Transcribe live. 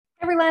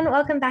everyone,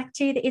 welcome back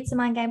to the It's a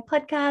Mind Game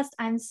podcast.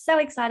 I'm so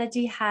excited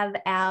to have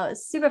our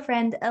super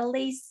friend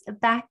Elise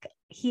back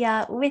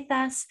here with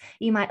us.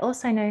 You might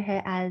also know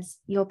her as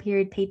Your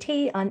Period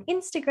PT on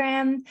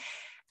Instagram.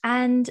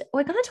 And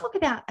we're going to talk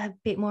about a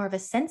bit more of a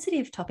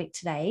sensitive topic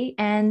today.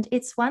 And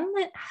it's one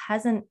that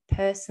hasn't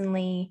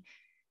personally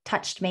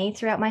touched me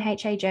throughout my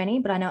HA journey,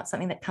 but I know it's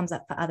something that comes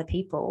up for other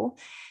people.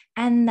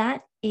 And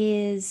that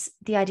is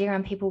the idea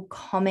on people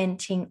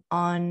commenting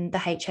on the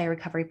HA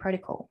recovery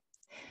protocol.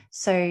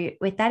 So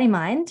with that in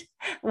mind,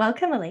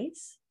 welcome,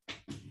 Elise.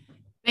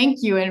 Thank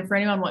you. And for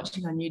anyone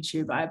watching on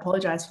YouTube, I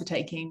apologize for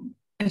taking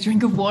a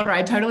drink of water.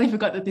 I totally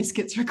forgot that this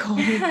gets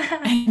recorded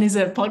and is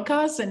a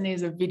podcast and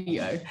there's a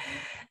video.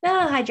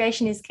 No,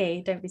 hydration is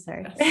key. Don't be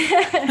sorry.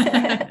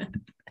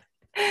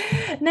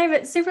 No,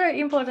 but super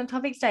important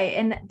topic today.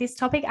 And this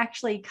topic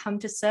actually come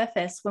to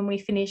surface when we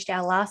finished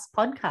our last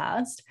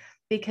podcast,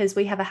 because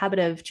we have a habit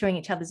of chewing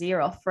each other's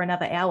ear off for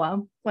another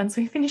hour once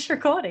we finish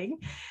recording.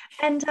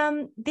 And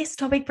this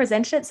topic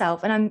presented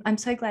itself, and I'm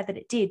so glad that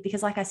it did,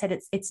 because like I said,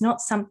 it's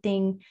not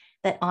something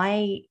that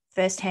I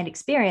firsthand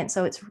experience.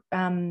 So it's,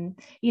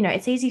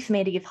 it's easy for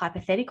me to give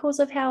hypotheticals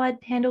of how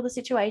I'd handle the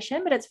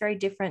situation, but it's very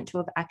different to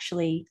have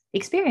actually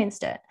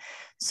experienced it.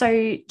 So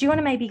do you want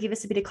to maybe give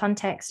us a bit of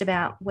context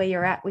about where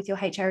you're at with your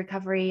HA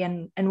recovery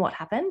and what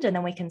happened? And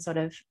then we can sort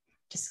of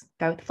just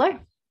go with the flow.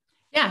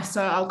 Yeah,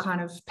 so I'll kind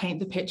of paint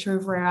the picture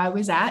of where I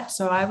was at.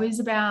 So I was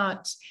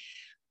about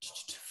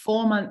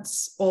 4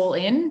 months all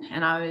in,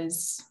 and I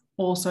was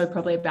also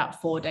probably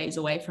about 4 days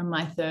away from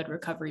my third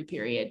recovery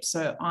period.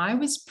 So I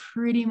was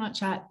pretty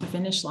much at the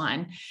finish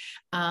line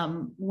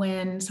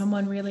when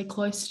someone really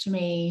close to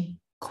me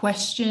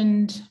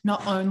questioned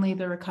not only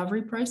the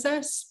recovery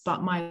process,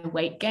 but my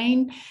weight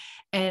gain.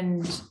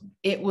 And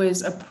it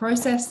was a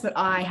process that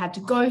I had to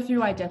go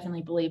through. I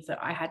definitely believe that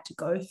I had to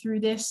go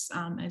through this,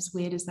 as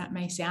weird as that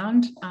may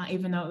sound,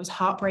 even though it was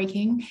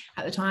heartbreaking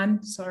at the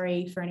time.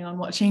 Sorry for anyone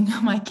watching.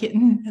 My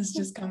kitten has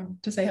just come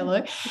to say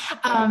hello.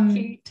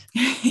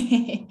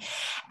 Cute.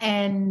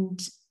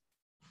 And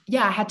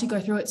yeah, I had to go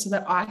through it so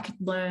that I could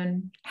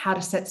learn how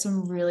to set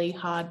some really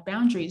hard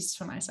boundaries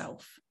for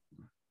myself.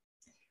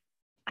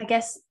 I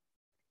guess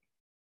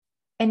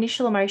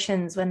initial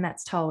emotions when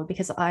that's told,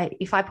 because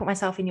if I put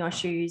myself in your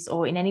shoes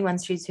or in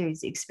anyone's shoes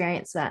who's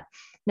experienced that,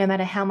 no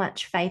matter how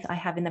much faith I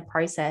have in the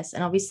process,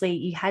 and obviously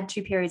you had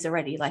 2 periods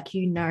already, like,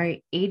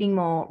 eating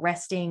more,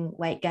 resting,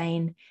 weight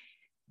gain,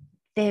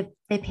 they're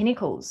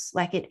pinnacles.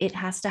 Like it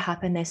has to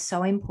happen. They're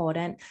so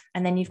important.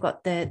 And then you've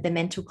got the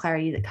mental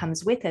clarity that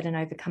comes with it and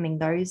overcoming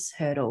those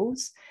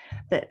hurdles.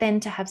 But then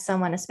to have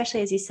someone,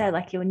 especially as you said,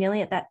 like you're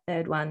nearly at that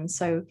third one.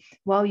 So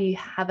while you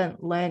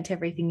haven't learned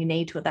everything you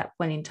need to at that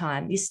point in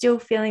time, you're still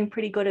feeling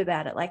pretty good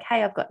about it. Like,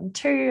 hey, I've gotten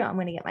 2, I'm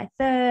going to get my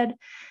third.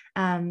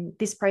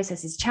 This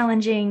process is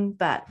challenging,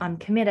 but I'm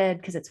committed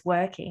because it's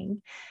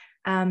working.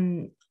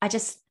 I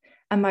just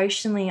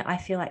emotionally, I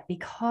feel like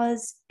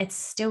because it's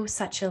still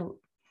such a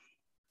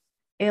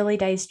early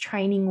days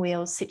training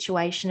wheels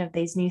situation of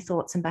these new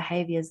thoughts and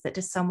behaviors, that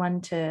just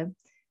someone to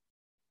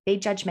be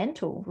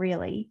judgmental,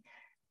 really,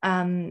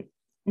 no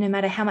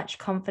matter how much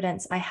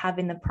confidence I have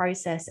in the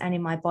process and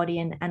in my body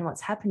and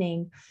what's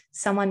happening,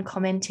 someone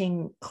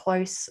commenting,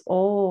 close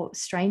or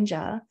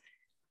stranger,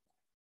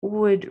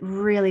 would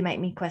really make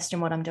me question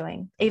what I'm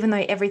doing, even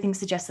though everything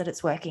suggests that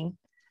it's working.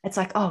 It's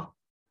like, oh,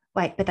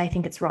 wait, but they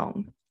think it's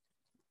wrong.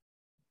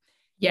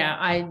 Yeah,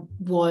 I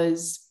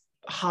was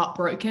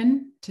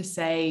heartbroken, to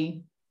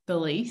say the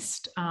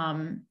least.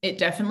 It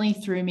definitely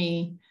threw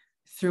me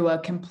through a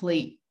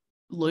complete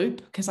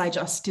loop, because I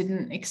just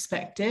didn't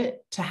expect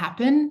it to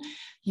happen.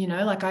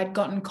 Like I'd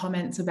gotten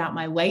comments about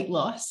my weight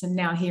loss, and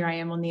now here I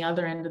am on the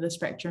other end of the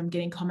spectrum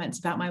getting comments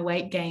about my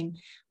weight gain,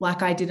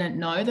 like I didn't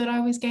know that I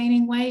was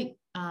gaining weight.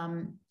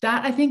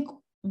 That I think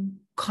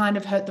kind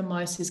of hurt the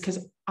most, is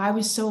because I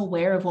was so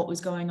aware of what was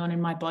going on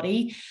in my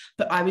body,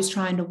 but I was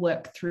trying to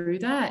work through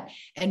that.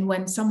 And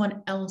when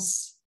someone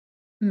else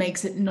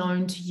makes it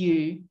known to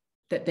you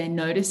that they're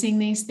noticing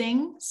these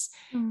things,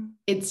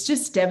 it's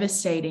just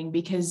devastating,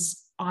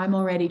 because I'm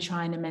already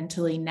trying to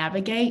mentally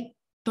navigate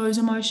those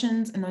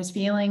emotions and those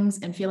feelings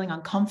and feeling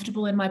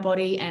uncomfortable in my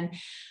body. And,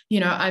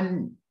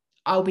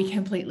 I'll be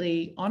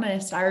completely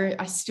honest.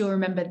 I still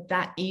remember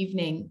that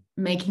evening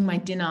making my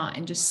dinner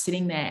and just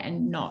sitting there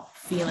and not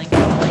feeling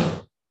hungry.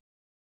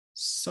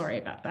 Sorry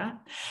about that.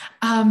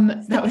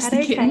 That was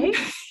the kitten.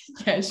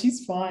 Yeah,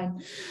 she's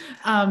fine.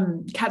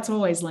 Cats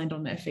always land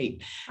on their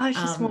feet. I was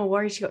just more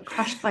worried she got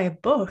crushed by a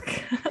book.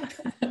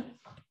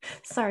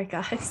 Sorry,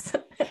 guys.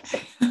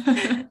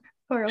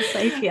 We're all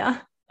safe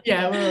here.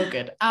 Yeah, we're all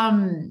good.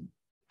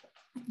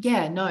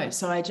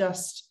 So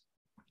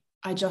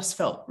I just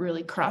felt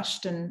really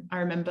crushed, and I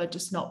remember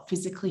just not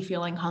physically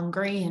feeling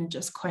hungry and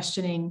just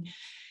questioning,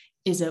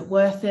 is it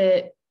worth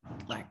it?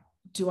 Like,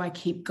 do I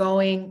keep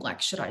going?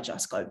 Like, should I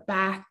just go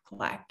back?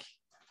 Like,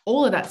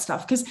 all of that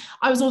stuff. Because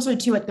I was also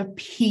too at the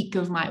peak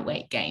of my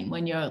weight gain,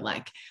 when you're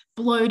like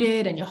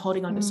bloated and you're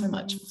holding on to so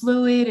much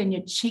fluid and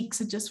your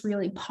cheeks are just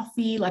really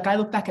puffy. Like I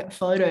look back at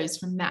photos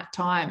from that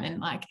time, and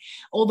like,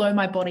 although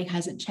my body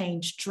hasn't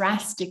changed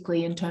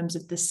drastically in terms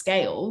of the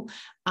scale,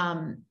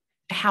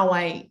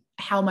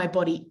 how my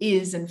body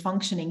is and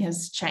functioning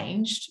has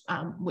changed,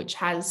 which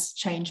has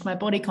changed my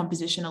body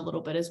composition a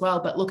little bit as well.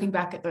 But looking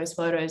back at those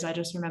photos, I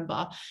just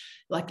remember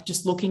like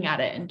just looking at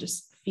it and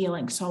just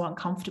feeling so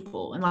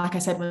uncomfortable. And like I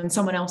said, when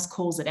someone else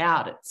calls it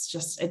out,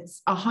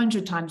 it's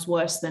 100 times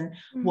worse than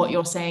what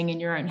you're saying in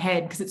your own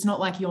head, because it's not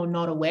like you're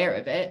not aware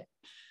of it.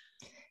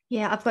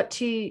 Yeah, I've got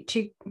two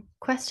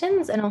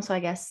questions and also, I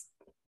guess,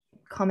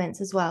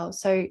 comments as well.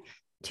 So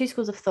 2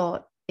 schools of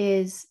thought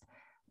is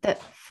that,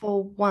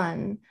 for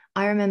one,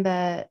 I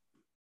remember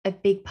a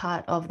big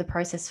part of the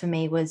process for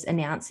me was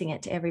announcing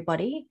it to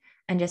everybody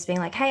and just being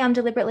like, hey, I'm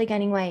deliberately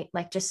gaining weight,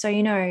 like, just so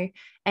you know.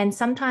 And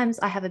sometimes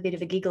I have a bit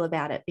of a giggle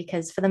about it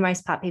because for the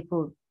most part,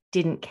 people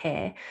didn't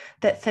care.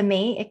 But for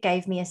me, it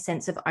gave me a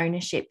sense of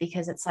ownership,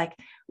 because it's like,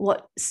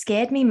 what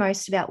scared me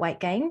most about weight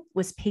gain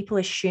was people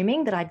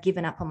assuming that I'd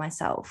given up on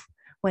myself,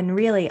 when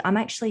really I'm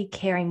actually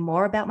caring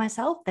more about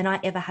myself than I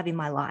ever have in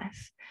my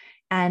life.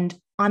 And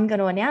I'm going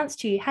to announce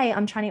to you, hey,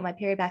 I'm trying to get my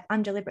period back,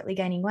 I'm deliberately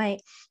gaining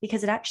weight,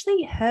 because it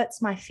actually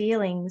hurts my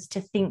feelings to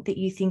think that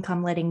you think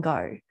I'm letting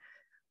go.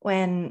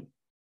 When,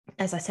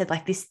 as I said,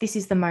 like this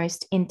is the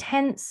most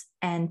intense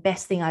and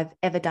best thing I've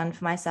ever done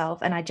for myself.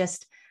 And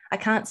I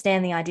can't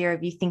stand the idea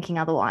of you thinking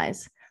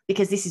otherwise,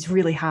 because this is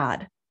really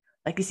hard.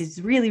 Like, this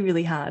is really,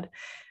 really hard.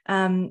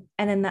 And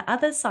then the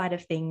other side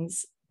of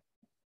things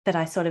that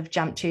I sort of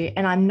jumped to,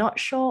 and I'm not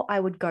sure I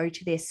would go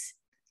to this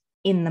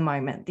in the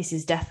moment. This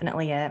is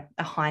definitely a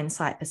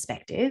hindsight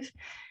perspective.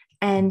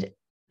 And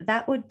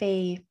that would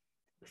be,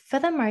 for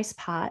the most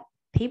part,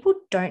 people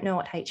don't know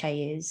what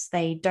HA is.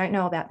 They don't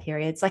know about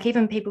periods. Like,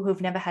 even people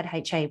who've never had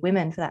HA,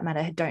 women for that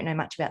matter, don't know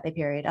much about their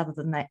period other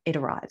than that it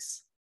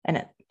arrives and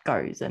it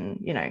goes, and,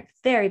 you know,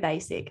 very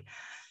basic.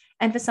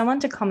 And for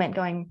someone to comment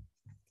going,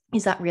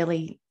 is that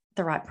really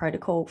the right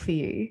protocol for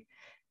you?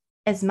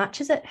 As much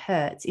as it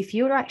hurts, if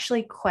you were to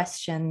actually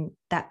question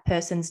that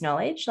person's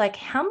knowledge, like,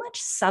 how much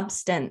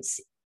substance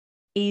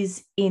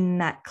is in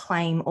that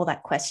claim or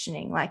that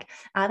questioning? Like,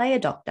 are they a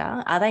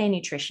doctor? Are they a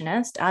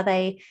nutritionist? Are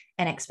they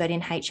an expert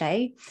in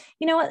HA?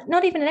 You know what?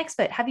 Not even an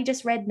expert. Have you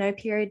just read No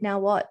Period Now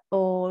What,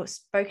 or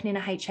spoken in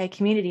a HA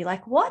community?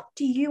 Like, what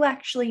do you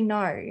actually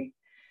know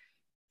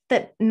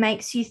that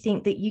makes you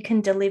think that you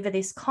can deliver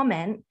this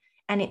comment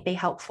and it be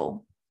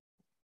helpful?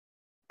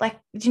 Like,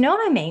 do you know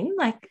what I mean?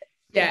 Like,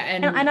 yeah,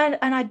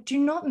 and I do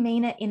not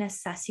mean it in a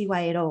sassy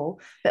way at all,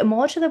 but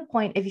more to the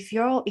point of,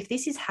 if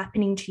this is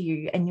happening to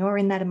you and you're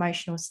in that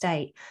emotional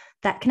state,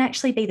 that can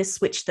actually be the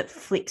switch that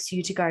flicks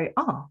you to go,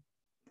 oh,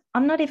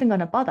 I'm not even going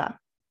to bother.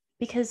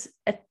 Because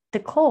at the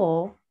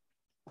core,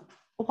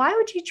 why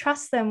would you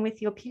trust them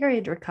with your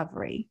period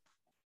recovery?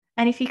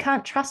 And if you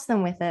can't trust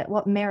them with it,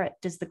 what merit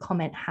does the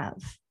comment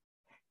have?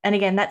 And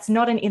again, that's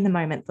not an in the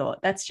moment thought.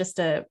 That's just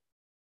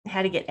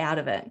how to get out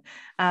of it.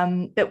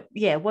 But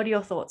yeah, what are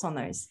your thoughts on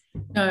those?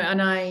 No,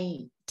 and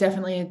I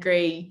definitely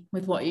agree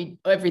with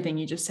everything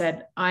you just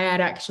said. I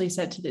had actually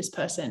said to this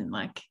person,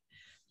 like,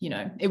 you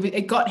know,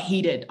 it got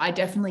heated. I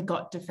definitely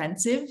got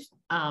defensive.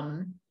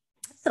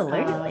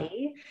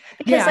 Absolutely.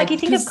 Because you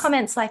think of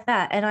comments like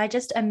that, and I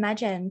just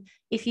imagine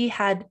if you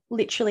had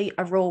literally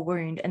a raw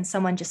wound and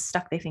someone just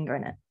stuck their finger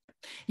in it.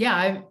 Yeah,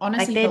 I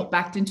honestly felt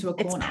backed into a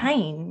corner. It's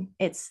pain.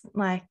 It's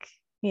like,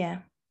 yeah.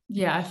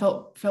 Yeah, I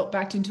felt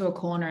backed into a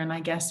corner, and I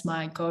guess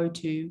my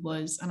go-to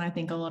was, and I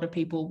think a lot of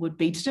people would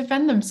be, to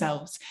defend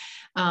themselves.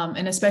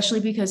 And especially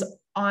because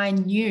I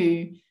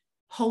knew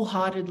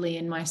wholeheartedly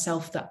in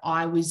myself that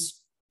I was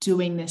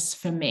doing this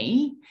for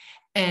me,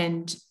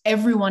 and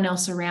everyone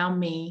else around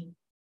me,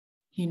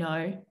 you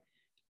know,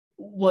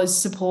 was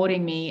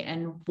supporting me,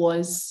 and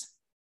was,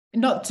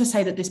 not to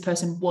say that this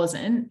person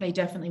wasn't, they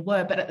definitely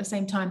were, but at the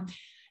same time,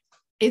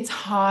 it's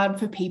hard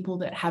for people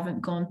that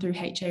haven't gone through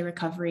HA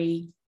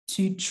recovery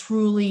to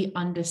truly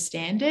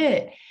understand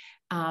it.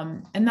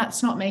 And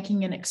that's not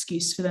making an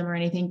excuse for them or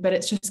anything, but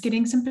it's just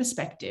getting some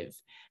perspective,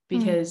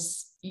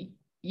 because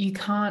you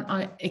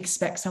can't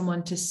expect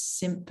someone to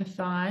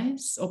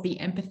sympathize or be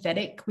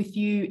empathetic with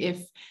you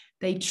if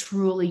they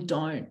truly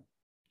don't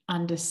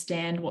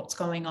understand what's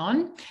going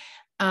on.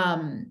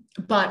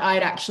 But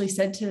I'd actually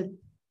said to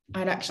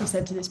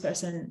this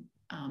person,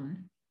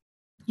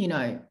 you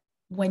know,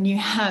 when you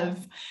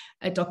have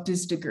a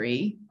doctor's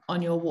degree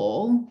on your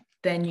wall,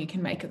 then you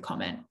can make a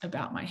comment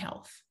about my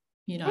health.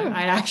 You know,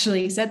 I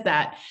actually said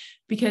that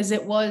because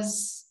it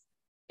was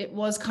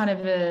kind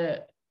of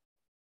a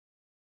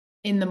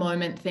in the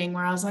moment thing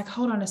where I was like,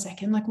 hold on a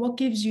second, like, what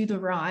gives you the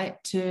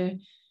right to,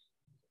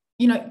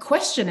 you know,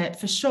 question it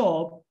for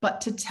sure,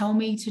 but to tell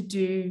me to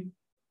do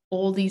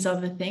all these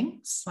other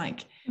things,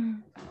 like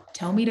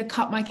tell me to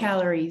cut my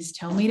calories,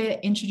 tell me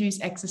to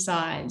introduce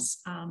exercise,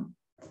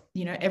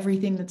 you know,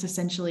 everything that's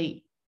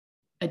essentially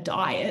a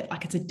diet,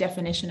 like it's a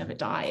definition of a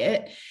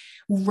diet,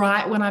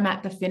 right when I'm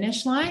at the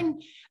finish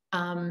line.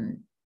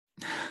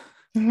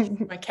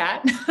 My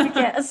cat.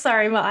 Yeah,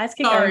 sorry, my eyes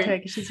keep going to her Sorry.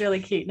 because she's really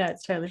cute. No,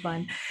 it's totally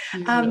fine.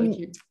 She's really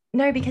cute.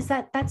 No, because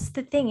that's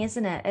the thing,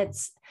 isn't it?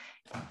 It's,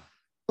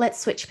 let's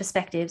switch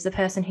perspectives. The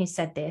person who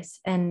said this,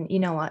 and you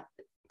know what,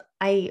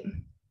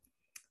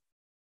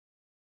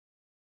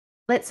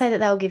 let's say that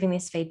they were giving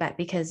this feedback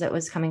because it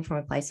was coming from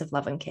a place of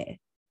love and care.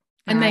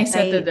 And they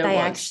said that they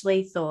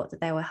actually thought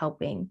that they were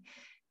helping.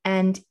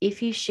 And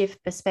if you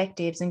shift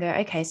perspectives and go,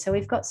 okay, so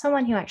we've got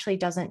someone who actually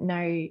doesn't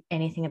know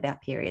anything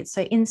about periods,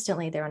 so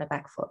instantly they're on a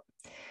back foot.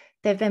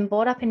 They've been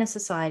brought up in a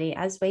society,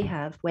 as we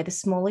have, where the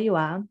smaller you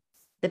are,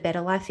 the better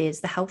life is,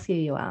 the healthier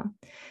you are.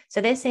 So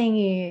they're seeing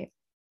you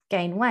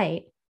gain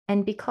weight,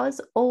 and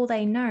because all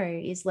they know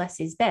is less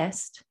is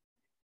best,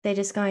 they're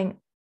just going,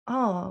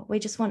 oh, we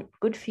just want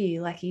good for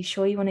you. Like, are you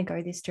sure you want to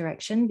go this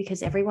direction?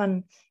 Because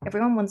everyone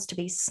wants to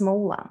be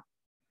smaller.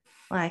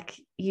 Like,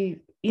 you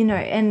know,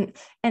 and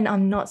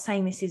I'm not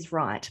saying this is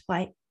right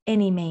by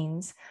any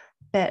means,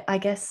 but I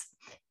guess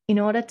in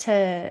order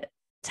to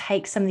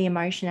take some of the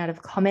emotion out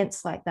of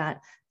comments like that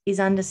is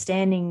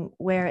understanding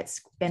where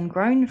it's been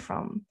grown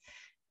from.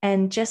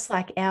 And just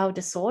like our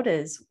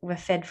disorders were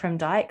fed from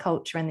diet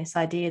culture and this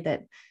idea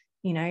that,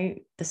 you know,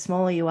 the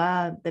smaller you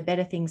are, the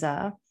better things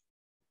are,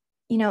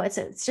 you know,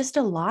 it's just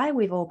a lie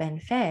we've all been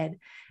fed.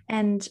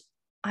 And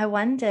I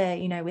wonder,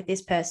 you know, with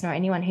this person or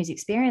anyone who's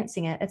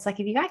experiencing it, it's like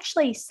if you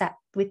actually sat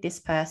with this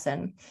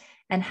person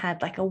and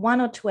had like a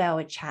 1 or 2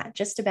 hour chat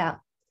just about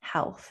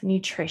health,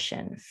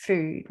 nutrition,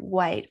 food,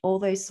 weight, all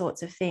those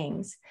sorts of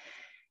things,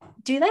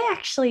 do they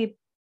actually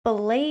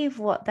believe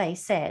what they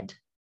said?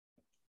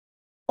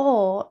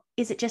 Or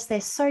is it just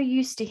they're so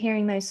used to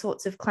hearing those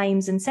sorts of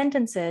claims and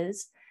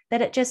sentences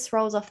that it just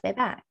rolls off their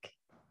back?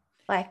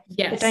 Like,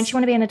 yes. But don't you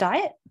want to be on a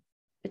diet?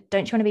 But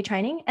don't you want to be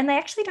training? And they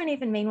actually don't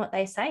even mean what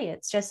they say.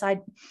 It's just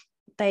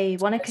they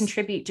want to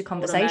contribute to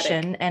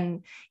conversation,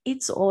 and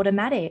it's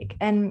automatic.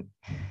 And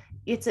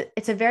it's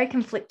a very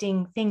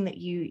conflicting thing that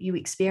you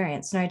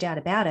experience, no doubt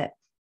about it.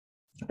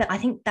 But I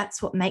think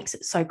that's what makes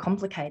it so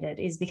complicated,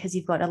 is because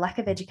you've got a lack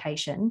of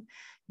education,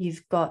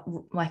 you've got,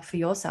 like for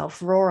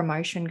yourself, raw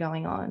emotion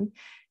going on,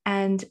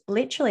 and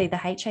literally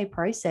the HA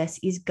process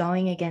is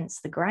going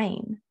against the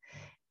grain.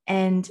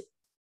 And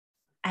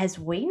as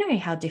we know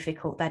how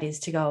difficult that is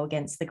to go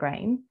against the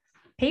grain,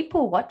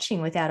 people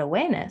watching without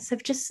awareness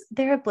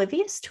they're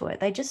oblivious to it.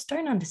 They just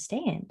don't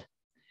understand.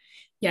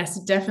 Yes,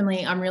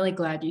 definitely. I'm really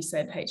glad you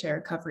said HA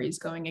recovery is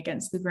going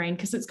against the grain,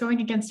 because it's going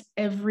against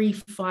every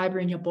fiber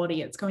in your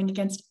body. It's going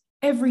against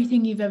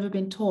everything you've ever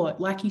been taught.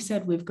 Like you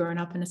said, we've grown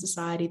up in a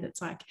society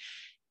that's like,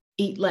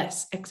 eat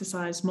less,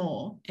 exercise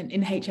more. And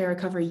in HA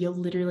recovery, you're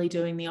literally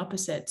doing the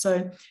opposite.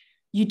 So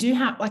you do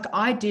have, like,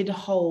 I did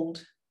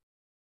hold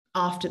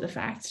after the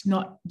fact,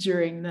 not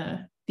during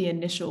the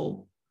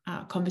initial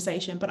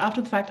conversation, but after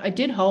the fact, I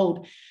did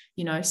hold,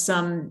 you know,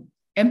 some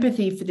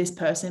empathy for this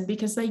person,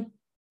 because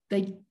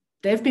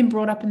they've been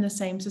brought up in the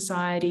same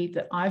society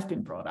that I've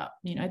been brought up.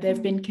 You know,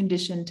 they've been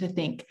conditioned to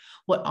think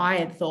what I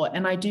had thought.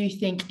 And I do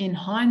think in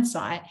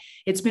hindsight,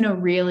 it was a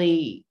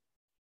really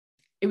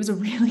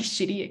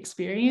shitty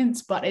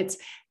experience, but it's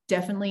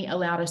definitely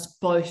allowed us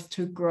both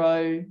to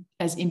grow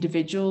as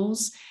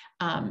individuals,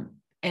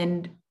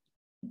 and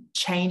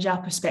change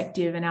our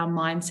perspective and our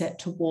mindset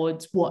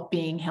towards what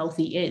being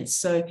healthy is.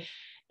 So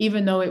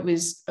even though it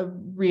was a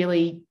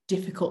really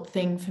difficult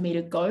thing for me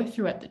to go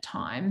through at the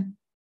time,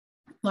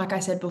 like I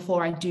said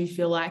before, I do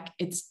feel like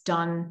it's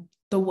done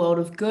the world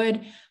of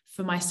good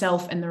for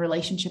myself and the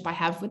relationship I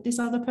have with this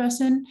other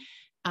person.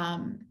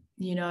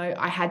 You know,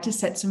 I had to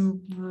set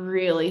some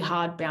really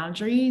hard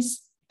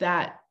boundaries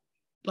that,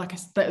 like I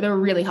said, they were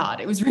really hard.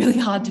 It was really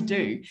hard to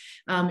do.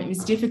 It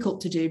was difficult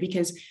to do,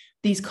 because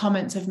these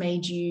comments have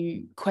made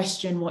you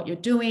question what you're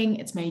doing.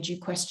 It's made you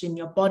question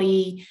your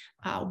body,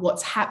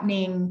 what's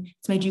happening.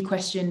 It's made you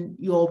question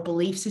your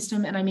belief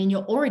system. And I mean,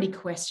 you're already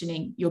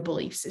questioning your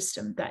belief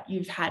system that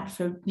you've had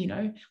for, you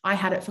know, I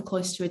had it for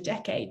close to a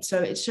decade.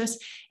 So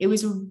it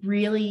was a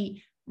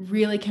really,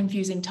 really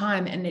confusing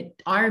time. And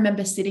I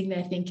remember sitting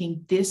there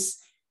thinking,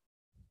 this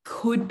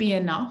could be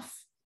enough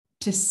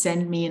to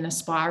send me in a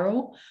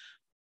spiral,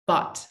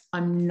 but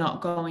I'm not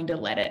going to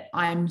let it.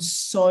 I'm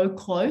so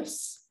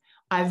close.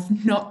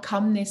 I've not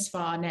come this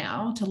far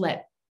now to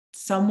let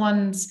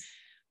someone's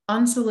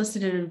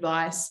unsolicited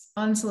advice,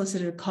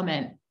 unsolicited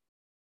comment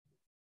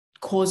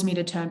cause me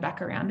to turn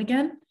back around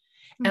again.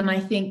 Mm-hmm. And I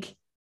think,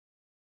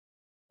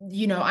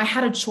 you know, I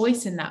had a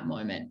choice in that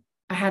moment.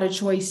 I had a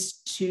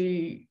choice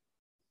to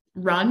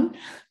run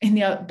in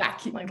the back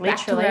to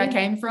where I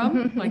came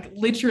from, like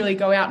literally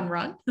go out and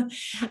run,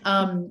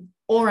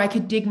 or I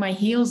could dig my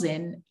heels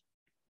in.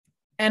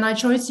 And I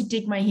chose to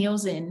dig my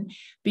heels in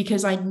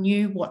because I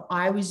knew what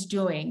I was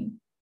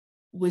doing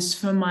was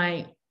for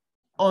my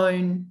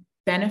own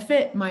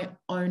benefit, my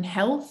own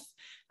health,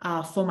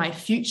 for my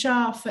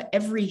future, for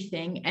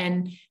everything.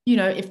 And, you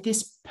know, if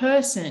this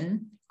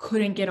person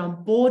couldn't get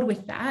on board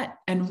with that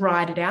and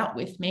ride it out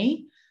with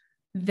me,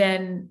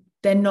 then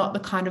they're not the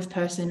kind of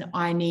person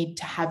I need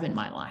to have in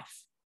my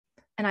life.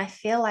 And I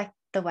feel like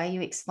the way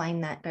you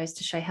explain that goes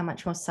to show how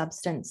much more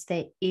substance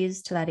there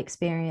is to that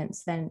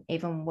experience than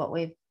even what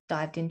we've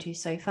dived into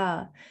so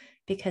far.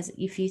 Because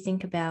if you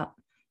think about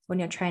when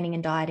you're training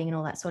and dieting and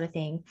all that sort of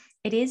thing,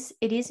 it is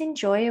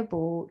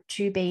enjoyable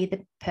to be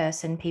the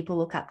person people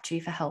look up to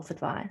for health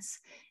advice.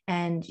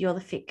 And you're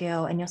the fit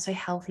girl and you're so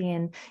healthy.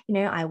 And, you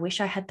know, I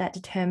wish I had that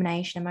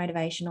determination and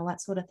motivation, all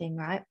that sort of thing,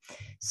 right?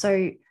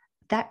 So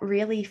that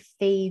really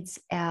feeds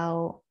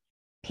our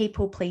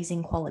people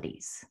pleasing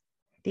qualities,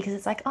 because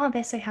it's like, oh,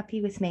 they're so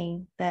happy with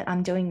me that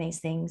I'm doing these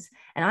things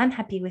and I'm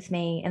happy with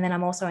me. And then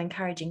I'm also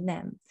encouraging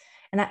them.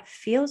 And that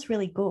feels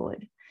really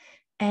good.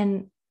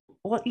 And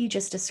what you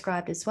just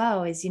described as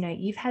well is, you know,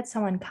 you've had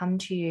someone come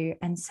to you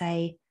and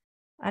say,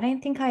 I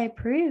don't think I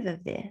approve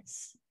of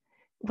this,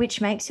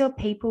 which makes your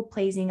people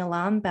pleasing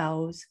alarm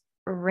bells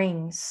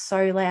ring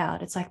so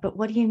loud. It's like, but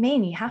what do you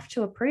mean? You have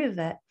to approve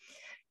it.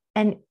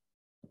 And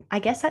I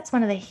guess that's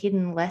one of the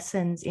hidden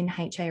lessons in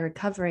HA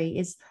recovery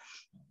is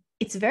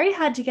it's very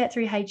hard to get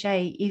through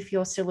HA if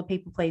you're still a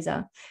people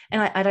pleaser.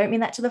 And I don't mean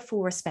that to the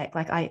full respect.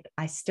 Like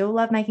I still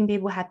love making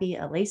people happy.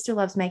 Elise still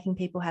loves making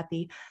people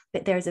happy,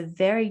 but there is a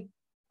very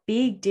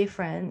big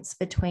difference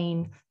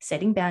between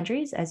setting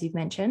boundaries, as you've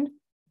mentioned,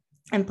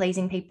 and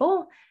pleasing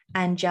people,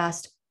 and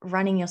just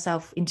running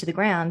yourself into the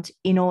ground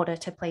in order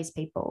to please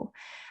people.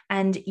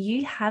 And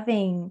you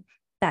having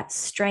that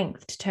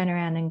strength to turn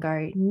around and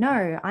go,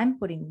 no, I'm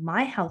putting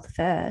my health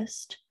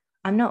first.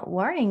 I'm not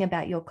worrying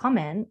about your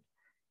comment,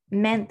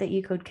 meant that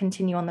you could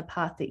continue on the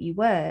path that you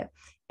were.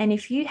 And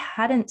if you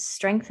hadn't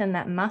strengthened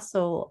that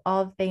muscle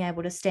of being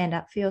able to stand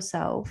up for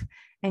yourself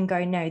and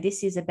go, no,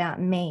 this is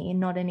about me,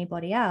 not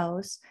anybody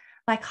else,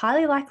 like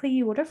highly likely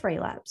you would have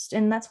relapsed.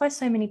 And that's why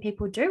so many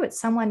people do. It's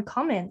someone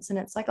comments and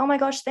it's like, oh my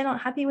gosh, they're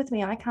not happy with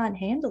me. I can't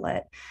handle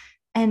it.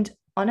 And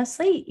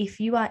honestly, if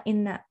you are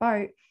in that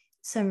boat,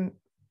 some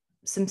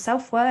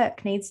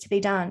self-work needs to be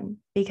done,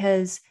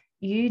 because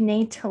you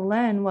need to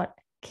learn what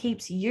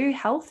keeps you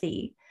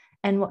healthy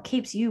and what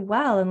keeps you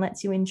well and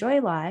lets you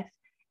enjoy life.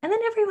 And then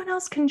everyone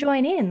else can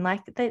join in.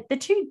 Like the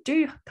two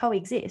do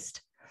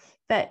coexist.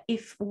 But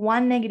if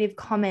one negative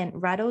comment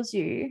rattles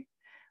you,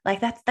 like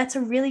that's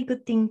a really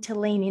good thing to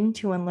lean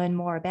into and learn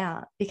more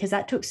about, because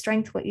that took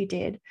strength what you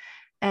did.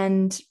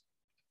 And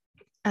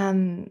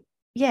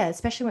yeah,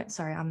 especially when,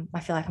 sorry, I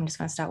feel like I'm just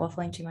going to start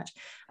waffling too much.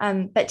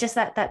 But just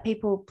that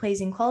people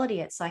pleasing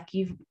quality, it's like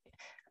you've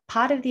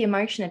part of the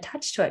emotion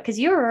attached to it, because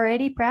you're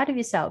already proud of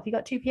yourself. You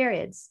got 2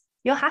 periods.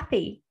 You're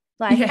happy.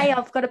 Like, yeah, hey,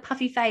 I've got a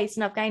puffy face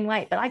and I've gained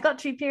weight, but I got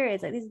 2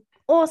 periods. Like, this is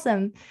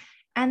awesome.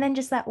 And then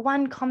just that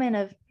one comment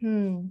of,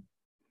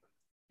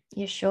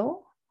 you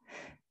sure?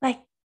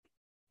 Like,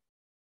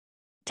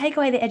 take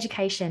away the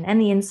education and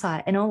the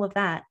insight and all of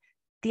that.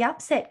 The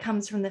upset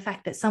comes from the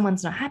fact that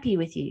someone's not happy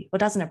with you or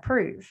doesn't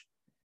approve.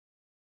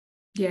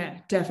 Yeah,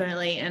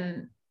 definitely.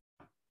 And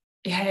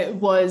yeah, it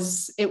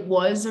was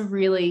a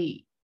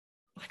really,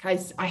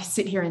 like I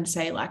sit here and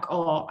say like,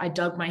 oh, I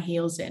dug my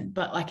heels in,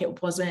 but like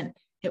it wasn't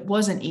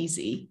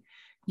easy,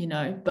 you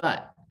know.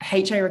 But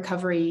HA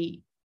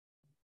recovery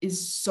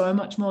is so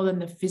much more than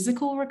the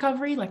physical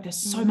recovery. Like there's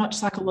so much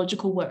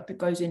psychological work that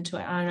goes into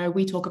it. I know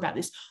we talk about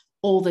this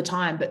all the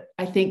time, but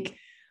I think,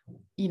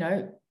 you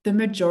know, the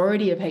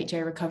majority of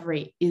HA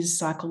recovery is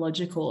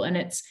psychological, and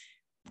it's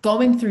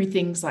going through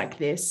things like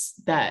this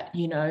that,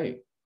 you know,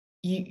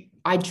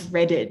 I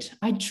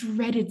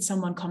dreaded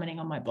someone commenting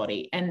on my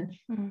body. And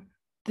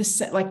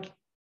like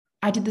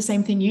I did the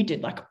same thing you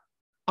did. Like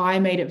I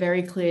made it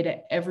very clear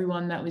to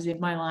everyone that was in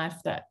my life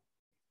that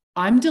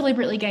I'm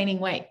deliberately gaining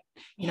weight.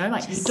 You know,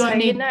 like you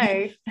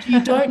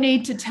don't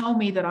need to tell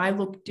me that I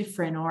look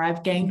different or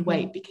I've gained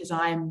weight, because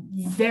I'm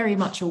very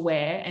much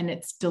aware and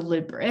it's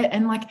deliberate.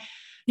 And like,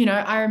 you know,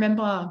 I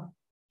remember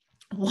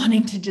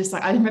wanting to just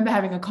like, I remember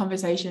having a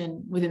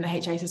conversation within the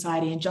HA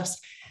Society and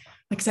just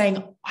like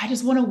saying, I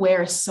just want to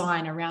wear a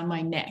sign around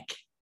my neck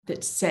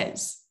that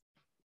says,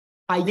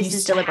 I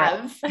used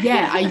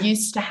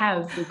to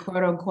have the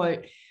quote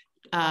unquote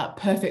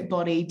perfect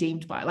body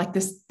deemed by like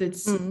this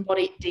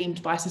body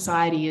deemed by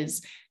society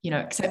as, you know,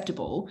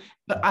 acceptable,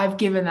 but I've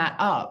given that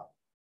up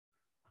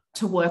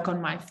to work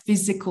on my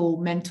physical,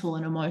 mental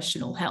and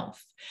emotional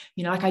health.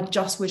 You know, like I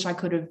just wish I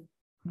could have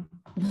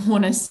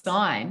worn a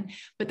sign,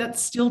 but that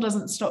still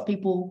doesn't stop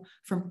people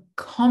from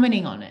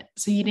commenting on it.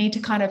 So you need to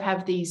kind of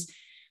have these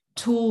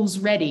tools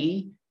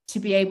ready to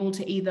be able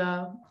to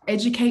either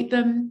educate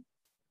them,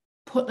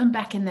 put them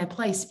back in their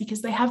place,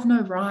 because they have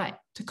no right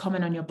to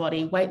comment on your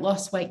body, weight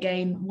loss, weight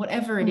gain,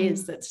 whatever it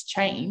is that's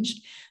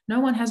changed. No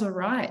one has a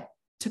right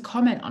to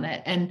comment on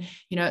it. And,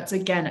 you know, it's,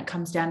 again, it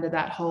comes down to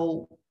that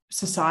whole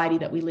society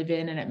that we live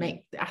in,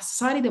 and our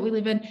society that we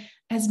live in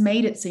has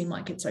made it seem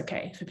like it's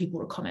okay for people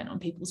to comment on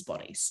people's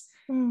bodies.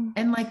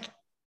 And like,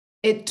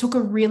 it took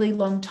a really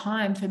long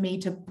time for me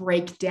to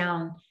break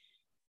down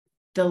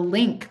the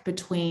link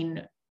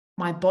between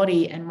my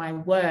body and my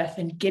worth,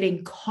 and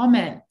getting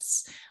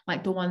comments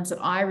like the ones that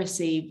I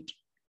received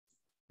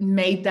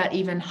made that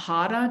even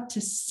harder to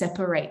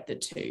separate the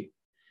two.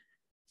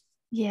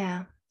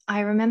 Yeah. I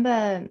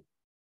remember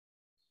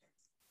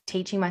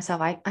teaching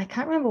myself, I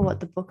can't remember what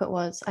the book it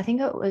was. I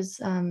think it was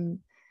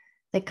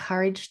The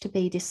Courage to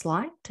Be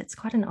Disliked. It's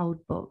quite an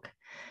old book.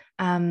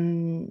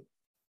 And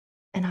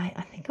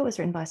I think it was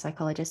written by a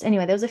psychologist.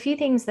 Anyway, there was a few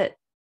things that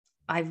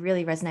I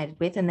really resonated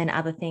with, and then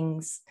other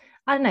things,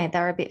 I don't know, they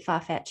were a bit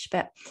far-fetched.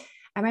 But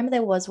I remember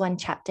there was one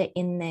chapter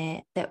in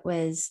there that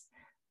was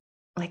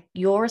like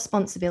your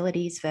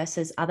responsibilities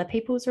versus other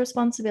people's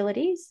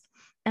responsibilities.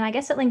 And I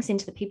guess it links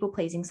into the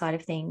people-pleasing side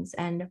of things.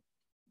 And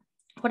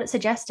what it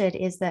suggested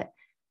is that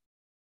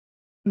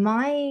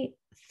my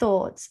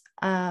thoughts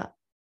are,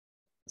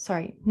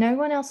 no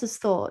one else's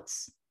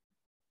thoughts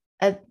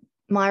are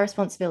my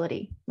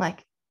responsibility.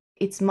 Like,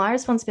 it's my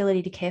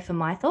responsibility to care for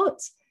my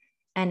thoughts,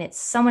 and it's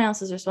someone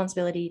else's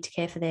responsibility to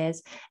care for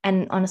theirs.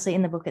 And honestly,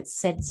 in the book, it's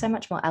said so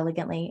much more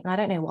elegantly. And I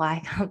don't know why I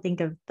can't think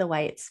of the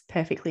way it's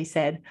perfectly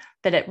said,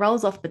 but it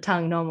rolls off the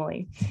tongue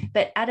normally.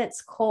 But at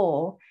its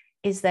core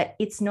is that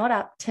it's not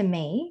up to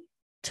me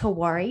to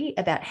worry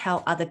about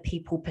how other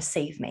people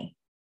perceive me.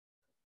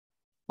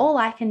 All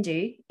I can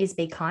do is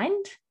be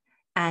kind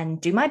and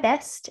do my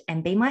best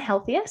and be my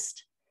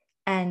healthiest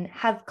and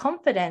have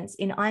confidence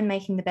in I'm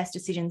making the best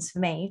decisions for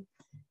me.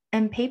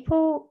 And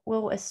people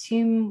will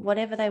assume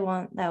whatever they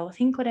want, they will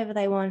think whatever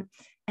they want,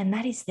 and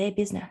that is their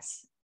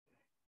business.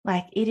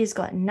 Like, it has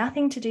got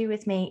nothing to do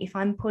with me if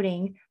I'm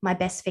putting my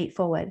best feet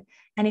forward.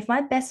 And if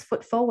my best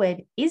foot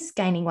forward is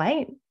gaining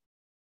weight,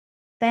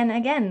 then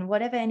again,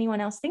 whatever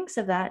anyone else thinks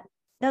of that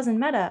doesn't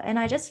matter. And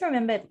I just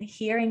remember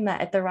hearing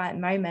that at the right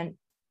moment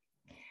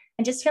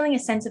and just feeling a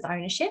sense of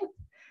ownership.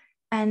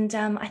 And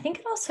I think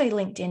it also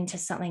linked into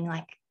something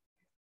like,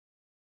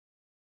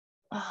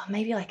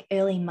 maybe like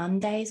early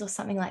Mondays or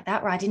something like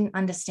that, where I didn't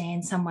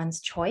understand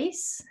someone's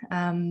choice.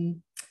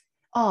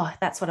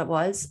 That's what it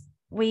was.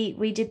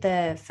 We did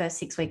the first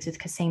 6 weeks with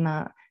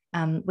Cosima.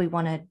 We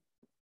wanted,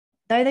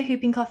 though the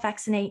whooping cough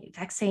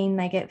vaccine,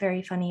 they get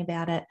very funny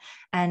about it.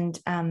 And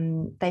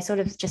they sort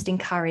of just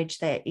encourage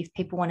that if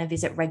people want to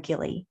visit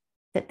regularly,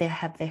 that they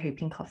have their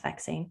whooping cough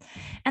vaccine.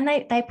 And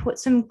they put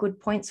some good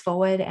points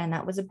forward, and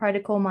that was a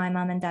protocol my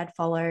mum and dad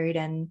followed,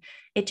 and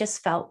it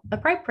just felt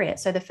appropriate.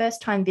 So the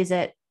first time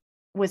visit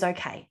was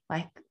okay.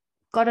 Like,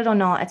 got it or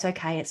not, it's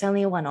okay. It's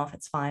only a one-off,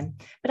 it's fine.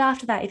 But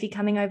after that, if you're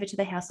coming over to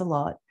the house a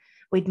lot,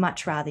 we'd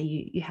much rather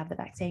you have the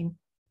vaccine.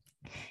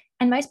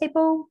 And most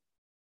people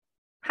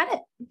had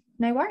it,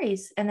 no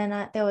worries. And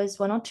then there was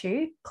one or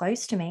two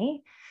close to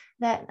me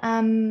that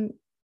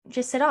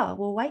just said, oh,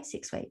 we'll wait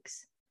 6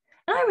 weeks.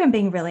 And I remember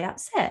being really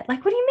upset.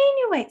 Like, what do you mean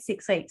you wait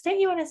 6 weeks?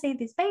 Don't you want to see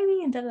this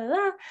baby? And da da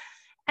da.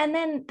 And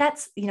then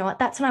that's when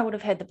I would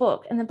have heard the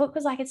book. And the book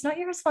was like, it's not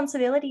your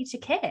responsibility to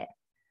care.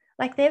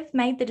 Like, they've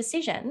made the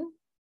decision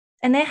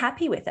and they're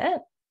happy with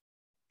it.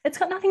 It's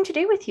got nothing to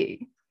do with you.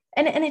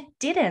 And it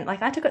didn't.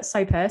 Like, I took it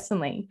so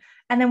personally.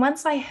 And then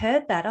once I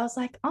heard that, I was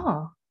like,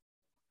 oh,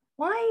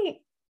 why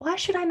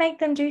should I make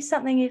them do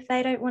something if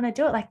they don't want to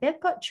do it? Like, they've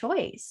got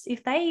choice.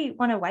 If they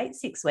want to wait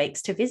 6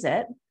 weeks to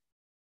visit,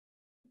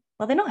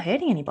 well, they're not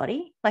hurting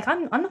anybody. Like,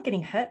 I'm not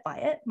getting hurt by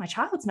it. My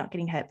child's not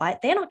getting hurt by it.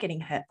 They're not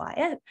getting hurt by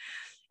it.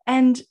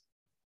 And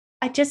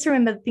I just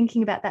remember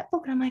thinking about that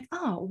book, and I'm like,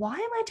 oh, why am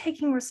I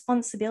taking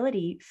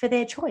responsibility for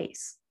their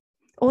choice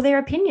or their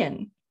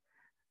opinion?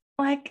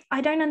 Like,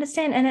 I don't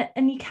understand.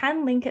 And you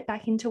can link it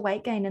back into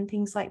weight gain and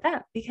things like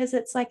that, because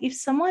it's like, if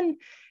someone,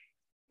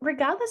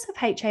 regardless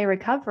of HA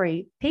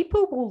recovery,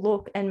 people will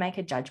look and make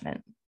a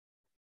judgment.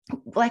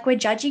 Like, we're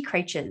judgy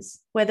creatures,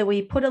 whether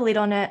we put a lid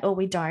on it or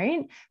we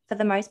don't. For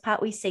the most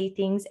part, we see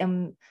things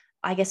and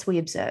I guess we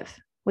observe.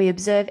 We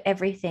observe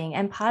everything.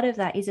 And part of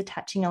that is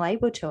attaching a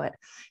label to it.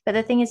 But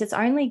the thing is, it's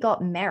only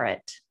got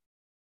merit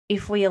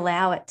if we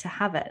allow it to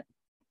have it.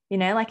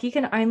 Like, you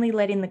can only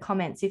let in the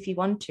comments if you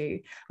want to,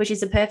 which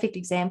is a perfect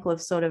example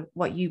of sort of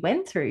what you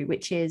went through,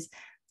 which is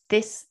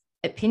this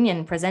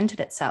opinion presented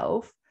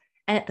itself.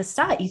 And at the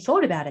start, you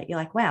thought about it. You're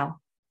like, wow,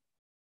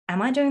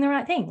 am I doing the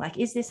right thing? Like,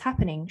 is this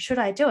happening? Should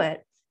I do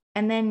it?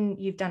 And then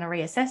you've done a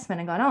reassessment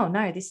and gone, oh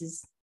no, this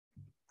is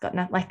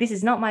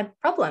not my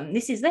problem.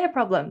 This is their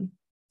problem.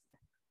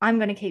 I'm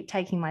going to keep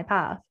taking my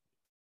path.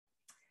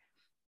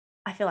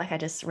 I feel like I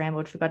just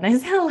rambled for God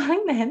knows how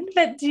long then,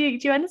 but do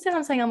you understand what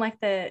I'm saying? I'm like,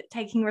 the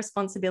taking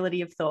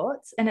responsibility of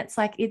thoughts. And it's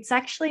like, it's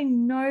actually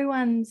no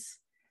one's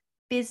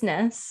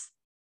business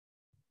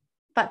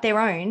but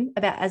their own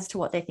about as to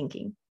what they're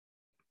thinking.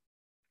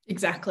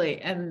 Exactly.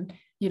 And,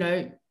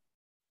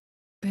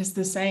 there's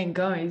the saying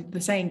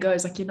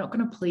goes like, you're not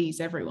going to please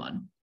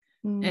everyone.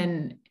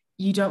 And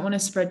you don't want to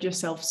spread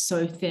yourself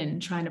so thin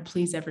trying to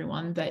please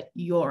everyone that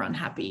you're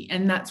unhappy.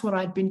 And that's what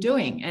I'd been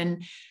doing.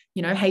 And,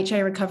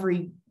 HA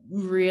recovery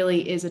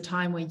really is a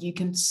time where you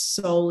can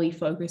solely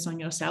focus on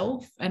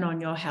yourself and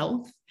on your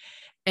health.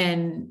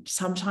 And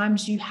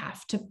sometimes you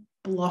have to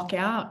block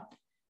out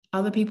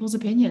other people's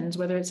opinions,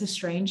 whether it's a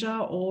stranger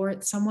or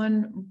it's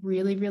someone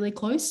really, really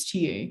close to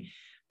you,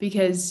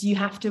 because you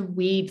have to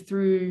weed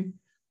through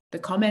the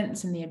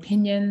comments and the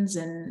opinions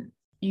and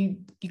you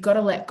got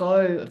to let go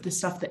of the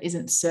stuff that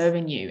isn't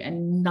serving you.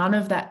 And none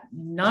of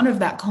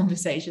that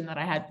conversation that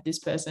I had with this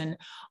person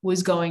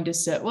was going to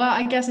serve. Well,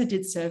 I guess it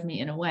did serve me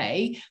in a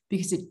way,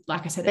 because it,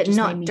 like I said, but it just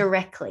not made me,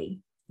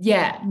 directly.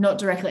 yeah, not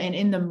directly. And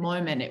in the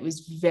moment, it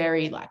was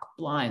very like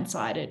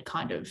blindsided,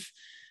 kind of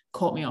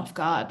caught me off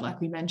guard, like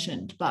we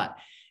mentioned. But,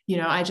 you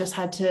know, I just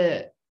had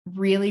to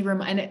really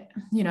remind it,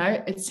 you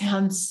know, it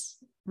sounds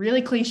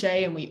really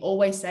cliche and we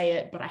always say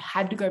it, but I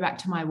had to go back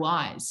to my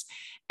whys.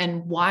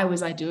 And why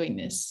was I doing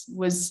this?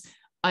 Was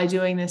I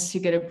doing this to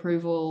get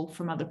approval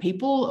from other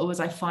people, or was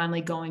I finally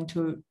going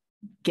to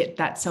get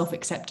that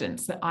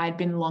self-acceptance that I'd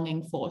been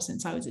longing for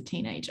since I was a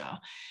teenager?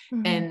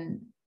 Mm-hmm.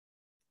 And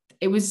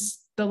it was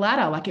the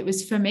latter. Like, it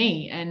was for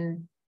me,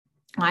 and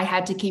I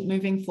had to keep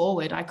moving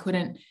forward. I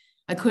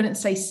couldn't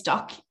stay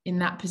stuck in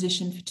that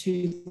position for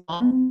too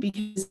long,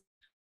 because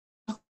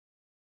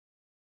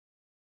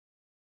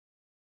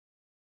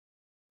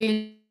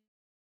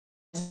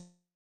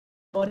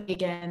body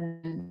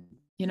again,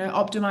 you know,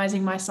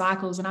 optimizing my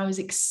cycles. And I was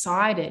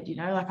excited, you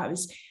know, like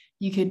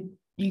you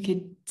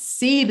could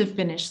see the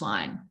finish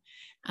line.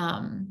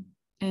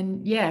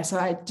 And yeah, so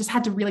I just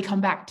had to really come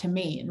back to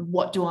me and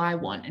what do I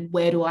want and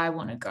where do I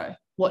want to go?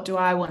 What do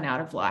I want out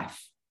of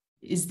life?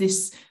 Is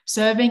this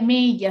serving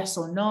me? Yes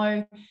or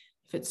no?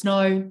 If it's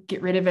no,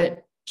 get rid of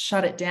it,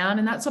 shut it down.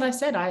 And that's what I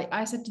said.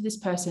 I said to this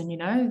person, you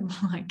know,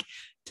 like,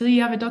 till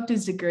you have a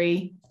doctor's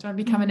degree, don't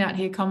be coming out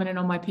here commenting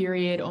on my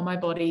period or my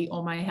body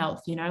or my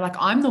health, you know, like,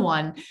 I'm the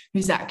one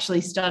who's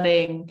actually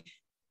studying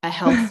a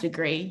health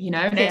degree, you know,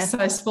 and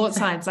exercise sports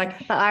science.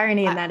 Like, the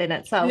irony in that in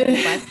itself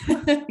is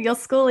like, you're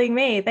schooling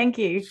me. Thank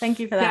you for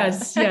that.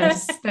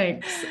 Yes,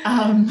 thanks.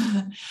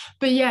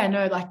 But yeah,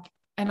 no, like,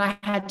 and I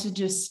had to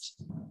just,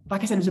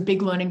 like I said, it was a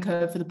big learning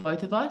curve for the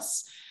both of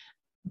us,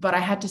 but I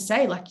had to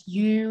say, like,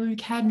 you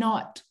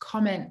cannot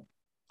comment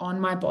on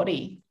my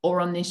body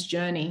or on this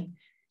journey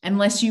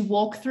unless you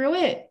walk through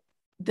it.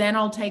 Then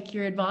I'll take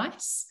your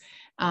advice,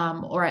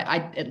 or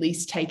I at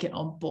least take it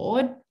on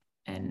board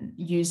and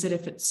use it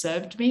if it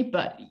served me,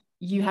 but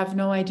you have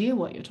no idea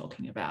what you're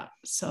talking about.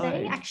 So did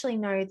they actually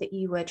know that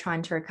you were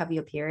trying to recover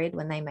your period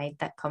when they made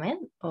that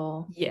comment?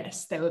 Or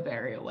yes, they were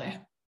very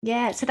aware.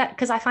 Yeah, so that,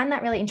 because I find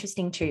that really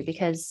interesting too,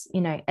 because,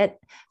 you know,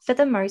 for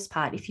the most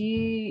part, if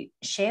you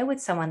share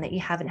with someone that you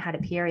haven't had a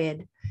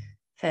period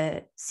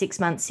for 6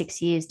 months,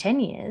 6 years, 10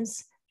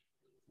 years,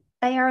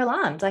 they are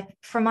alarmed. Like,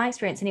 from my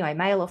experience anyway,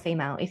 male or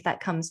female, if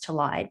that comes to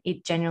light,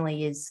 it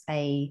generally is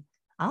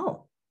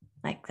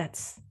like,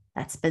 that's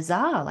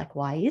bizarre. Like,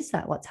 why is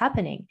that? What's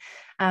happening?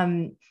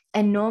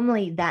 And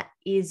normally that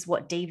is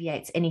what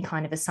deviates any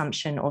kind of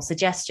assumption or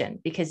suggestion,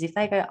 because if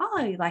they go,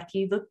 oh, like,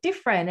 you look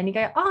different, and you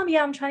go, oh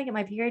yeah, I'm trying to get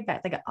my period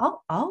back, they go,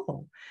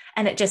 oh,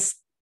 and it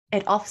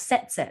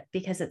offsets it,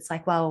 because it's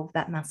like, well,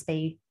 that must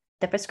be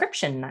the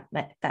prescription.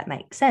 That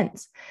makes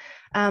sense.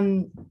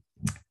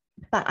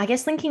 But I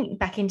guess linking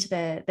back into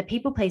the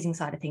people pleasing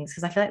side of things,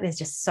 because I feel like there's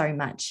just so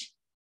much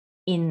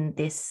in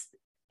this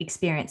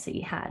experience that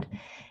you had,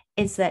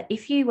 is that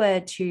if you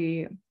were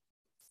to,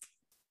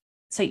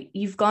 so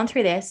you've gone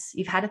through this,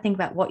 you've had to think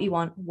about what you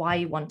want, why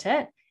you want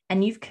it,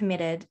 and you've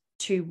committed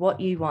to what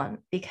you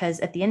want, because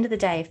at the end of the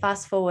day,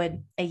 fast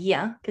forward a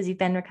year, because you've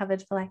been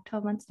recovered for like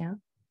 12 months now.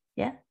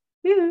 Yeah.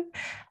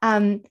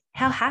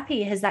 How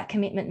happy has that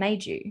commitment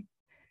made you,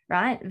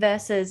 right?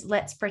 Versus,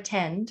 let's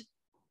pretend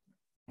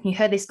you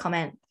heard this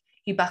comment,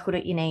 you buckled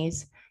at your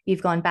knees,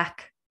 you've gone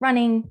back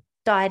running,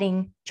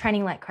 dieting,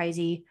 training like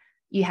crazy,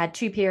 you had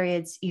 2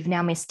 periods, you've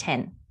now missed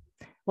 10.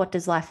 What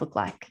does life look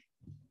like?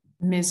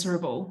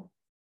 Miserable.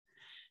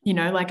 You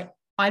know, like,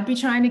 I'd be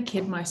trying to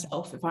kid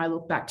myself if I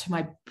look back to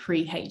my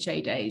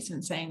pre-HA days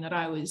and saying that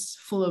I was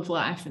full of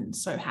life and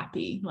so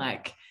happy.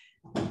 Like,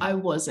 I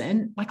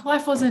wasn't. Like,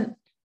 life wasn't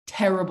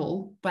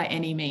terrible by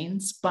any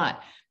means,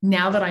 but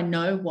now that I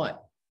know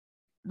what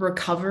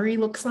recovery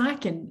looks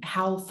like and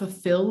how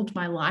fulfilled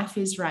my life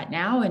is right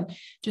now, and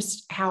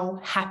just how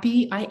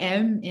happy I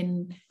am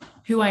in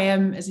who I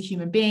am as a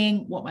human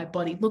being, what my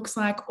body looks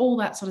like, all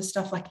that sort of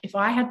stuff. Like, if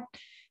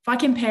I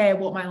compare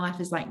what my life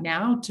is like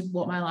now to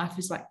what my life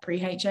is like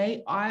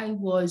pre-HA, I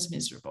was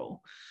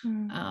miserable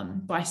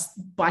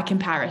by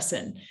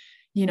comparison,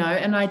 you know.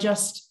 And I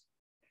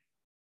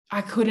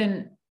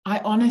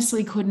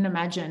honestly couldn't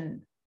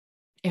imagine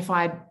if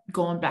I'd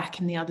gone back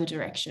in the other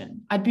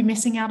direction. I'd be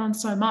missing out on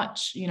so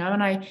much, you know,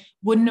 and I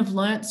wouldn't have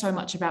learned so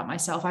much about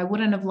myself. I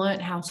wouldn't have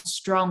learned how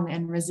strong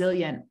and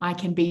resilient I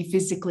can be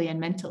physically and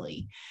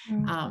mentally.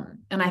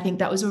 And I think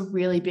that was a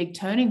really big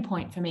turning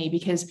point for me,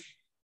 because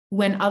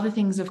when other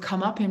things have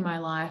come up in my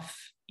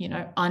life, you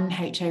know,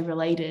 un-HA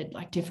related,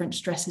 like different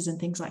stresses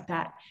and things like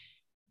that,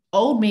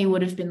 old me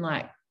would have been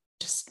like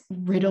just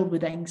riddled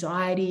with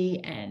anxiety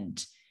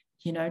and,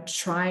 you know,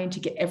 trying to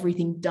get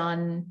everything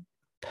done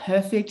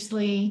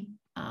perfectly.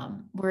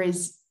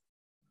 Whereas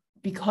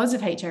because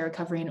of HA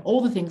recovery and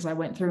all the things I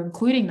went through,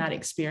 including that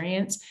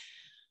experience,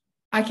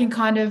 I can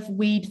kind of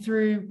weed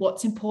through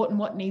what's important,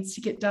 what needs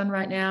to get done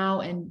right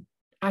now. And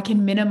I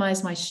can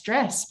minimize my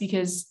stress,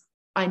 because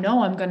I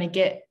know I'm going to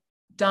get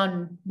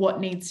done what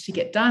needs to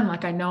get done.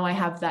 Like I know I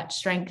have that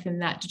strength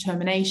and that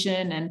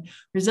determination and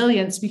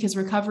resilience because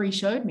recovery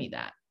showed me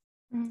that.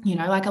 You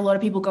know, like a lot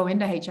of people go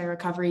into HA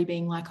recovery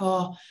being like,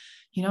 oh,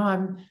 you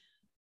know,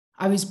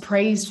 I was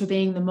praised for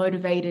being the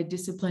motivated,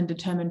 disciplined,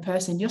 determined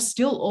person. You're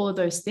still all of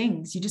those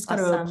things. You just got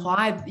to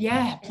apply.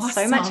 Yeah. It's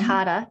so much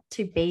harder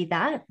to be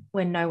that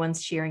when no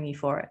one's cheering you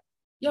for it.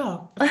 Yeah.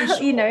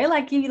 Sure. You know,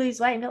 like you lose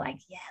weight and you're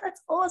like, yeah,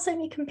 that's awesome.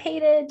 You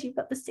competed. You've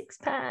got the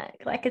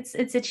 6-pack. Like it's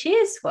a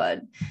cheer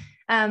squad.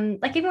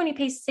 Like even when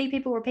you see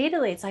people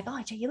repeatedly, it's like, oh,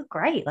 you look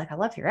great. Like I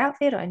love your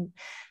outfit.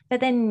 But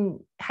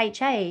then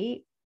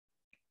HA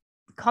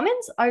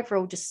comments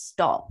overall just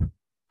stop.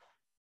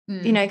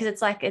 You know, because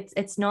it's like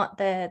it's not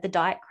the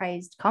diet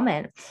crazed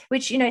comment,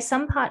 which, you know,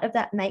 some part of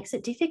that makes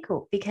it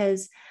difficult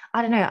because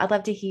I don't know, I'd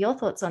love to hear your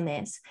thoughts on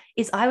this.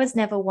 Is I was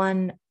never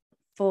one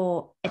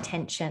for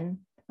attention.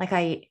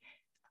 Like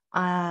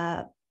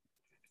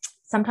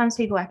sometimes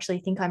people actually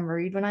think I'm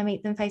rude when I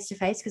meet them face to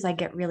face because I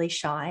get really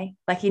shy.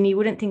 Like, and you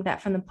wouldn't think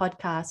that from the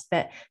podcast,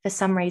 but for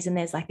some reason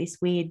there's like this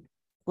weird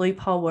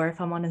loophole where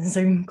if I'm on a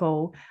Zoom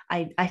call,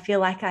 I feel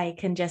like I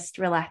can just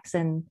relax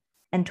and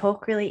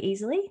talk really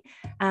easily.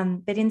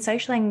 But in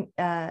social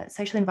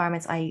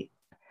environments, I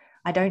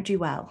don't do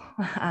well.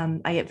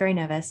 I get very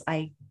nervous.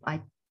 I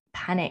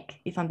panic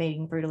if I'm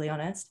being brutally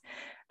honest.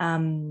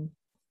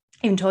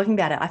 Even talking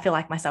about it, I feel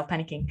like myself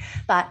panicking,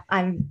 but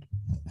I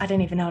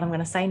don't even know what I'm going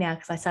to say now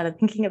because I started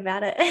thinking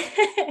about it.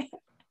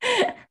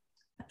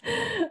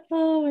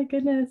 Oh my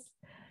goodness.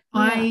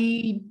 Yeah.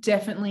 I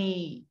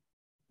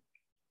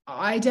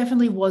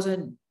definitely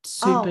wasn't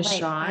super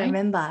shy. I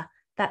remember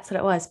that's what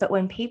it was. But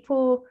when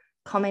people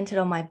commented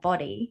on my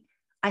body,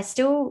 I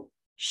still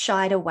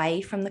shied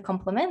away from the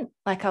compliment.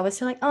 Like I was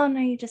still like, oh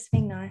no, you're just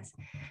being nice.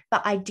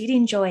 But I did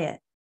enjoy it.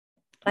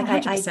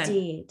 Like I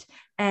did.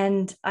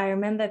 And I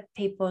remember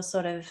people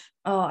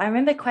I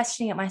remember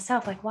questioning it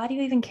myself. Like, why do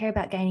you even care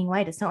about gaining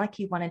weight? It's not like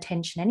you want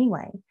attention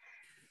anyway.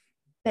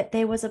 But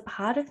there was a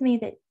part of me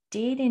that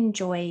did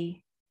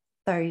enjoy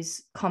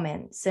those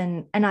comments.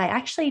 And I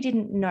actually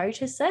didn't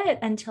notice it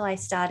until I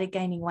started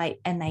gaining weight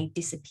and they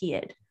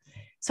disappeared.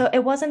 So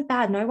it wasn't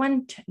bad. No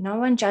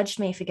one judged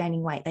me for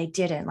gaining weight. They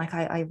didn't. Like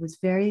I was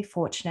very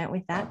fortunate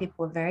with that.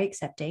 People were very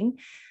accepting.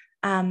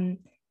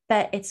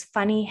 But it's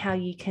funny how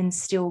you can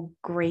still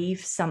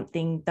grieve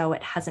something though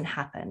it hasn't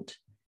happened.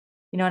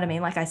 You know what I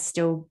mean? Like I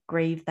still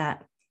grieve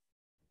that,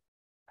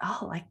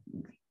 oh, like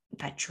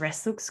that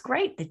dress looks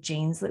great. The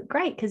jeans look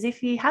great. Because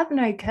if you have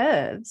no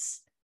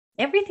curves,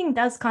 everything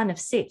does kind of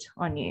sit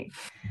on you.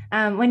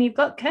 When you've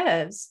got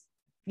curves,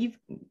 you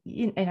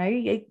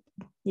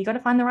got to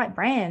find the right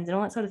brands and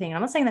all that sort of thing. And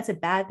I'm not saying that's a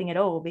bad thing at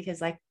all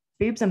because like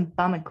boobs and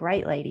bum are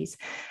great, ladies.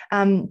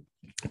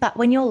 But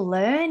when you're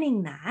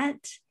learning that,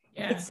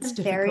 it's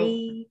a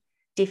very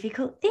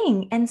difficult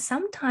thing. And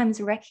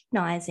sometimes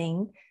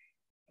recognizing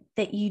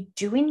that you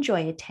do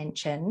enjoy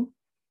attention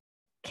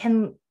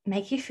can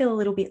make you feel a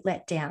little bit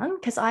let down.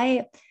 Because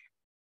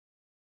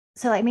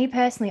so like me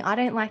personally, I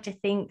don't like to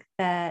think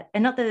that,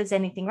 and not that there's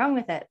anything wrong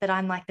with it, that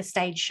I'm like the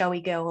stage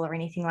showy girl or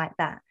anything like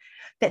that.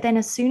 But then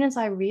as soon as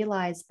I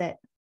realized that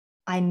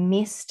I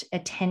missed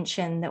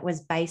attention that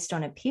was based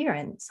on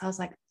appearance, I was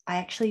like, I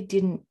actually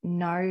didn't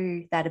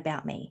know that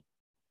about me.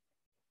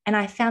 And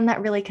I found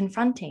that really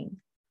confronting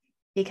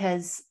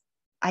because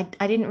I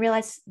didn't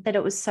realize that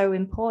it was so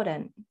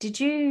important. Did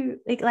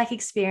you like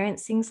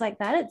experience things like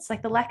that? It's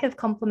like the lack of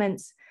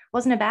compliments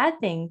wasn't a bad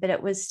thing, but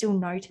it was still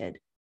noted.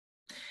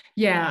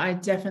 Yeah, I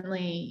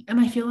definitely, and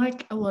I feel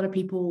like a lot of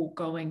people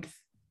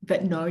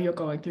that know you're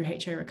going through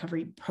HA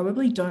recovery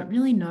probably don't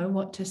really know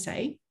what to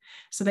say.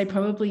 So they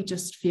probably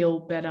just feel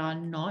better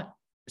not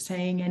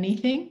saying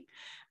anything.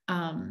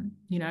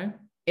 You know,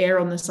 err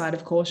on the side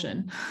of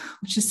caution,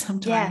 which is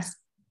sometimes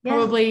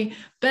probably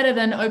better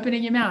than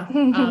opening your mouth,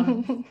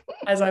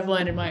 as I've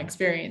learned in my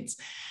experience.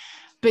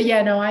 But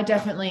yeah, no, I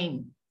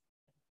definitely,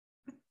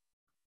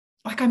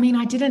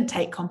 I didn't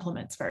take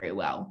compliments very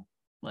well,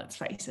 let's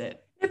face it.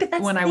 No, but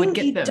that's when I would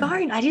get them.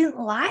 I didn't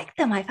like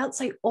them. I felt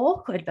so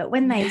awkward. But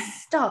when they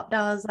stopped,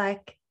 I was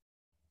like,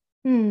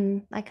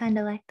 I kind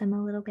of like them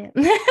a little bit.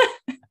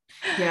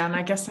 Yeah, and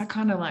I guess that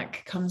kind of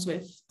like comes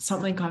with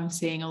something I'm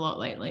seeing a lot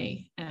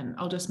lately, and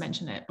I'll just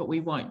mention it, but we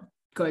won't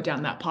go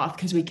down that path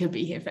because we could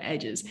be here for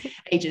ages,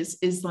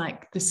 is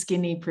like the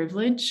skinny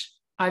privilege.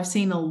 I've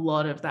seen a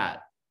lot of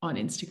that on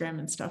Instagram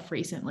and stuff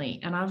recently,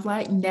 and I've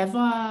like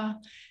never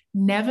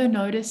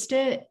noticed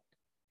it.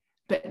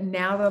 But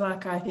now that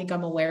like I think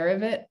I'm aware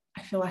of it,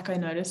 I feel like I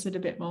notice it a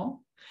bit more.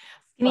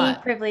 Skinny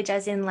privilege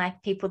as in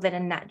like people that are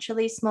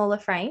naturally smaller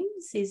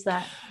frames? Is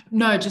that?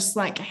 No, just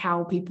like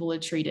how people are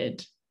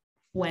treated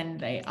when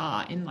they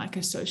are in like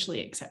a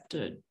socially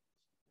accepted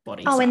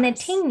body size. When they're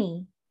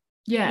teeny.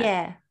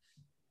 Yeah.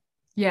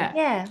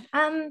 I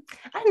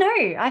don't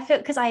know. I feel,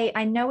 because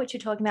I know what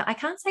you're talking about. I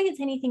can't say it's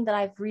anything that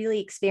I've really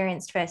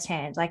experienced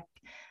firsthand. Like,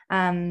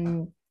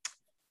 hard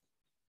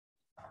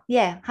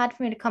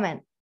for me to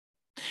comment.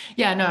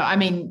 Yeah, no, I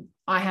mean,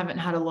 I haven't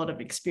had a lot of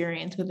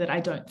experience with it, I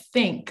don't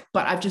think,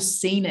 but I've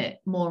just seen it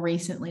more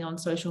recently on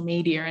social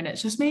media. And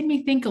it's just made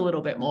me think a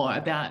little bit more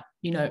about,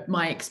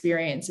 my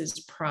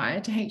experiences prior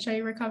to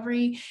HA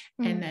recovery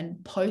and then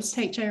post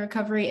HA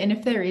recovery. And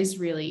if there is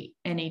really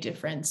any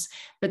difference,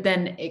 but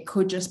then it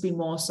could just be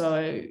more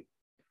so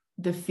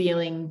the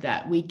feeling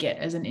that we get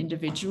as an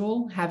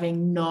individual,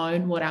 having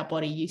known what our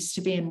body used to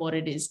be and what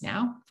it is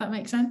now, if that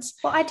makes sense.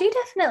 Well, I do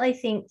definitely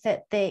think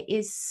that there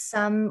is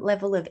some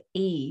level of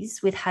ease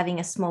with having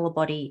a smaller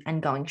body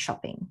and going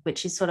shopping,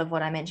 which is sort of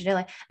what I mentioned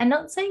earlier. And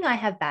not saying I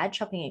have bad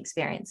shopping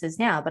experiences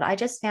now, but I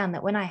just found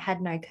that when I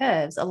had no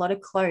curves, a lot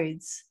of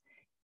clothes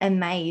are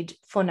made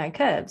for no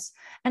curves.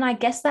 And I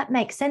guess that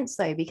makes sense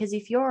though, because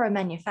if you're a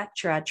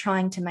manufacturer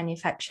trying to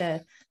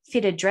manufacture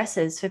fitted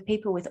dresses for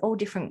people with all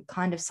different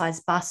kind of size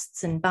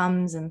busts and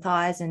bums and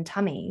thighs and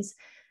tummies,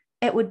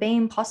 it would be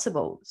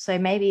impossible. So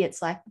maybe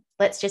it's like,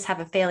 let's just have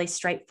a fairly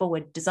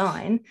straightforward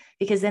design,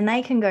 because then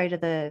they can go to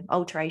the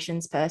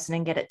alterations person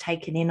and get it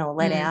taken in or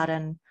let out.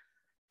 And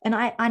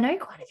I know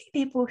quite a few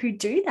people who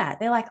do that.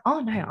 They're like,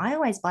 oh no, I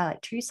always buy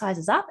like 2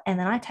 sizes up and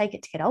then I take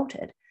it to get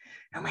altered.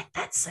 And I'm like,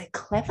 that's so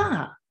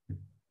clever.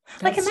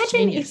 Like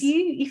imagine genius.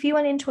 if you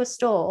went into a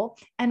store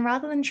and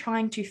rather than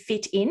trying to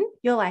fit in,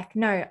 you're like,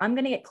 no, I'm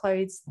going to get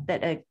clothes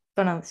that are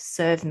going to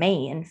serve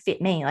me and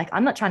fit me. Like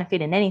I'm not trying to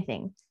fit in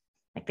anything.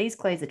 Like these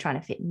clothes are trying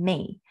to fit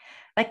me.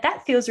 Like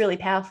that feels really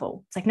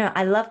powerful. It's like, no,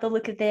 I love the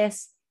look of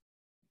this.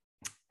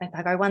 If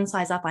I go 1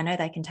 size up, I know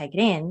they can take it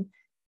in.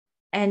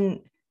 And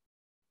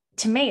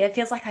to me, it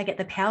feels like I get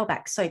the power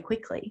back so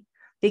quickly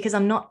because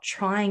I'm not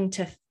trying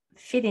to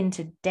fit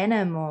into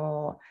denim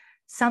or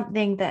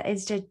something that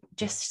is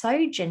just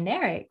so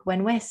generic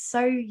when we're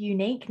so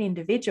unique and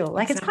individual.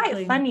 Like It's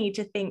quite funny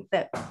to think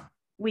that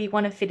we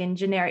want to fit in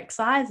generic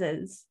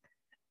sizes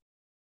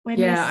when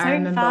we're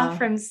so far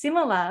from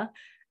similar.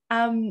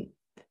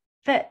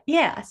 But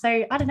yeah, so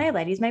I don't know,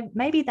 ladies,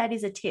 maybe that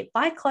is a tip.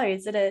 Buy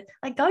clothes that are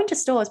like going to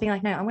stores being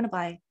like, no, I'm going to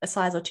buy a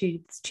size or two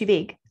that's too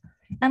big.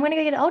 I'm going to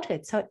go get it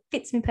altered so it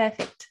fits me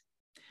perfect.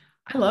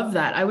 I love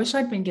that. I wish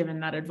I'd been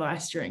given that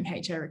advice during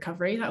HA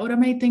recovery. That would have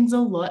made things a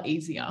lot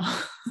easier.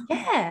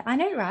 Yeah, I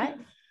know, right?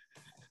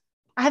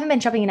 I haven't been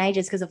shopping in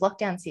ages because of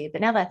lockdowns here,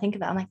 but now that I think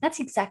about it, I'm like, that's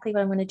exactly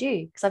what I'm going to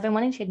do because I've been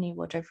wanting to get a new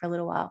wardrobe for a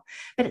little while.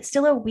 But it's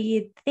still a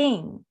weird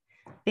thing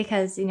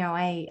because,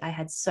 I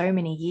had so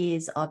many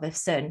years of a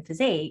certain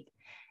physique.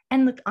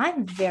 And look,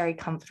 I'm very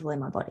comfortable in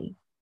my body.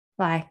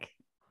 Like,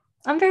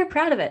 I'm very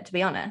proud of it, to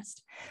be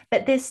honest.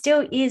 But there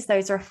still is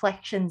those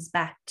reflections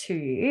back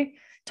to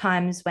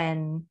times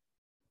when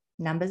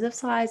numbers of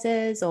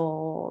sizes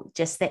or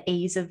just the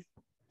ease of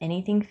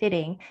anything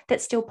fitting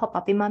that still pop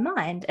up in my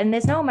mind. And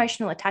there's no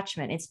emotional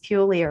attachment. It's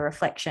purely a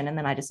reflection. And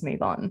then I just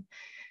move on.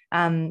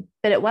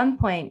 But at one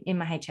point in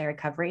my HA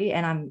recovery,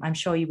 and I'm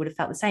sure you would have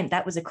felt the same,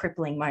 that was a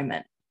crippling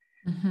moment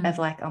of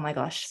like, oh my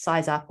gosh,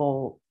 size up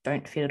or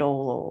don't fit at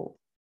all or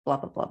blah,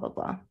 blah, blah, blah,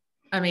 blah.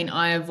 I mean,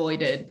 I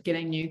avoided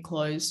getting new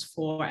clothes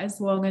for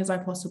as long as I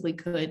possibly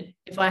could.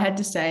 If I had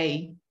to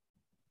say,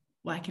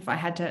 like, if I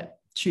had to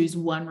choose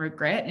one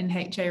regret in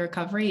HA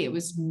recovery, it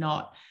was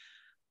not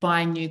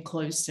buying new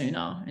clothes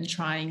sooner and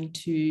trying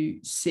to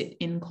sit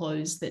in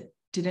clothes that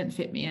didn't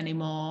fit me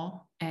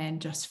anymore and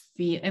just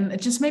feel, and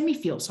it just made me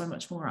feel so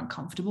much more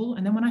uncomfortable.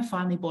 And then when I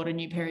finally bought a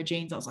new pair of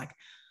jeans, I was like,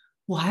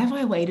 why have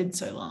I waited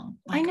so long?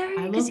 Like, I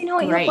know, because you know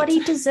what, your body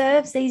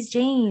deserves these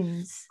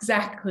jeans.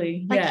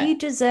 Exactly. Like you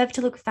deserve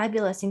to look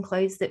fabulous in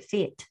clothes that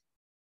fit.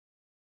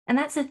 And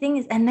that's the thing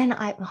is, and then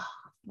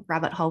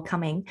rabbit hole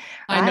coming.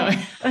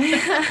 Right? I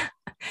know.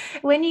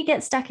 When you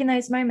get stuck in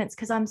those moments,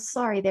 because I'm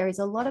sorry, there is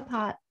a lot of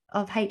part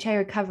of HA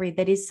recovery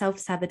that is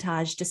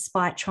self-sabotage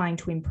despite trying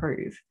to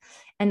improve.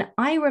 And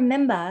I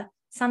remember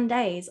some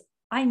days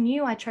I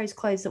knew I chose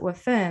clothes that were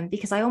firm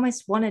because I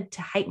almost wanted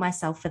to hate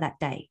myself for that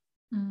day.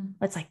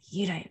 It's like,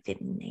 you don't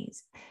fit in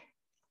these.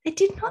 It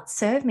did not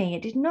serve me.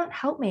 It did not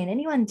help me. And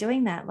anyone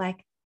doing that,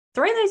 like,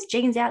 throw those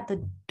jeans out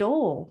the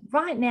door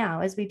right now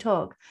as we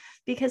talk,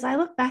 because I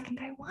look back and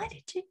go, why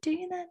did you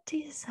do that to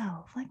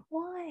yourself? Like,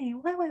 why?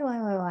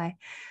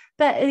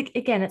 But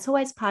again, it's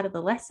always part of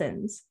the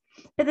lessons.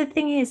 But the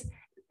thing is,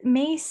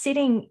 me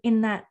sitting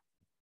in that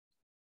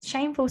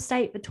shameful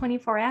state for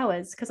 24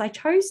 hours because I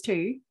chose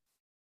to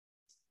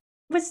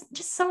was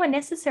just so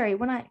unnecessary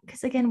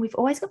because again, we've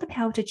always got the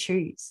power to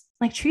choose.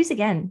 Like, choose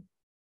again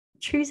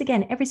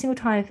every single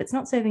time. If it's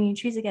not serving you,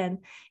 choose again.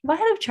 If I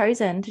had have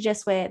chosen to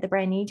just wear the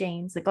brand new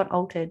jeans that got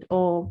altered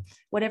or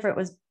whatever it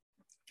was,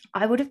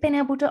 I would have been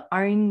able to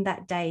own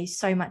that day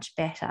so much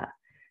better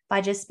by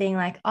just being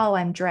like, oh,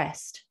 I'm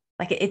dressed.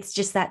 Like, it's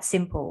just that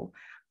simple.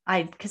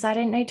 Because I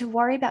don't need to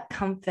worry about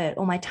comfort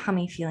or my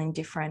tummy feeling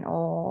different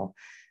or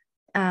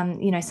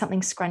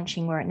something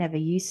scrunching where it never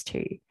used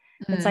to.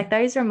 It's like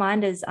those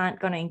reminders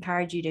aren't going to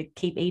encourage you to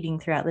keep eating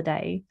throughout the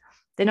day.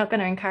 They're not going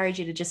to encourage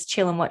you to just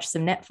chill and watch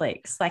some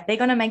Netflix. Like, they're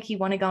going to make you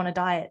want to go on a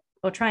diet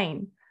or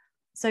train.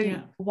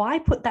 So why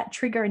put that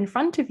trigger in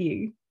front of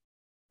you?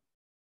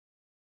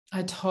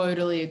 I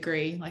totally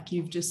agree. Like,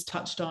 you've just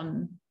touched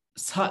on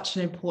such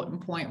an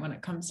important point when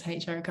it comes to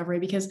HA recovery,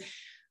 because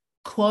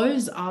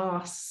clothes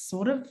are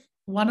sort of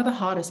one of the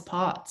hardest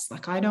parts.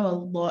 Like I know a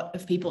lot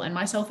of people, and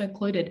myself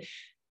included,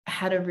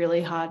 had a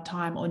really hard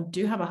time or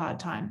do have a hard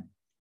time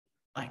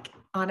like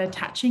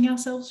unattaching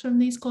ourselves from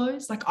these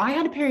clothes. Like I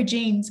had a pair of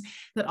jeans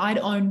that I'd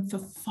owned for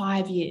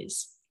 5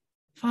 years,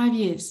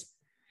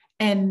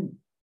 and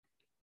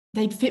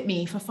they'd fit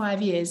me for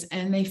 5 years,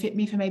 and they fit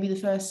me for maybe the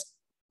first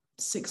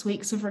 6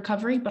 weeks of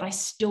recovery, but I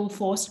still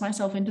forced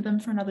myself into them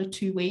for another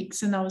 2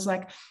 weeks. And I was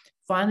like,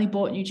 finally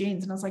bought new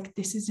jeans. And I was like,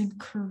 this is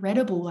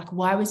incredible. Like,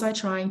 why was I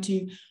trying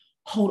to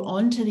hold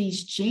on to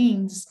these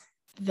jeans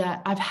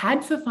that I've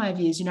had for 5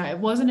 years? You know, it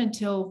wasn't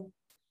until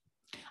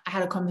I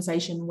had a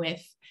conversation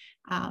with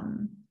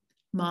one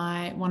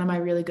of my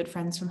really good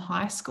friends from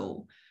high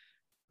school.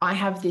 I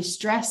have this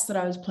dress that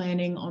I was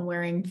planning on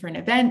wearing for an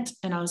event.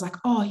 And I was like,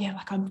 oh yeah,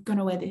 like I'm going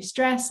to wear this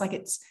dress. Like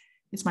it's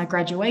my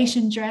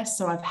graduation dress.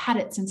 So I've had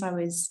it since I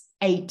was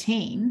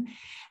 18.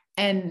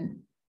 And,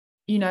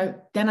 you know,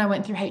 then I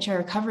went through HA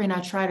recovery and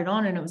I tried it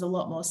on, and it was a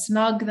lot more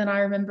snug than I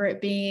remember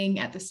it being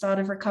at the start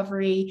of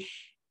recovery.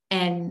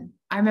 And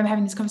I remember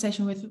having this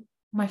conversation with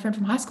my friend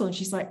from high school, and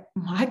she's like,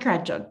 my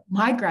grad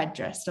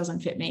dress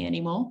doesn't fit me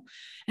anymore.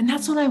 And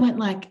that's when I went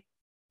like,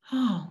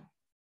 oh,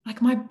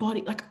 like my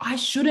body, like I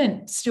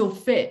shouldn't still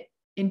fit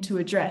into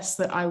a dress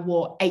that I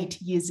wore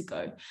 8 years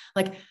ago.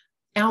 Like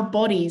our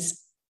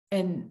bodies,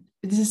 and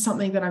this is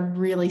something that I'm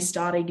really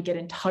starting to get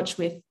in touch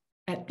with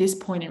at this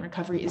point in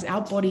recovery, is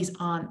our bodies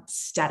aren't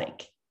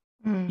static.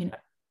 You know,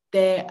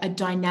 they're a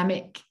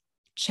dynamic,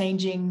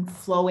 changing,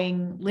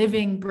 flowing,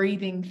 living,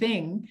 breathing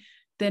thing.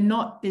 They're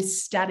not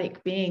this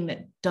static being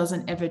that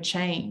doesn't ever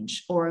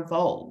change or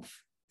evolve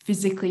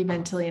physically,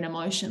 mentally, and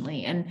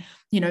emotionally. And,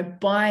 you know,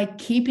 by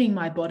keeping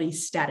my body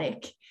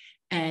static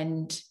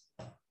and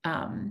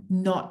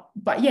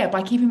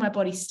by keeping my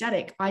body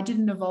static, I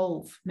didn't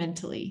evolve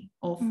mentally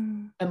or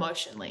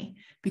emotionally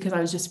because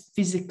I was just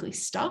physically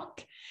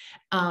stuck.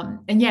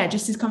 And yeah,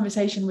 just this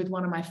conversation with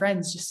one of my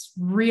friends just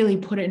really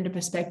put it into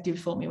perspective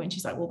for me when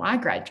she's like, well, my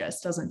grad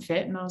dress doesn't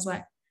fit. And I was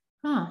like,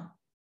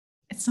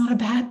 it's not a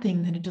bad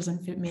thing that it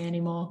doesn't fit me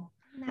anymore.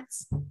 And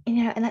that's,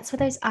 you know, and that's where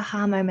those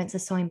aha moments are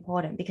so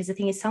important, because the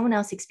thing is, someone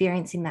else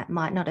experiencing that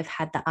might not have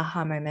had the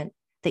aha moment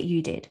that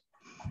you did,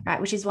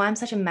 right? Which is why I'm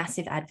such a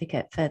massive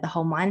advocate for the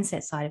whole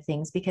mindset side of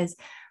things, because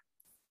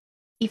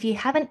if you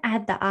haven't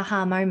had the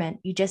aha moment,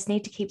 you just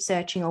need to keep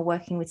searching or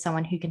working with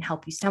someone who can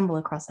help you stumble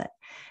across it.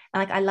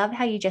 And like, I love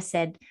how you just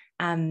said,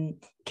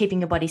 keeping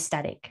your body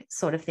static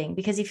sort of thing,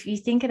 because if you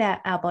think about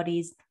our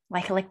bodies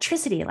like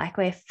electricity, like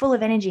we're full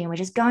of energy and we're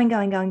just going,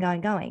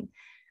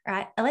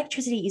 right?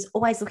 Electricity is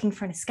always looking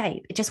for an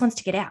escape. It just wants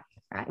to get out,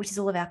 right? Which is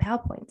all of our power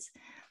points.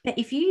 But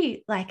if you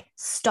like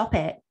stop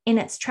it in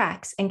its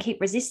tracks and keep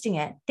resisting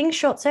it, things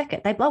short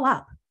circuit, they blow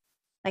up.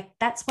 Like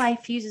that's why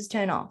fuses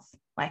turn off,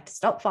 like to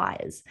stop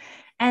fires.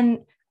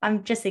 And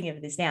I'm just thinking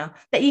of this now,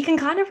 that you can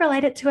kind of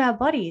relate it to our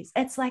bodies.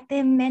 It's like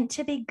they're meant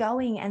to be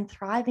going and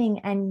thriving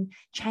and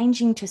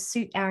changing to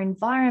suit our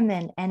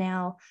environment and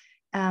our,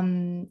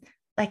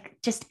 like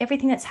just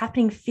everything that's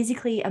happening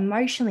physically,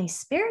 emotionally,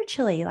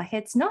 spiritually. Like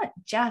it's not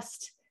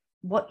just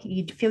what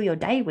you fill your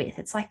day with.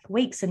 It's like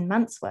weeks and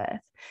months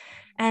worth.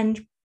 And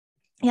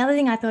the other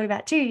thing I thought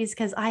about too is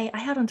because I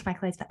held on to my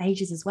clothes for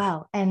ages as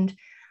well. And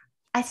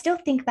I still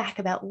think back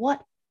about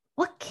what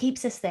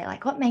keeps us there,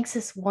 like what makes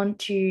us want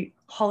to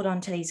hold on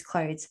to these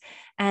clothes.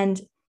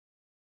 And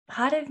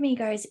part of me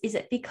goes, is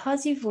it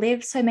because you've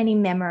lived so many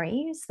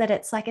memories that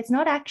it's like, it's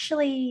not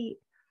actually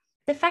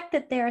the fact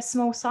that they're a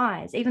small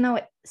size, even though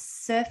at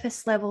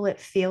surface level it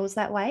feels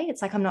that way.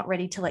 It's like, I'm not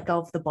ready to let go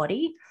of the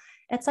body.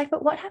 It's like,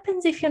 but what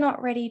happens if you're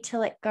not ready to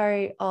let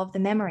go of the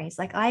memories?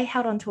 Like I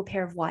held on to a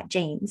pair of white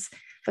jeans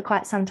for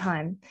quite some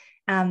time.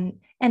 And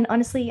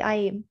honestly,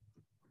 I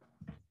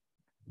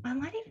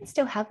might even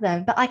still have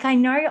them, but like I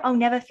know I'll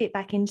never fit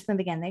back into them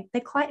again.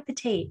 They're quite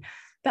petite,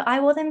 but I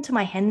wore them to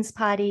my hen's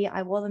party.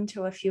 I wore them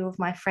to a few of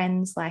my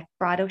friends' like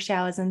bridal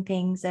showers and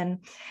things. And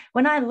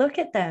when I look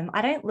at them,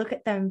 I don't look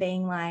at them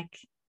being like,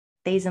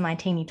 these are my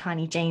teeny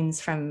tiny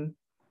jeans from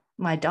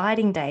my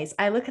dieting days.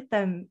 I look at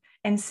them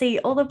and see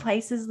all the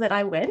places that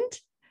I went,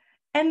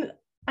 and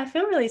I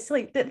feel really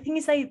silly. The thing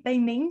is, they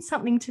mean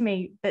something to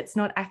me that's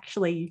not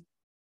actually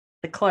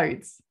the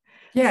clothes.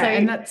 Yeah, so,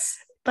 and that's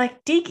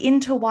like dig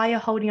into why you're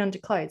holding on to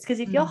clothes, because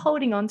if you're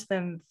holding on to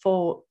them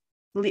for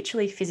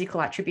literally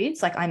physical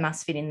attributes, like I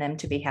must fit in them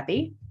to be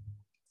happy,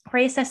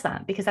 reassess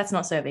that, because that's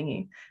not serving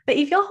you. But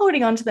if you're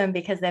holding on to them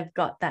because they've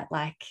got that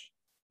like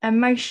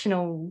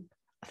emotional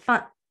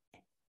fun,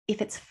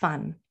 if it's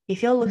fun,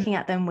 if you're looking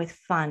at them with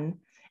fun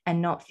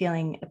and not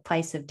feeling a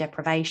place of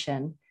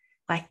deprivation,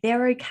 like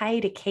they're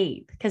okay to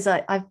keep. Because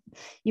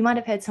you might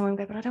have heard someone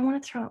go, but I don't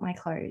want to throw out my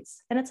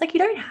clothes. And it's like, you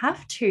don't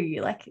have to,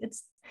 like you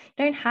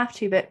don't have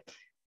to, but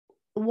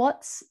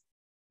what's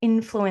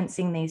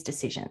influencing these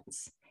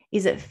decisions?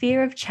 Is it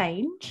fear of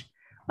change,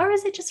 or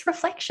is it just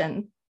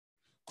reflection?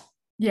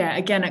 Yeah,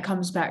 again, it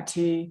comes back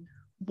to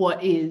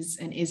what is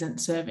and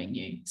isn't serving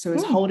you. So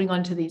is holding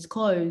on to these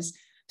clothes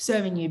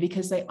serving you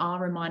because they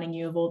are reminding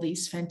you of all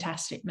these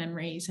fantastic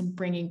memories and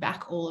bringing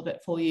back all of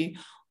it for you?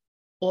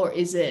 Or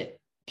is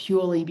it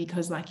purely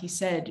because, like you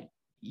said,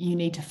 you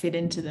need to fit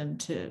into them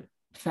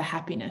for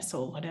happiness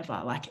or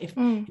whatever? Like if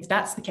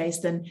that's the case,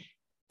 then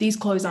these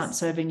clothes aren't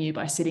serving you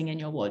by sitting in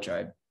your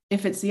wardrobe.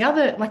 If it's the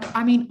other, like,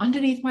 I mean,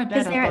 underneath my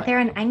bed, because they're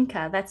an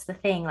anchor. That's the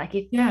thing. Like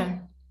if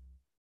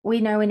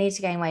we know we need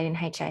to gain weight in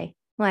HA,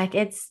 like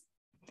it's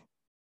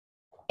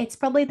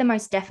probably the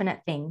most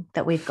definite thing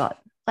that we've got.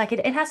 Like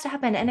it has to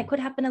happen, and it could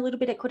happen a little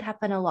bit. It could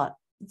happen a lot.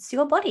 It's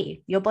your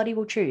body. Your body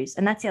will choose.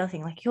 And that's the other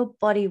thing. Like your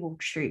body will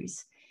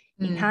choose.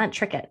 You can't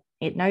trick it.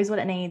 It knows what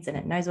it needs and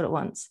it knows what it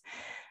wants.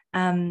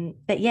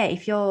 But yeah,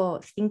 if you're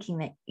thinking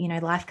that, you know,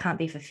 life can't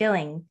be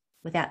fulfilling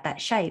without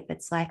that shape,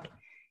 it's like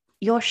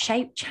your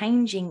shape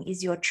changing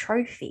is your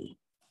trophy.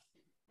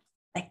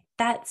 Like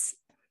that's,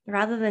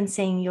 rather than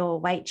seeing your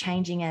weight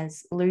changing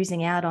as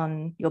losing out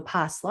on your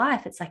past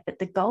life, it's like, but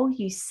the goal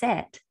you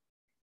set,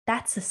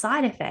 that's a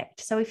side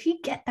effect. So if you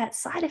get that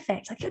side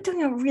effect, like you're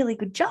doing a really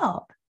good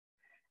job.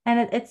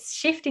 And it's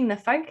shifting the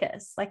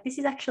focus. Like this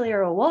is actually a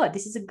reward.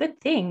 This is a good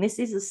thing. This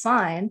is a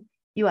sign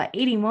you are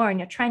eating more and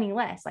you're training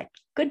less. Like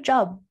good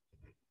job.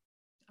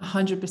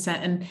 100%.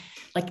 And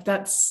like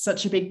that's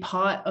such a big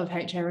part of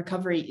HA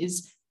recovery,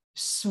 is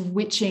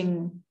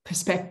switching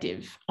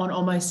perspective on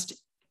almost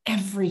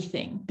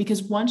everything.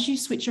 Because once you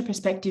switch your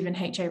perspective in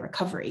HA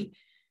recovery,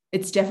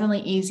 it's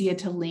definitely easier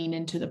to lean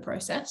into the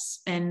process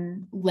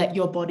and let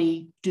your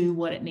body do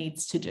what it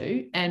needs to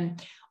do.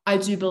 And I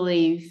do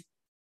believe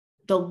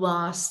the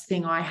last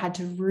thing I had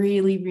to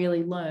really,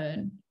 really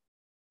learn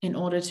in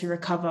order to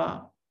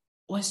recover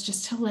was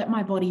just to let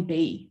my body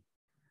be,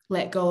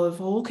 let go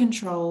of all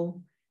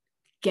control.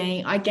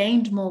 I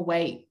gained more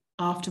weight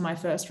after my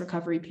first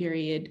recovery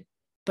period,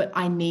 but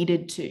I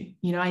needed to,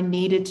 I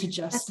needed to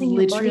just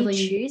literally your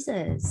body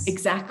chooses.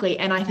 Exactly.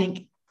 And I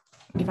think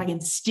if I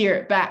can steer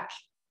it back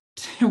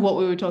to what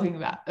we were talking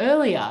about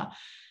earlier,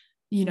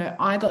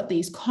 I got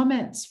these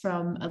comments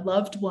from a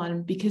loved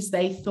one because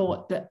they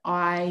thought that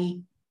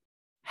I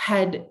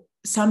had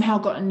somehow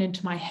gotten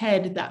into my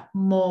head that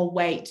more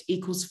weight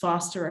equals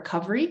faster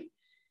recovery.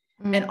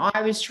 And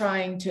I was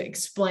trying to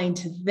explain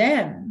to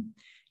them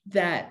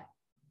that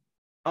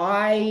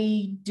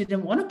I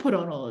didn't want to put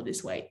on all of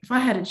this weight. If I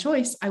had a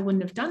choice, I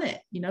wouldn't have done it.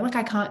 Like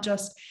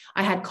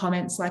I had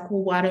comments like,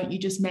 well, why don't you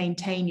just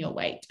maintain your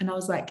weight? And I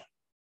was like,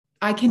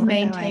 I can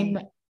maintain.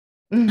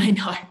 I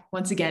know,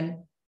 once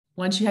again,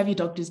 once you have your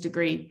doctor's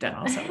degree, then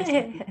I'll sell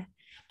it.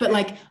 But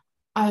like,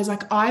 I was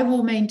like, I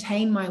will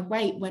maintain my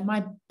weight when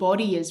my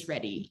body is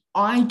ready.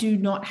 I do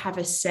not have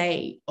a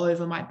say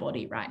over my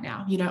body right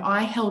now.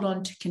 I held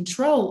on to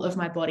control of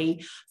my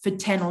body for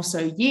 10 or so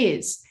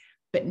years,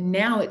 but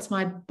now it's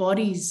my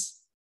body's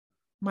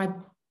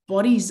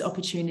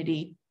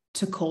opportunity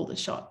to call the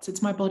shots.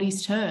 It's my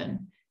body's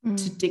turn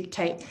to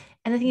dictate.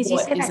 And the thing is, you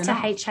say that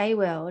to HA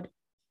world,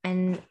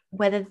 and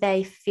whether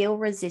they feel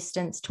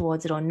resistance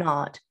towards it or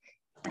not,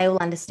 they will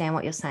understand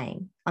what you're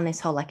saying on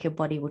this whole, like your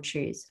body will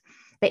choose.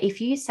 But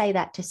if you say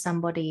that to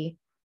somebody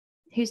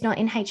who's not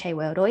in HA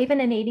world, or even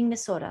an eating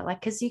disorder, like,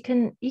 because you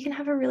can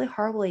have a really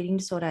horrible eating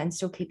disorder and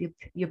still keep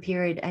your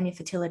period and your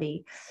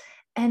fertility.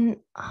 And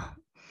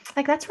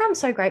like, that's where I'm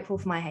so grateful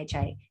for my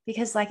HA,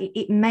 because like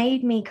it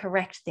made me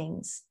correct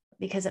things,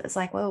 because it was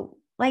like, well,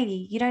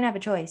 lady, you don't have a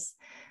choice.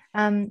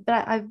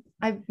 But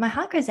my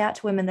heart goes out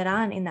to women that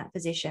aren't in that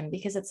position,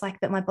 because it's like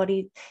that my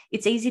body,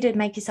 it's easy to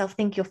make yourself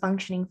think you're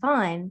functioning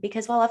fine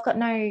because, well, I've got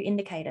no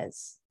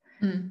indicators.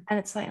 And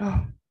it's like,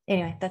 oh,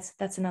 anyway,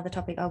 that's another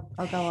topic. I'll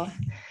go off.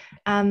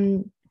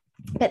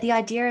 But the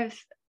idea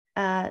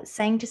of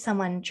saying to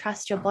someone,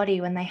 trust your body,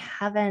 when they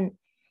haven't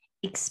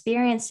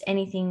experienced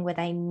anything where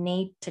they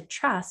need to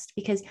trust,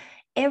 because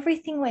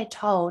everything we're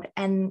told,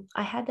 and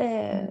I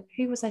had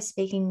who was I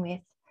speaking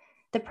with?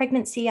 The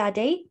pregnancy RD?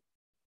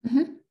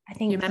 I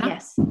think,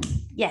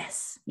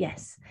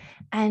 yes.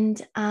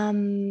 And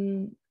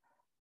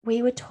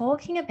we were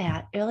talking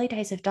about early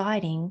days of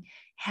dieting,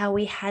 how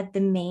we had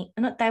they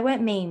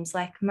weren't memes,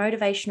 like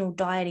motivational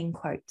dieting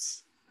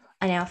quotes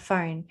on our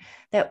phone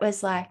that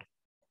was like,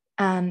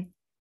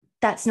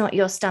 that's not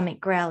your stomach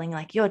growling,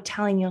 like you're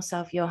telling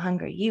yourself you're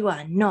hungry, you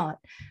are not.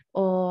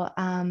 Or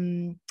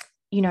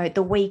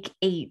the weak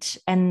eat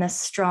and the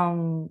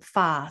strong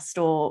fast,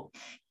 or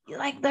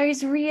like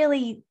those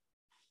really.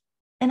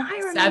 And I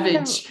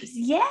remember,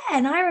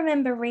 and I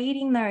remember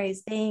reading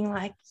those being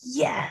like,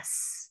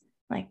 yes,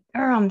 like,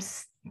 I'm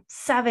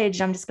savage.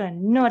 I'm just going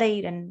to not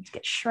eat and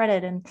get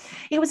shredded. And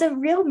it was a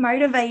real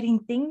motivating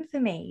thing for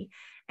me.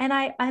 And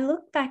I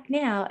look back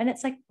now, and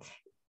it's like,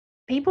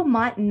 people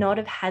might not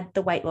have had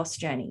the weight loss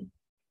journey,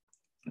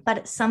 but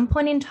at some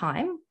point in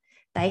time,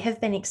 they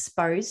have been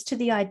exposed to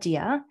the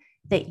idea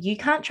that you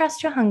can't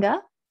trust your hunger.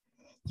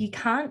 You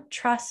can't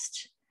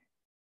trust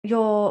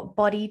your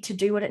body to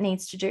do what it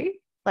needs to do.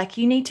 Like,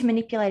 you need to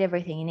manipulate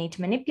everything. You need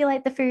to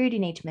manipulate the food. You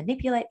need to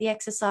manipulate the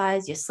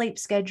exercise, your sleep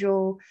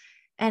schedule.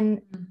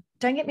 And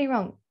don't get me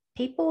wrong,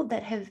 people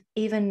that have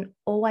even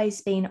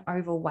always been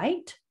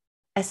overweight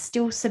are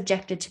still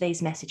subjected to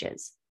these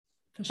messages,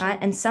 sure. Right?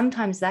 And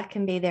sometimes that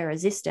can be their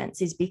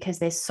resistance, is because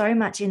there's so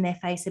much in their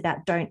face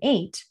about don't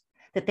eat,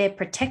 that their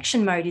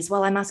protection mode is,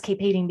 well, I must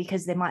keep eating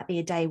because there might be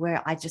a day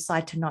where I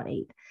decide to not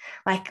eat.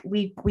 Like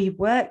we're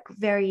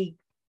very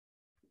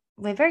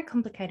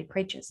complicated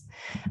creatures.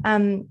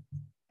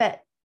 But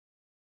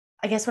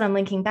I guess what I'm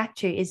linking back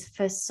to is,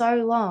 for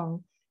so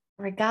long,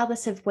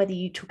 regardless of whether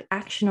you took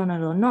action on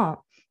it or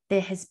not,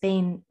 there has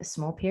been a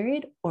small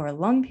period or a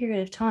long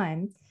period of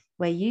time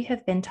where you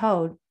have been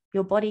told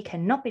your body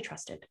cannot be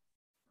trusted.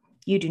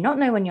 You do not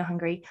know when you're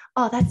hungry.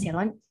 Oh, that's the other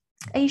one.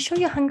 Are you sure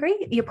you're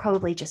hungry? You're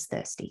probably just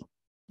thirsty.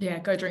 Yeah,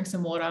 go drink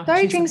some water.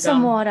 Go drink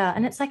some water.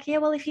 And it's like, yeah,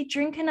 well, if you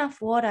drink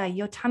enough water,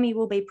 your tummy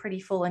will be pretty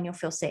full and you'll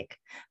feel sick.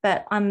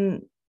 But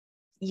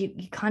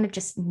you kind of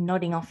just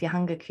nodding off your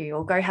hunger cue,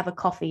 or go have a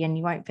coffee and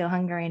you won't feel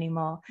hungry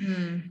anymore.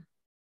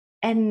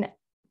 And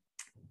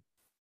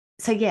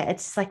so, yeah,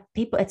 it's like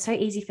it's so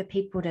easy for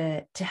people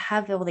to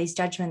have all these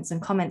judgments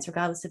and comments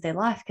regardless of their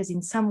life, because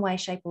in some way,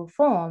 shape or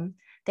form,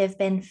 they've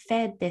been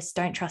fed this: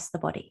 don't trust the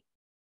body.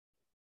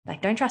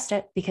 Like, don't trust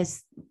it,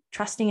 because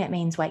trusting it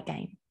means weight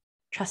gain.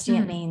 Trusting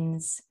it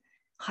means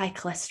high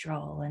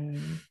cholesterol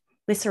and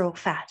visceral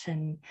fat.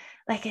 And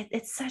like,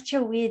 it's such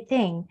a weird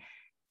thing.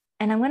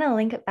 And I'm going to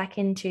link it back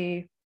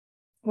into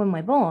when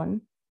we're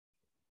born,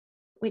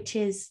 which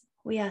is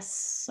we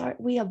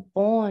are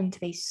born to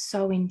be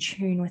so in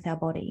tune with our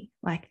body.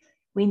 Like,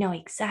 we know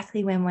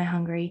exactly when we're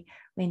hungry.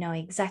 We know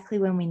exactly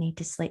when we need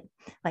to sleep.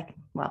 Like,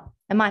 well,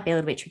 it might be a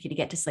little bit tricky to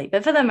get to sleep,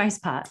 but for the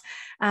most part.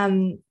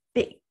 And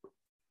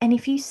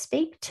if you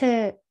speak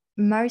to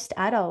most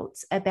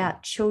adults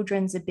about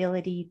children's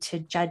ability to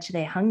judge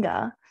their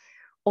hunger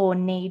or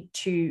need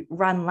to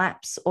run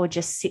laps or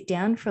just sit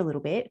down for a little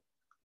bit,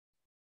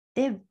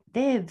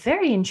 they're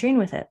very in tune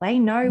with it. They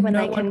know when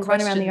they can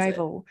run around the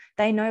oval.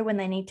 They know when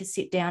they need to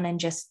sit down and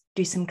just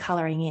do some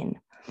coloring in.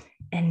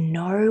 And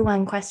no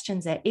one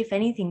questions it. If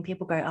anything,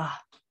 people go, oh,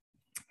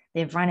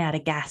 they've run out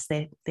of gas.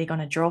 They're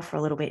going to draw for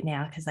a little bit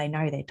now because they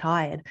know they're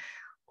tired.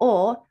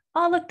 Or,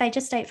 oh, look, they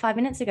just ate 5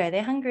 minutes ago.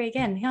 They're hungry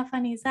again. How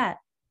funny is that?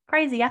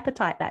 Crazy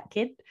appetite, that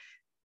kid.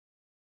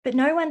 But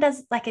no one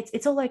does, like,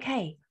 it's all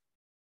okay.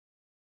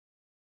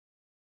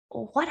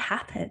 What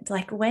happened?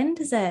 Like, when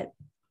does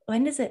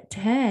it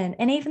turn?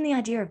 And even the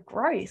idea of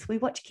growth, we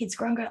watch kids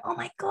grow and go, oh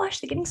my gosh,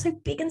 they're getting so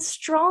big and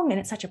strong. And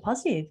it's such a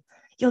positive.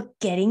 You're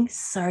getting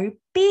so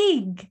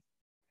big.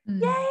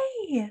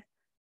 Yay.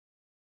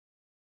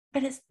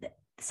 But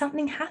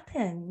something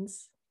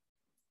happens.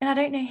 And I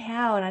don't know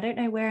how, and I don't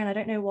know where, and I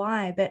don't know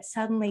why, but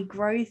suddenly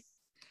growth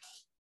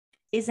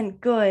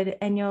isn't good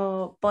and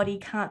your body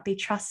can't be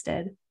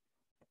trusted.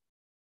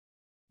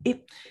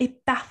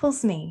 It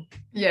baffles me.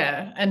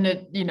 Yeah. And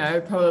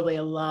it, probably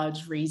a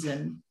large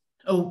reason,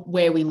 or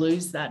where we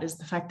lose that, is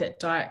the fact that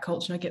diet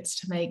culture gets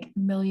to make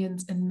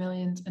millions and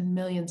millions and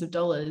millions of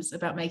dollars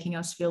about making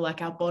us feel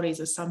like our bodies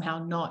are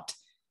somehow not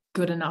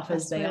good enough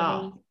as they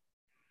are.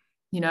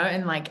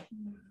 And like,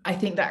 I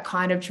think that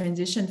kind of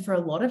transition for a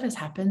lot of us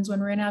happens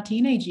when we're in our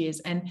teenage years,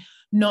 and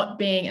not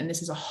being, and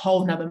this is a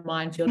whole nother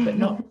minefield, but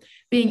not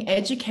being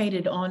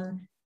educated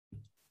on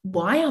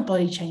why our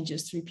body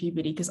changes through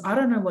puberty. Because I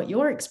don't know what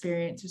your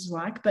experience is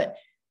like, but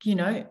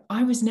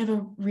I was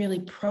never really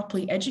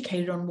properly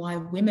educated on why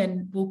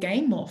women will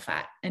gain more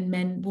fat and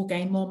men will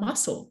gain more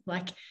muscle.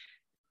 Like,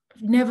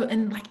 never.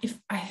 And like,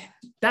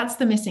 that's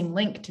the missing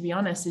link, to be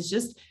honest, is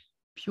just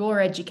pure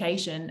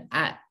education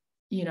at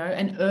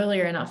an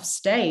earlier enough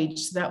stage,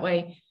 so that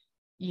way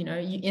you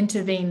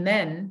intervene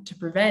then to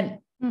prevent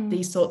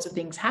these sorts of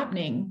things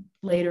happening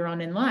later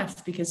on in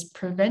life, because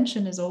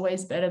prevention is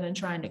always better than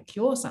trying to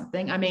cure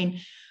something. I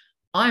mean,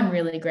 I'm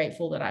really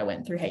grateful that I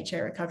went through HA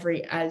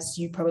recovery, as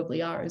you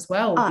probably are as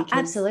well. Oh,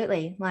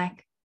 absolutely.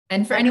 Like,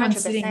 and for anyone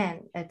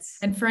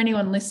and for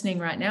anyone listening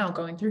right now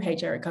going through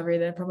HA recovery,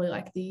 they're probably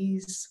like,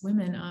 these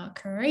women are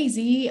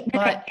crazy.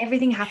 But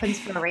everything happens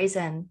for a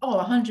reason.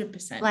 Oh,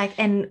 100%. Like,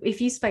 and if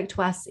you spoke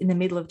to us in the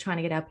middle of trying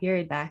to get our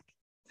period back,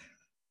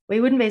 we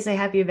wouldn't be so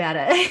happy about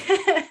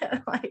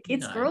it. Like,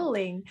 it's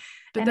grueling.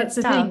 But that's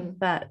the thing.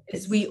 But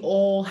we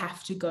all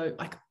have to go,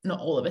 like,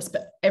 not all of us,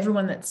 but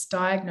everyone that's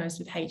diagnosed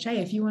with HA,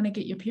 if you want to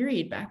get your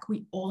period back,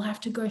 we all have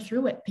to go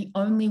through it. The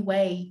only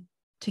way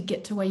to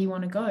get to where you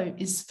want to go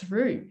is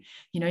through,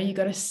 you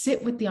got to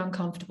sit with the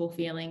uncomfortable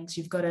feelings.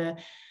 You've got to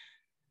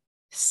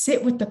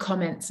sit with the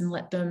comments and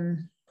let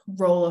them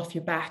roll off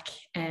your back,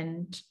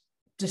 and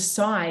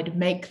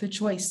make the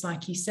choice,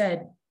 like you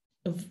said,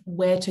 of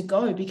where to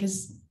go,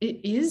 because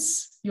it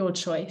is your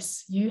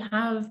choice. You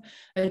have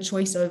a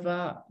choice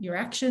over your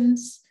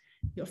actions,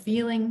 your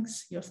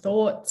feelings, your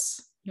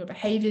thoughts, your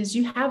behaviors.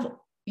 And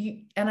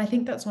I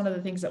think that's one of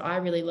the things that I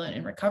really learned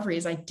in recovery,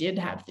 is I did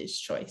have this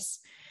choice.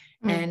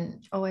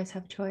 And always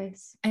have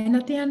choice. And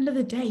at the end of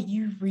the day,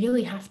 you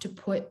really have to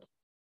put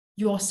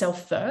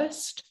yourself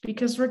first,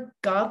 because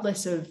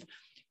regardless of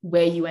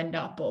where you end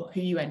up or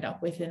who you end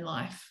up with in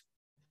life,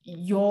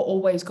 you're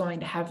always going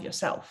to have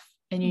yourself,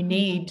 and you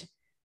need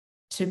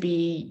to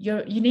be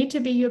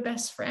your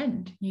best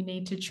friend. You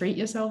need to treat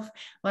yourself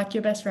like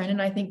your best friend.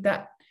 And I think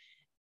that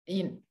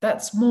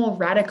that's more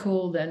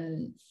radical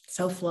than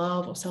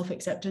self-love or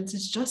self-acceptance.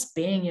 It's just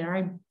being your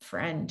own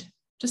friend.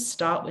 just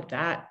start with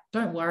that.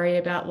 Don't worry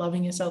about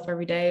loving yourself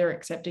every day or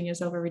accepting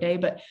yourself every day,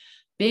 but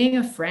being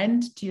a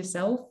friend to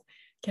yourself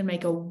can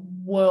make a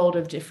world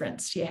of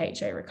difference to your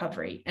HA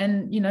recovery.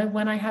 And, you know,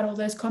 when I had all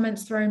those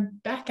comments thrown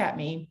back at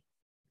me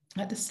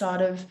at the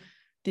start of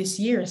this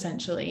year,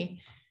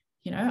 essentially,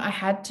 you know, I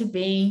had to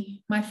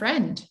be my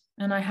friend,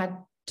 and I had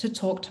to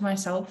talk to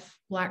myself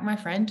like my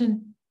friend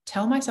and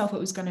tell myself it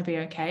was going to be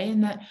okay,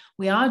 and that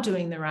we are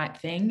doing the right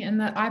thing, and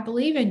that I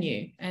believe in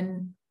you,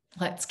 and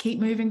let's keep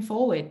moving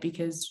forward,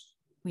 because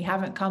we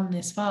haven't come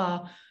this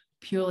far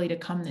purely to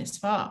come this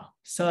far.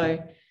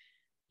 So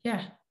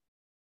yeah.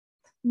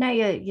 No,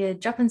 you're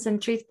dropping some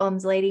truth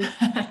bombs, lady. No,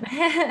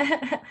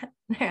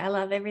 I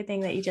love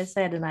everything that you just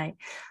said, and I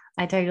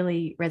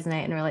totally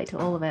resonate and relate to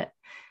all of it.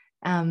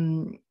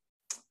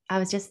 I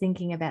was just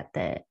thinking about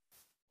the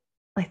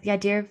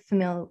idea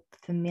of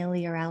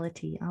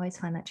familiarity. I always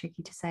find that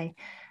tricky to say.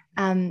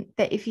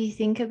 But if you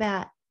think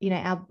about, you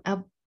know,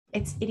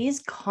 it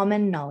is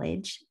common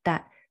knowledge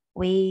that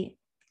we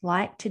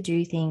like to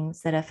do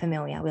things that are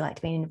familiar. We like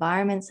to be in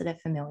environments that are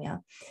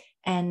familiar.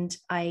 And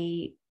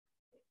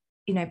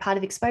you know, part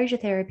of exposure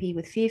therapy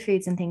with fear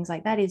foods and things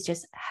like that is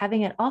just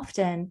having it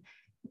often,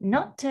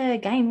 not to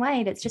gain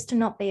weight, it's just to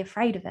not be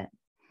afraid of it,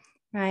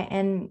 right?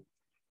 And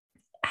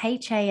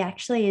HA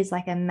actually is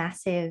like a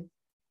massive,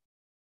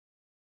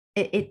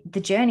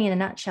 the journey in a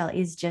nutshell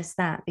is just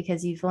that,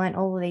 because you've learned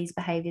all of these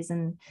behaviors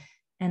and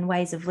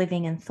ways of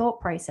living and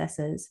thought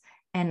processes.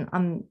 And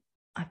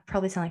I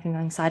probably sound like I'm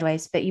going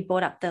sideways, but you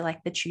brought up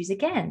the choose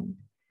again,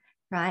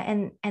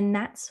 right? And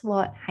that's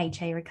what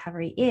HA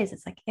recovery is.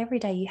 It's like every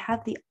day you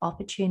have the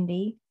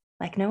opportunity,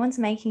 like no one's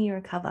making you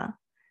recover.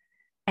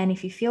 And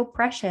if you feel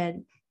pressured,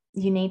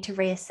 you need to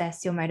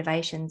reassess your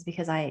motivations,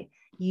 because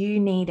you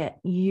need it.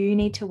 You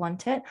need to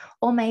want it.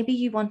 Or maybe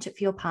you want it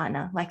for your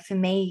partner. Like for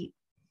me,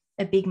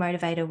 a big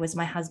motivator was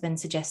my husband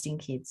suggesting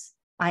kids.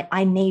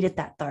 I needed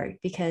that though,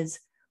 because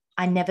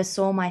I never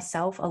saw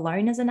myself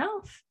alone as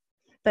enough,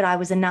 but I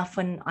was enough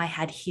when I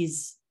had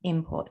his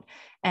input.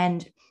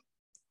 And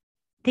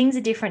things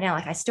are different now.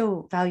 Like I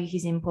still value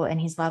his input and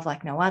his love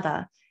like no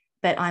other,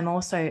 but I'm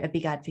also a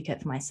big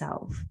advocate for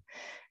myself.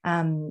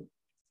 And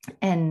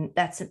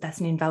that's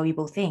an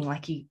invaluable thing.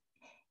 Like you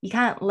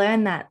can't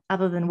learn that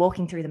other than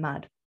walking through the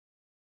mud,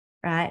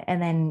 right?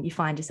 And then you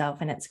find yourself,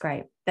 and it's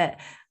great. But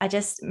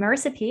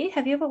Marissa Peer,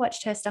 have you ever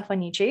watched her stuff on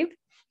YouTube?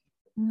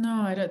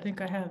 No, I don't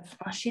think I have.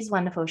 Oh, she's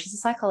wonderful. She's a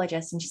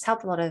psychologist, and she's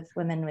helped a lot of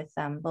women with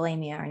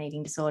bulimia and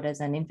eating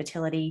disorders and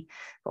infertility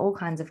for all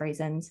kinds of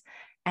reasons.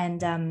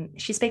 And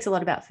she speaks a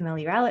lot about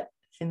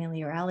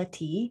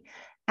familiarity.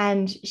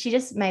 And she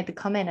just made the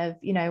comment of,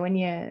 you know, when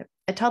you're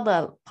a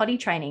toddler potty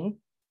training,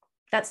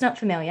 that's not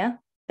familiar,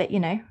 but, you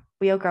know,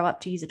 we all grow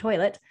up to use a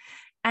toilet.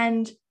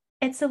 And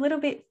it's a little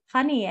bit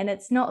funny, and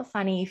it's not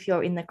funny if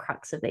you're in the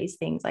crux of these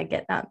things. I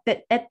get that.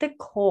 But at the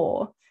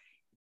core,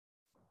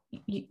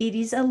 it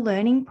is a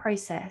learning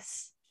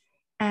process.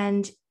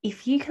 And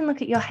if you can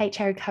look at your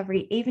HA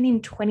recovery, even in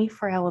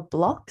 24-hour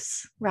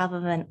blocks, rather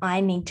than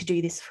I need to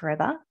do this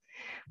forever,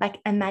 like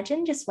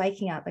imagine just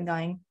waking up and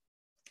going,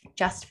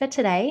 just for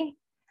today,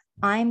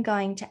 I'm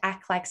going to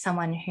act like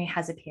someone who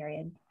has a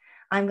period.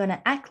 I'm going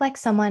to act like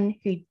someone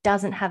who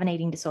doesn't have an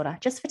eating disorder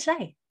just for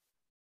today.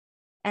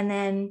 And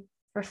then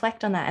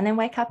reflect on that, and then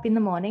wake up in the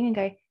morning and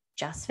go,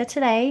 just for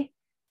today,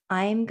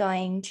 I'm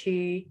going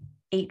to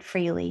eat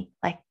freely.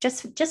 Like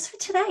just for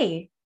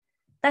today.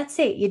 That's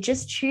it. You're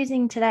just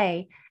choosing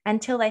today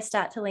until they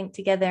start to link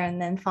together.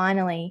 And then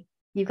finally,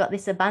 you've got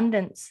this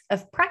abundance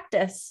of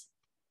practice.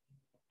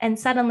 And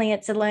suddenly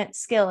it's a learnt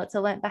skill, it's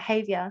a learnt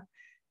behavior.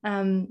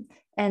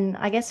 And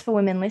I guess for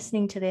women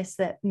listening to this,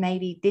 that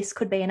maybe this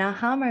could be an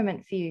aha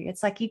moment for you.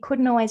 It's like you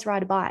couldn't always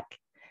ride a bike.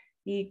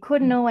 You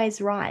couldn't always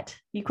write.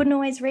 You couldn't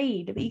always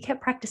read, but you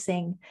kept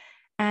practicing.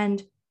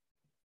 And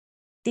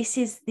this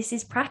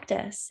is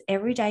practice.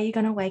 Every day you're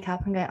going to wake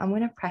up and go, I'm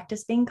going to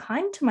practice being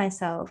kind to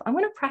myself. I'm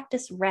going to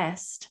practice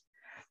rest.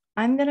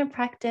 I'm going to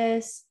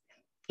practice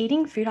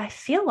eating food I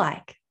feel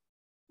like,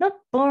 not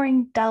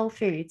boring, dull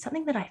food,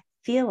 something that I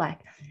feel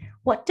like.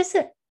 What does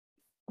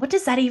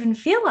that even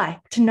feel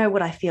like, to know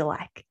what I feel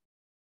like?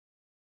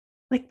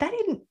 Like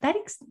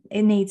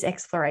it needs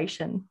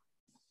exploration.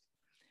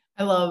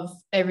 I love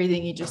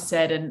everything you just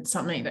said. And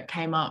something that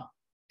came up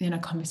in a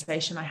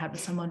conversation I had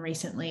with someone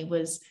recently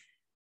was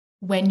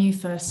when you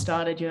first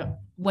started your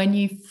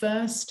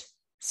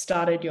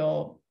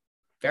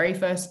very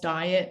first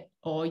diet,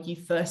 or you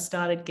first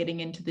started getting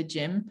into the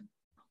gym,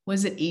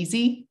 was it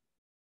easy?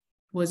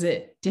 Was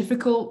it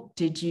difficult?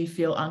 Did you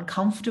feel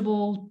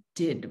uncomfortable?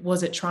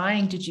 Was it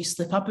trying? Did you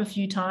slip up a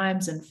few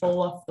times and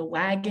fall off the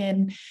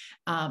wagon?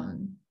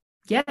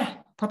 Yeah,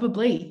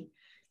 probably.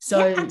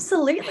 So yeah,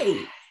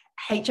 absolutely.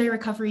 HA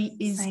recovery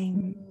is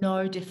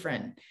no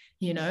different,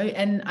 you know,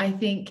 and I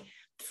think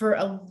for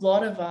a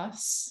lot of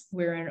us,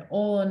 we're an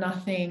all or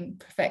nothing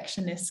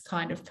perfectionist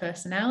kind of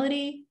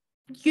personality.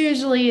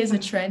 Usually is a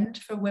trend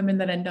for women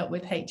that end up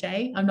with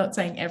HA. I'm not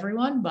saying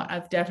everyone, but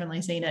I've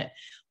definitely seen it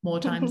more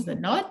times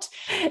than not.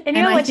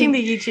 Anyone watching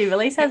the YouTube,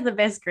 Elise has the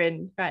best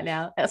grin right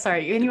now.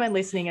 Sorry, anyone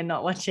listening and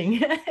not watching.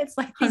 It's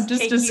like I'm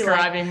just cheeky,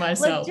 describing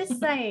myself. Look, just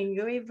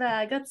saying, we've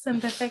got some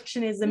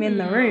perfectionism in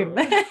the room.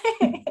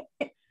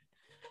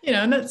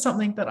 And that's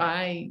something that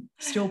I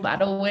still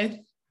battle with,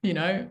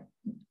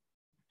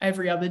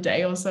 every other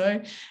day or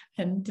so.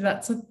 And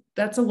that's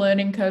a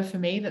learning curve for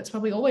me. That's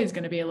probably always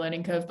going to be a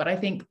learning curve. But I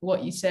think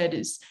what you said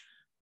it's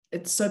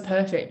so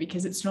perfect,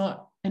 because it's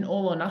not an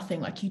all or nothing.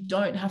 Like, you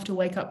don't have to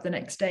wake up the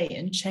next day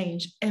and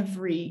change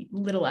every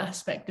little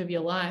aspect of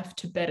your life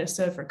to better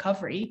serve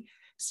recovery.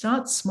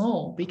 Start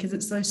small, because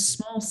it's those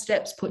small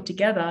steps put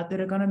together that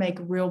are going to make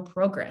real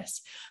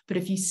progress. But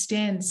if you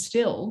stand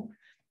still,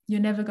 you're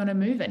never going to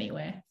move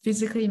anywhere,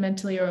 physically,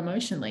 mentally, or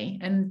emotionally.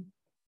 And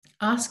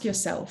ask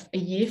yourself, a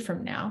year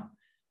from now,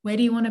 where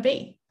do you want to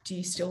be? Do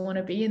you still want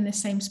to be in the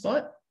same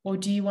spot? Or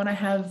do you want to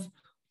have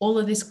all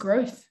of this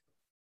growth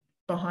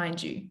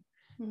behind you?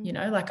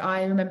 Like,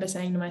 I remember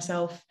saying to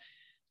myself,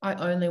 I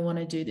only want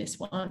to do this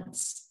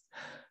once.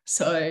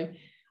 So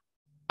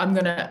I'm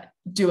going to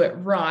do it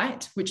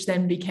right, which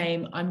then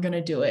became, I'm going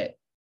to do it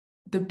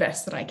the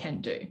best that I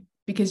can do.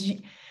 Because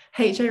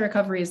HA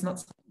recovery is not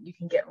something you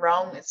can get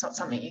wrong. It's not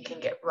something you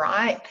can get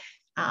right.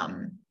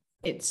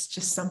 It's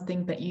just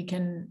something that you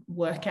can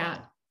work out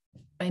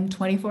in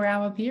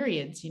 24-hour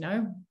periods.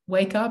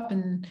 Wake up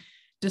and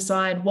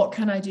decide, what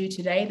can I do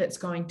today that's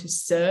going to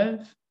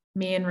serve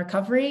me in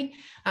recovery?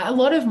 A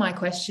lot of my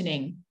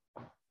questioning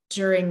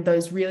during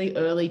those really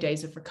early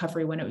days of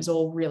recovery, when it was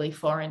all really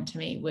foreign to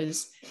me,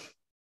 was,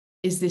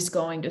 is this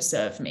going to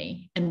serve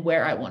me and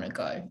where I want to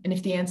go? And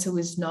if the answer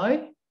was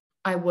no,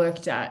 I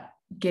worked at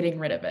getting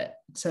rid of it.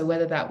 So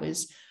whether that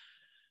was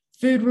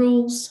food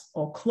rules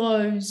or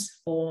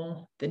clothes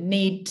or the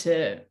need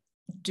to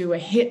do a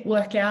HIIT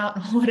workout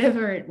or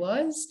whatever it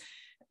was,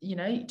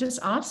 just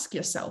ask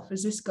yourself,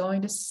 is this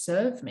going to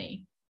serve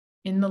me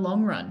in the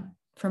long run?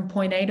 From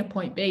point A to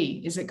point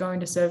B, is it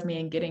going to serve me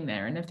in getting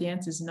there? And if the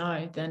answer is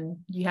no, then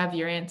you have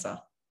your answer.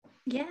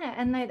 Yeah,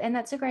 and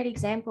that's a great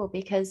example,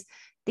 because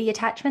the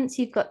attachments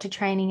you've got to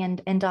training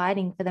and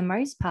dieting, for the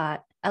most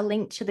part, are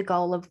linked to the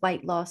goal of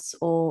weight loss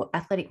or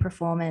athletic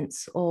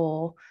performance,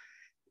 or,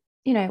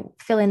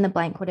 fill in the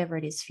blank, whatever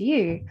it is for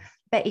you.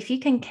 But if you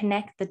can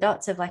connect the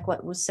dots of like,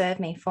 what will serve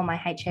me for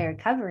my HA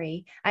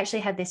recovery. I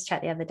actually had this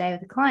chat the other day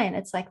with a client.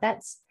 It's like,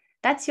 that's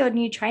your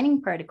new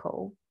training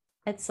protocol.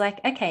 It's like,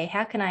 okay,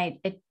 how can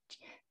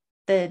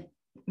the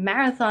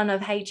marathon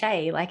of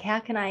HA, like, how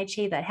can I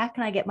achieve that? How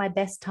can I get my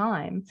best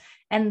time?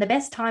 And the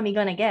best time you're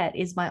going to get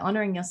is by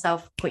honoring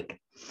yourself quick,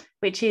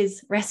 which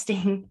is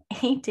resting,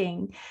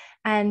 eating,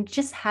 and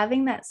just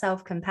having that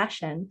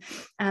self-compassion.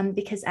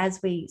 Because as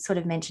we sort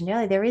of mentioned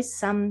earlier, there is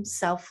some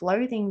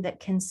self-loathing that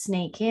can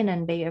sneak in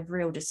and be a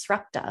real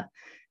disruptor.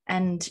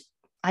 And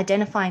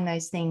identifying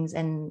those things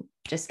and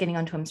just getting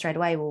onto them straight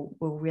away will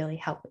really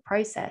help the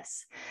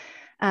process.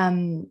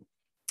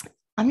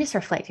 I'm just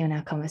reflecting on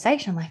our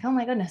conversation. I'm like, oh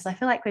my goodness, I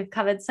feel like we've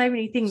covered so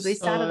many things. We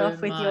started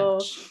off with your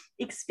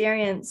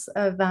experience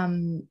of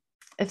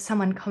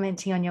someone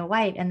commenting on your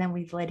weight, and then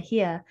we've led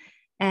here.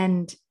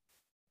 And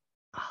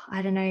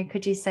I don't know,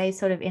 could you say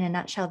sort of in a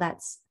nutshell,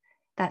 that's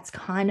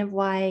kind of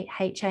why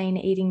HA and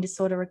eating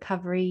disorder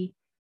recovery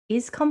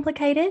is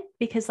complicated?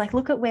 Because like,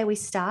 look at where we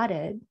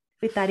started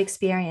with that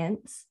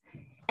experience,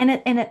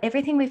 and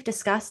everything we've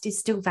discussed is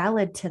still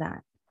valid to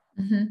that.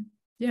 Mm-hmm.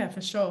 Yeah,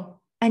 for sure.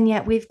 And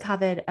yet we've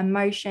covered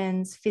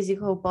emotions,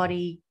 physical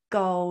body,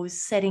 goals,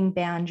 setting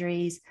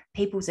boundaries,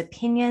 people's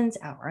opinions,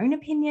 our own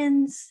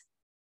opinions.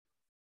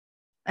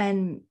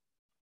 And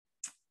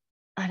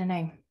I don't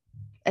know,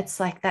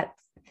 it's like that.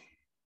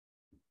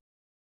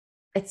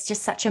 It's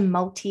just such a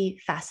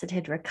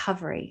multifaceted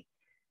recovery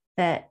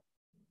that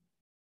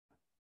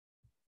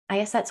I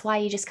guess that's why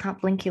you just can't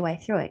blink your way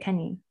through it, can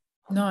you?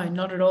 No,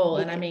 not at all.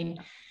 And I mean,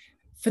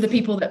 for the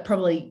people that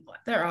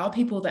there are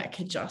people that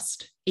could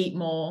just eat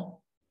more,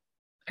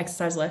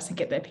 exercise less, and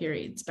get their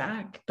periods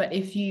back. But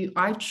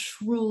I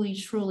truly,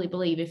 truly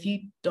believe if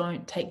you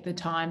don't take the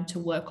time to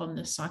work on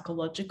the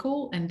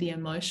psychological and the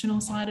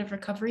emotional side of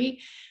recovery,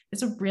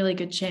 there's a really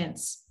good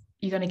chance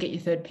you're going to get your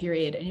third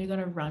period and you're going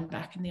to run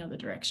back in the other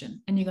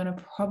direction, and you're going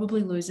to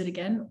probably lose it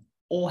again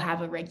or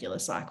have irregular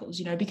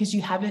cycles, because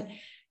you haven't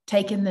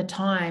taken the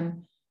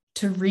time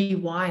to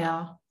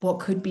rewire what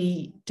could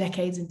be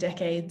decades and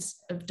decades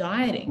of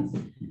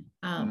dieting.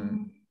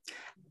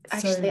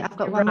 Actually, I've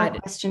got one more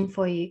question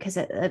for you, because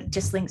it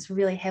just links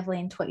really heavily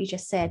into what you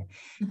just said.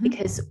 Mm-hmm.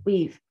 Because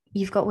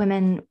you've got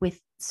women with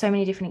so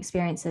many different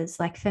experiences.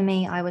 Like for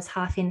me, I was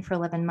half in for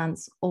 11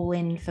 months, all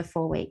in for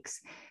 4 weeks.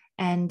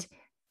 And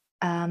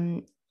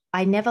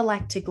I never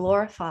like to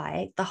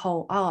glorify the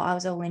whole, I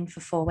was all in for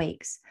 4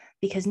 weeks,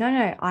 because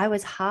no, I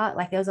was hard.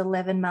 Like there was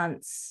 11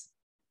 months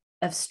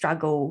of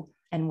struggle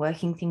and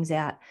working things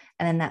out.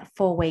 And then that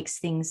 4 weeks,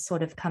 things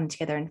sort of come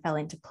together and fell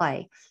into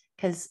play.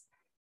 Because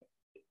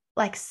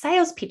like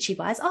sales pitchy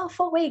wise,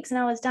 4 weeks and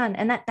I was done.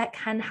 And that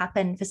can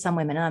happen for some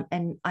women.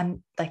 And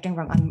I'm like, don't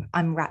get me wrong,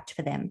 I'm rapt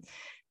for them.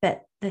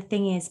 But the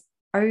thing is,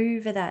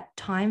 over that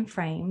time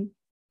frame,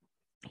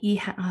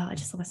 I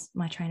just lost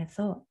my train of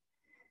thought.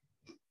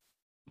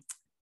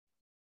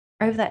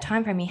 Over that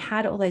time frame, you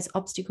had all those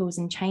obstacles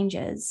and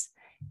changes,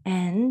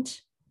 and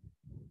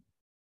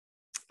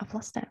I've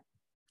lost it.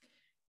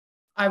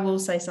 I will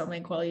say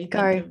something while you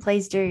go.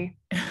 Please do.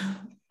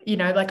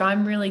 Like,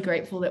 I'm really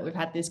grateful that we've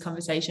had this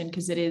conversation,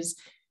 because it is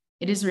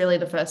really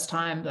the first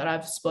time that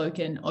I've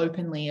spoken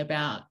openly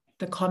about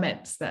the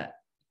comments that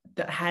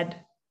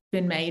had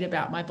been made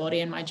about my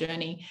body and my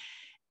journey.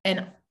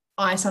 And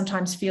I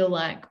sometimes feel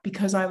like,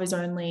 because I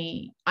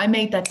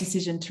made that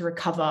decision to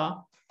recover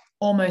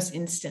almost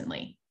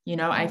instantly.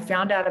 I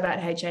found out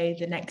about HA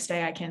the next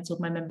day. I canceled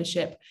my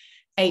membership.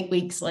 8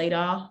 weeks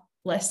later,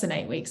 less than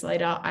 8 weeks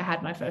later, I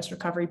had my first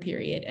recovery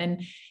period,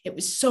 and it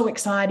was so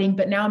exciting.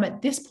 But now I'm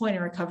at this point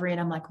in recovery,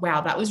 and I'm like,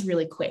 wow, that was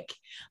really quick.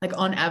 Like,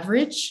 on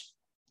average,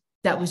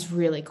 that was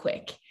really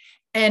quick.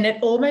 And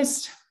it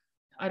almost,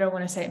 I don't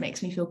want to say it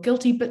makes me feel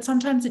guilty, but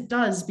sometimes it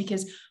does,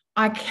 because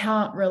I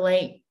can't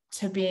relate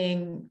to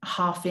being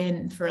half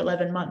in for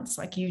 11 months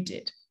like you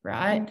did,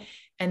 right? Mm-hmm.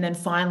 And then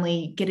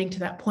finally getting to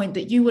that point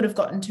that you would have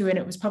gotten to, and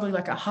it was probably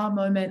like a aha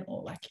moment,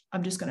 or like,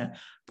 I'm just going to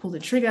pull the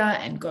trigger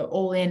and go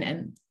all in,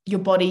 and your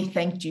body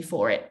thanked you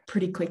for it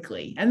pretty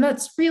quickly. And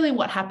that's really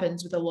what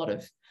happens with a lot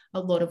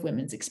of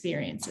women's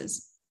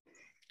experiences.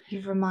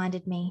 You've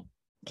reminded me.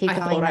 I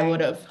thought I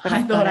would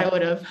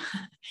have.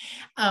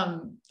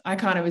 I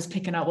kind of was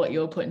picking up what you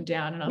were putting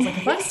down, and I was like,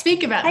 if I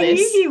speak about this,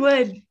 I knew you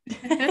would.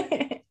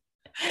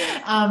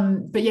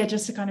 But yeah,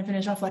 just to kind of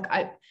finish off, like,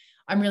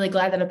 I'm really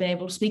glad that I've been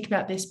able to speak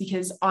about this,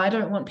 because I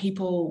don't want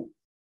people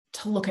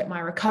to look at my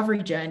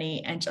recovery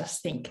journey and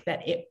just think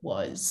that it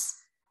was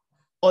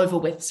over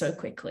with so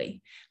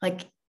quickly.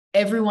 Like,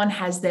 everyone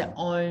has their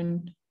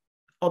own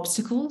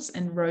obstacles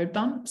and road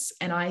bumps,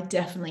 and I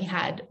definitely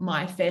had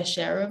my fair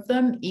share of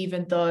them,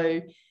 even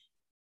though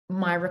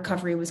my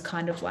recovery was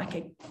kind of like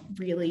a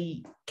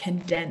really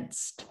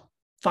condensed,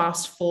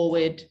 fast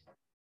forward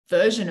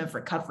version of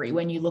recovery.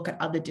 When you look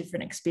at other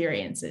different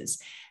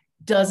experiences,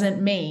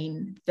 doesn't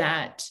mean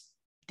that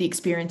the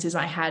experiences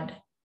I had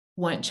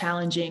weren't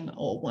challenging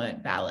or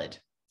weren't valid.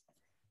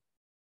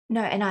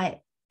 No, and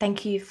I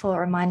thank you for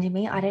reminding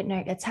me. I don't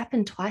know, it's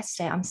happened twice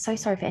today. I'm so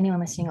sorry for anyone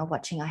listening or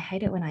watching. I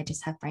hate it when I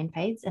just have brain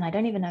fades, and I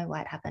don't even know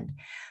why it happened.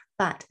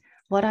 But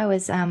what I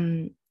was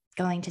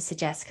going to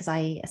suggest, because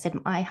I said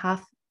I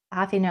half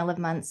in 11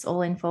 months,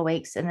 all in 4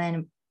 weeks, and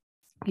then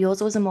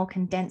yours was a more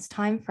condensed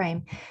time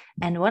frame.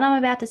 And what I'm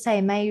about to say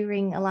may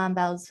ring alarm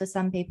bells for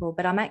some people,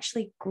 but I'm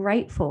actually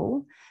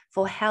grateful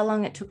for how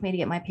long it took me to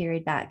get my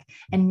period back.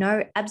 And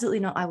no,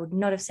 absolutely not, I would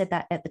not have said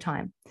that at the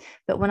time.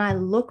 But when I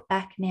look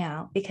back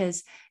now,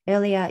 because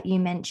earlier you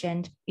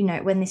mentioned,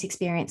 when this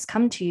experience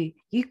come to you,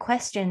 you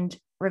questioned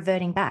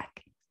reverting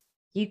back.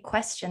 You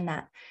questioned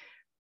that.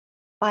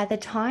 By the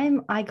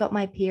time I got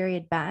my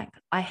period back,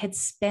 I had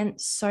spent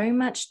so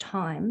much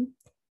time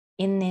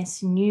in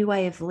this new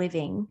way of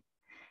living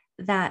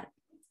that,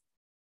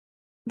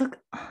 look,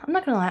 I'm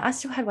not going to lie, I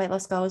still had weight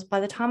loss goals. By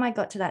the time I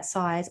got to that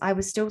size, I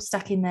was still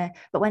stuck in there.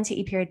 But once you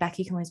get your period back,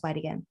 you can lose weight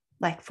again.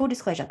 Like, full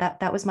disclosure,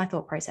 that was my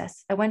thought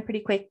process. It went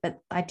pretty quick, but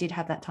I did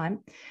have that time.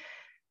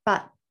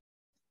 But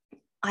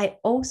I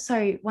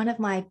also, one of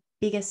my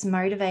biggest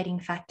motivating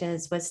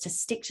factors was to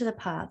stick to the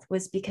path,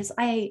 was because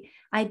I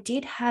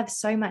did have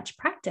so much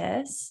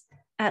practice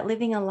at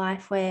living a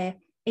life where,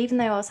 even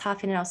though I was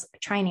half in and I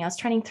was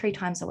training 3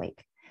 times a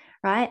week,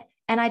 right?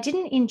 And I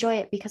didn't enjoy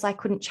it because I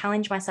couldn't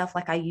challenge myself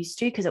like I used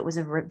to, because it was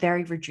a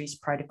very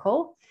reduced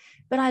protocol.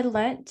 But I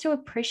learned to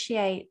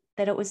appreciate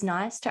that it was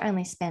nice to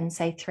only spend,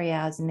 say, 3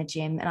 hours in the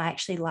gym. And I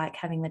actually like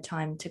having the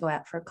time to go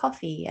out for a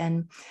coffee.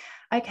 And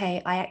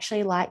okay, I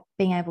actually like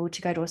being able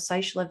to go to a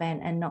social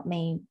event and not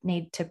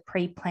need to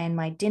pre-plan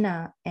my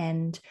dinner,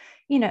 and,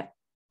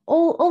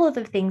 all of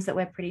the things that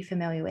we're pretty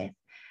familiar with.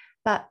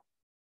 But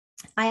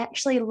I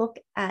actually look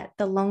at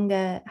the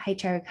longer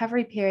HA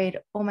recovery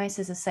period almost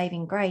as a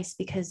saving grace,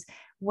 because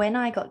when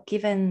I got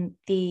given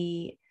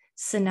the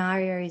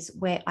scenarios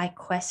where I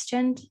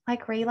questioned,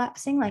 like,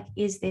 relapsing, like,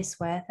 is this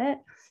worth it?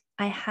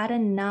 I had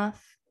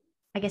enough,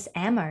 I guess,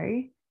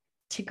 ammo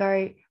to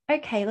go,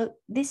 okay, look,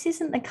 this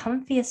isn't the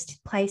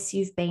comfiest place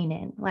you've been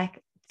in.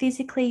 Like,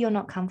 physically, you're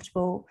not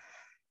comfortable,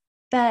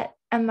 but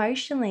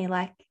emotionally,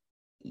 like,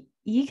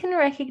 you can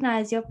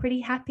recognize you're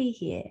pretty happy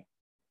here.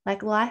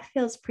 Like, life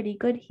feels pretty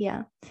good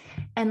here.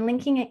 And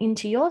linking it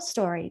into your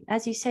story,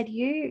 as you said,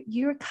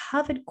 you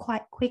recovered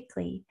quite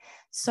quickly.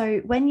 So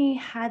when you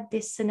had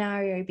this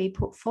scenario be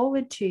put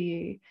forward to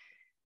you,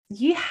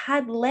 you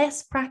had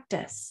less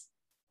practice,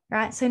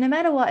 right? So no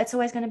matter what, it's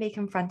always going to be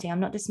confronting. I'm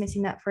not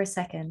dismissing that for a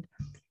second,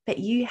 but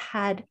you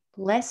had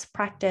less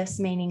practice,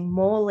 meaning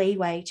more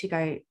leeway to go,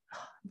 I'm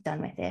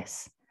done with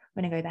this.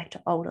 I'm going to go back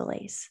to old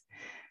Elise.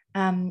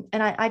 And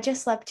I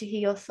just love to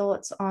hear your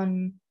thoughts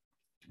on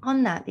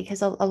that,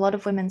 because a lot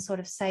of women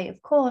sort of say,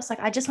 of course, like,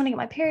 I just want to get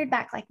my period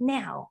back, like,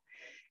 now.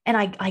 And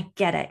I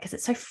get it, because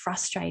it's so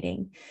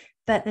frustrating.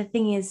 But the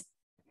thing is,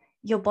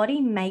 your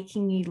body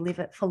making you live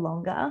it for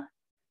longer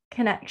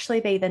can actually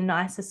be the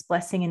nicest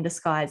blessing in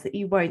disguise that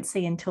you won't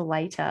see until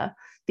later,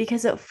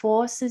 because it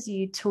forces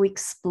you to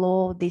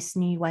explore this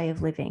new way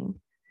of living,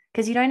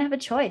 because you don't have a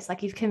choice.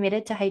 Like, you've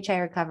committed to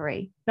HA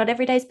recovery. Not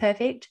every day is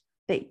perfect,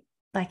 but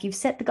like, you've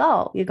set the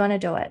goal, you're going to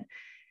do it.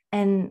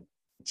 And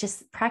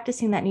just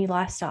practicing that new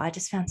lifestyle, I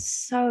just found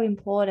so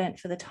important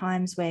for the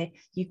times where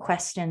you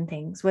question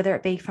things, whether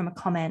it be from a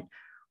comment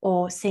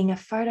or seeing a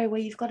photo where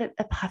you've got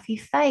a puffy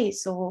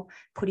face, or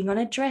putting on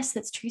a dress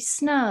that's too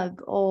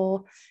snug,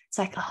 or it's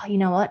like, oh, you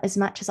know what, as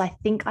much as I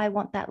think I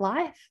want that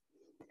life,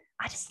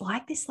 I just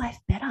like this life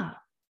better.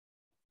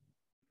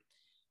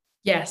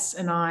 Yes,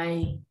 and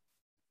I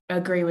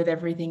agree with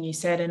everything you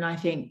said. And I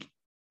think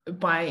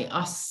by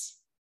us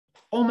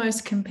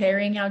almost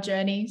comparing our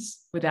journeys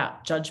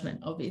without judgment,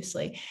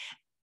 obviously,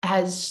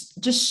 has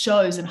just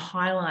shows and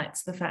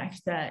highlights the fact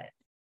that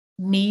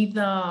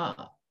neither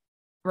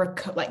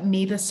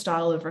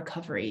style of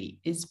recovery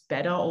is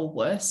better or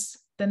worse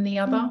than the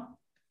other.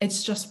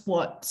 It's just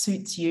what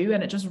suits you.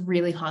 And it just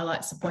really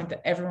highlights the point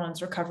that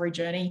everyone's recovery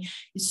journey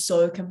is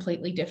so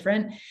completely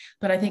different.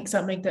 But I think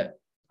something that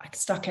like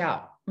stuck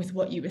out with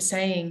what you were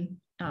saying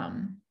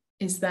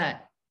is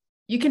that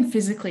you can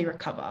physically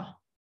recover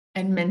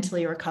and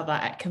mentally recover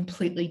at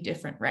completely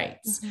different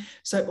rates. Mm-hmm.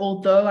 So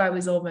although I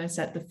was almost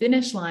at the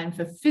finish line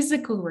for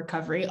physical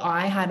recovery,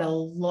 I had a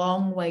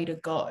long way to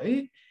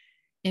go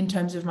in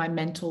terms of my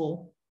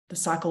mental, the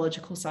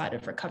psychological side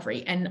of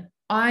recovery. And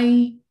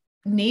I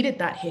needed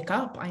that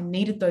hiccup. I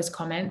needed those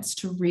comments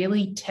to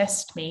really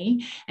test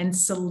me and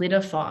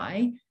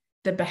solidify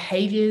the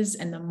behaviors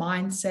and the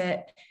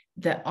mindset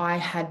that I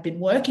had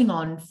been working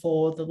on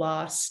for the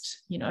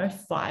last,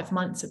 5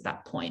 months at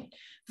that point,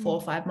 4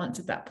 or 5 months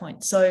at that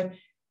point. So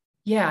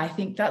yeah, I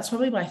think that's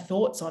probably my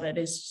thoughts on it,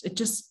 is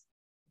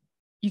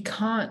you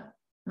can't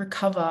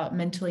recover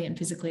mentally and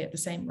physically at the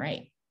same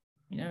rate.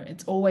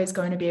 It's always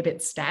going to be a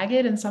bit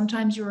staggered, and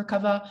sometimes you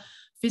recover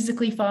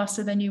physically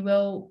faster than you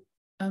will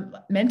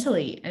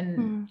mentally,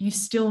 and you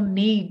still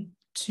need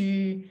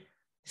to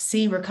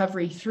see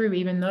recovery through,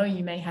 even though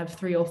you may have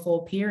 3 or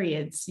 4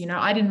 periods.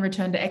 I didn't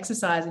return to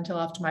exercise until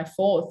after my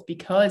 4th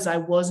because I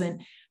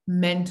wasn't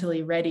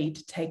mentally ready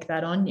to take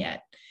that on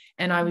yet.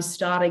 And I was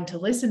starting to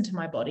listen to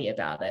my body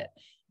about it.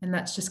 And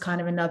that's just kind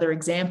of another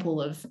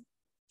example of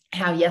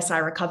how, yes, I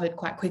recovered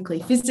quite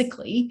quickly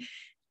physically,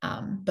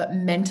 but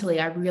mentally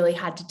I really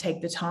had to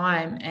take the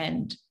time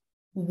and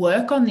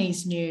work on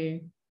these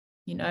new,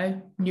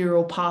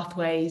 neural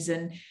pathways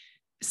and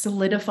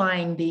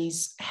solidifying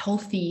these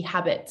healthy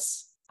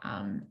habits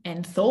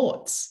and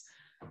thoughts.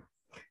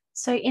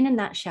 So in a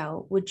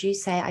nutshell, would you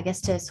say, I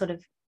guess, to sort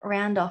of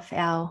round off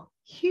our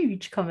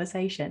huge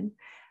conversation,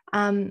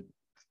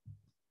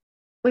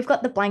 we've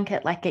got the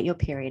blanket, like, get your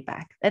period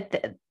back.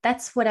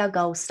 That's what our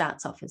goal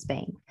starts off as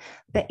being.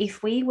 But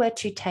if we were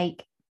to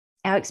take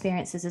our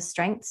experiences as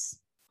strengths,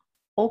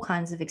 all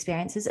kinds of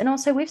experiences, and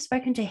also we've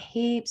spoken to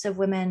heaps of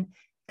women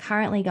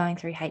currently going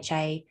through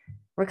HA,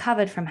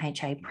 recovered from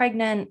HA,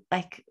 pregnant,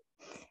 like,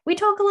 we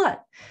talk a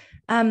lot.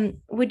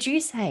 Would you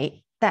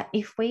say that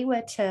if we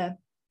were to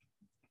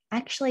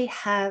actually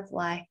have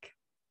like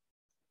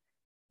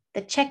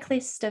the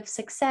checklist of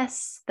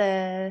success,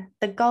 the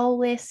goal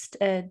list,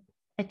 a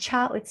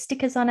chart with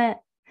stickers on it,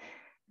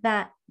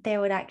 that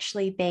there would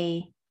actually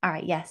be, all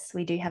right, yes,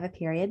 we do have a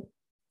period.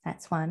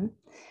 That's one.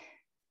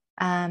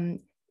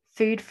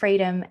 Food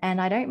freedom. And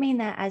I don't mean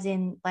that as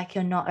in like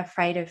you're not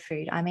afraid of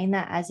food. I mean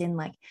that as in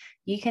like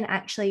you can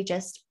actually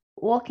just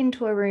walk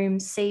into a room,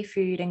 see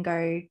food and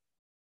go,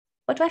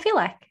 what do I feel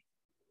like?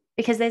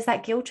 Because there's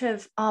that guilt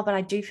of, oh, but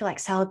I do feel like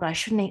salad, but I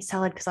shouldn't eat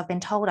salad because I've been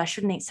told I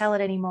shouldn't eat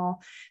salad anymore.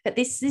 But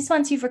this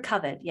once you've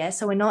recovered, yeah?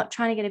 So we're not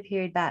trying to get a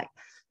period back,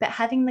 but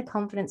having the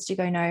confidence to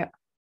go, no,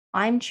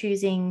 I'm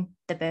choosing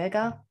the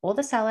burger or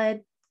the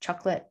salad,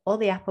 chocolate or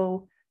the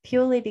apple,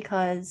 purely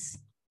because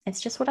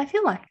it's just what I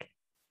feel like.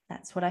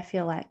 That's what I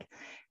feel like.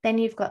 Then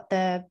you've got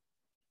the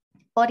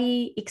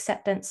body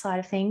acceptance side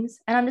of things.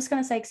 And I'm just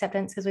going to say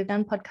acceptance because we've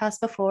done podcasts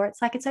before.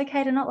 It's like, it's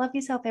okay to not love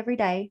yourself every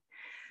day.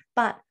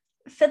 But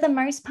for the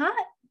most part,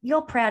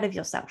 you're proud of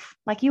yourself.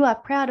 Like, you are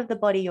proud of the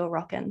body you're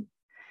rocking.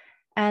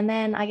 And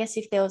then I guess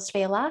if there was to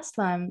be a last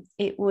one,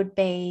 it would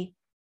be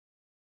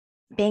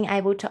being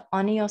able to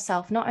honor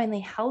yourself, not only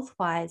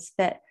health-wise,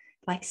 but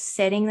like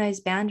setting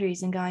those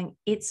boundaries and going,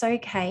 it's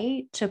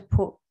okay to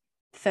put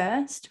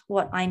first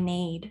what I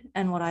need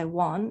and what I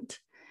want,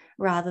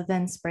 rather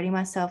than spreading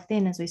myself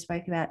thin, as we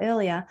spoke about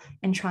earlier,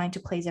 and trying to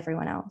please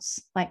everyone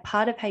else. Like,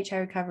 part of HA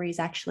recovery is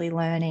actually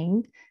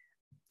learning,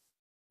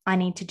 I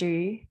need to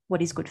do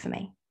what is good for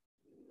me.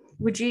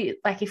 Would you,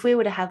 like, if we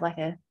were to have like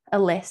a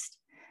list,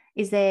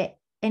 is there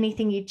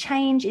anything you'd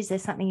change? Is there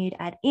something you'd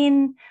add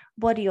in?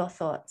 What are your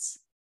thoughts?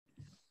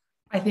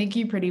 I think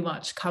you pretty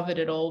much covered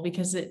it all,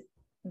 because it,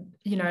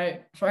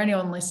 for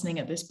anyone listening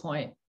at this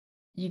point,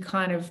 you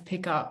kind of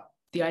pick up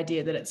the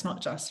idea that it's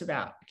not just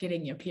about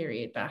getting your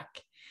period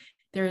back.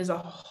 There is a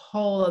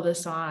whole other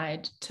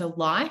side to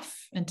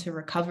life and to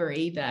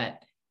recovery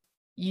that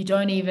you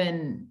don't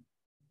even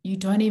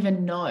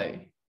know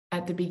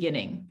at the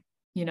beginning.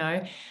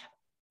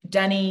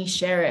 Danny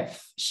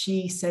Sheriff,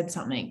 she said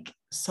something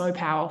so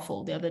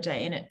powerful the other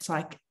day, and it's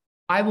like,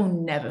 I will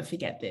never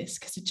forget this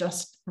because it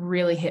just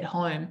really hit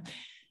home.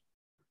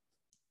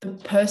 The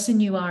person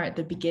you are at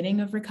the beginning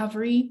of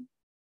recovery,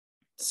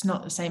 it's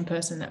not the same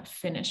person that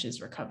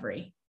finishes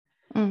recovery.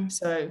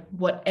 So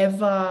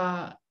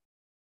whatever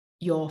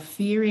you're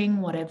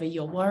fearing, whatever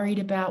you're worried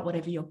about,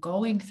 whatever you're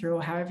going through,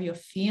 or however you're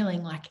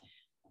feeling, like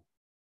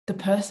the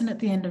person at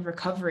the end of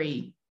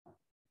recovery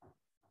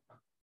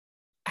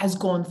has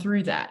gone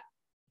through that,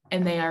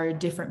 and they are a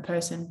different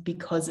person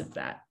because of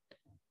that,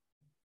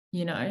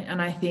 you know.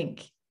 And I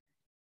think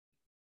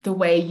the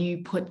way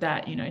you put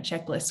that, you know,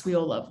 checklist, we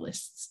all love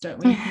lists, don't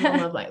we? We all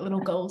love like little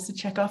goals to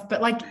check off,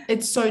 but like,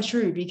 it's so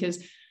true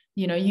because,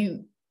 you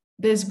know,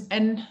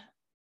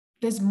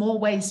 there's more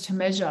ways to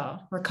measure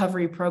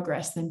recovery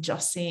progress than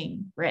just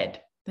seeing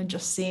red, than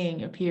just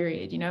seeing a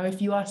period. You know,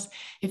 if you are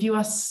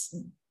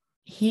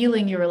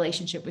healing your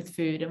relationship with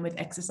food and with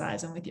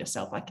exercise and with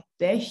yourself, like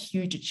they're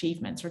huge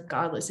achievements,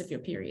 regardless if your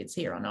period's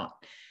here or not,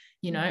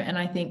 you know. And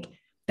I think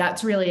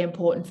that's really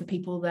important for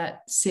people that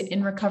sit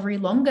in recovery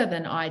longer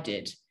than I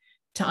did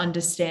to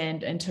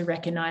understand and to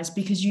recognize,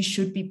 because you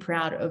should be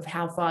proud of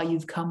how far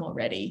you've come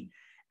already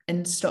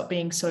and stop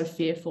being so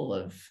fearful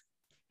of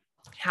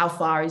how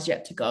far is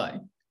yet to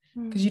go,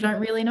 because you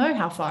don't really know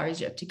how far is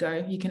yet to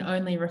go. You can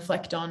only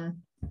reflect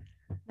on.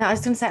 No, I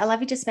was going to say, I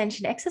love you just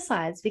mentioned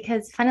exercise,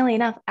 because funnily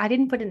enough, I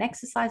didn't put an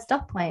exercise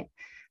dot point.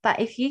 But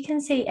if you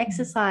can see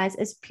exercise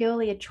as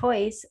purely a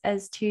choice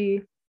as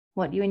to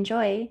what you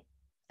enjoy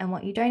and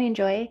what you don't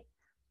enjoy,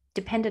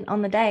 dependent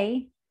on the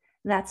day,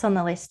 that's on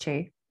the list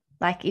too.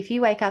 Like if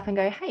you wake up and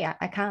go, hey,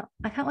 I can't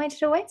wait to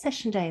do a weight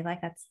session day,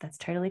 like that's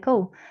totally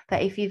cool.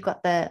 But if you've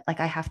got the, like,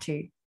 I have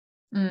to,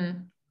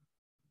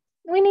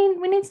 we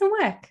need some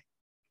work.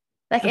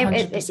 Like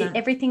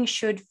everything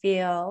should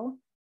feel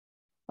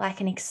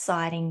like an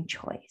exciting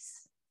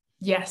choice.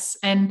 Yes.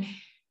 And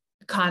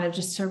kind of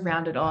just to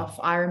round it off,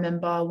 I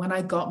remember when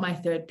I got my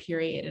third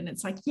period and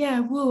it's like, yeah,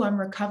 woo, I'm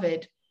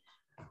recovered.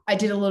 I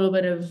did a little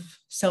bit of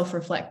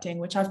self-reflecting,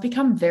 which I've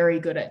become very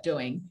good at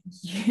doing.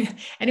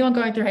 Anyone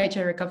going through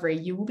HA recovery,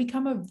 you will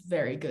become a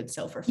very good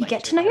self-reflector. You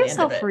get to know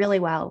yourself really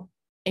well.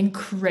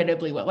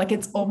 Incredibly well. Like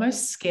it's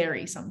almost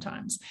scary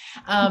sometimes,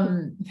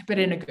 but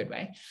in a good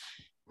way.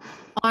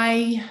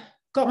 I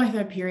got my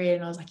third period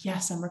and I was like,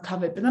 yes, I'm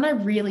recovered. But then I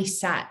really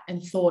sat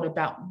and thought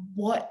about,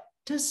 what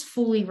does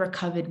fully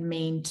recovered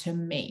mean to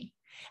me?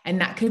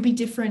 And that could be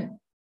different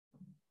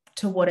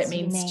to what it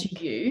means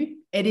to you.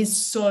 It is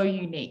so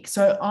unique.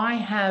 So I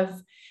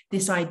have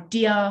this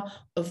idea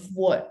of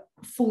what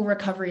full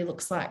recovery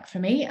looks like for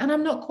me, and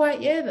I'm not quite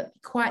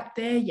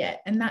there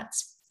yet. And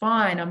that's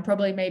fine. I'm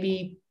probably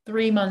maybe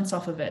 3 months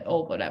off of it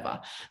or whatever,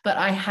 but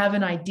I have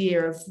an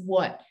idea of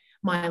what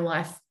my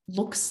life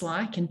looks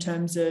like in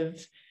terms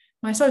of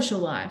my social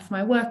life,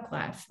 my work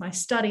life, my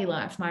study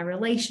life, my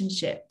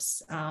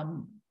relationships,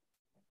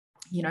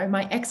 you know,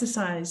 my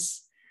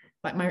exercise,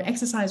 like my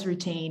exercise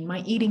routine,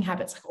 my eating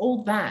habits, like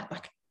all that.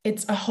 Like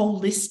it's a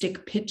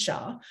holistic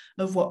picture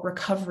of what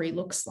recovery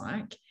looks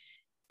like.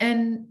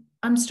 And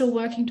I'm still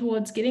working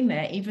towards getting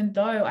there, even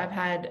though I've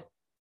had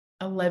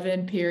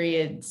 11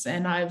 periods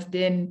and I've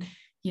been,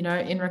 you know,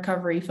 in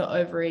recovery for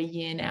over a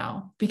year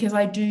now, because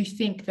I do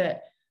think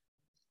that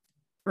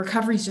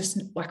recovery is just,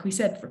 like we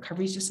said,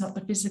 recovery is just not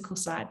the physical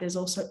side. There's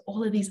also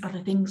all of these other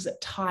things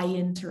that tie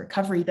into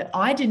recovery that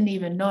I didn't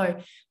even know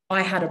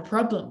I had a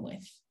problem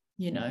with,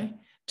 you know,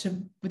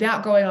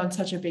 without going on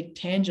such a big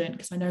tangent,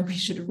 because I know we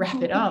should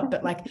wrap it up,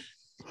 but like,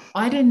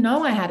 I didn't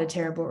know I had a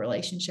terrible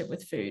relationship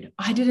with food.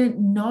 I didn't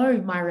know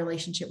my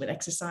relationship with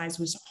exercise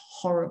was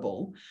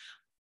horrible.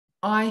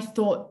 I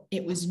thought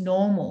it was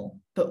normal.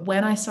 But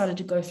when I started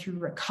to go through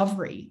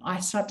recovery, I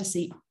started to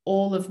see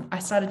all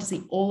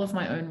of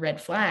my own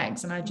red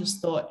flags. And I just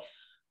thought,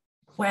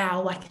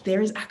 wow, like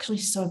there is actually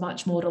so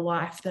much more to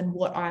life than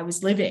what I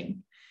was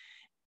living.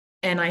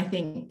 And I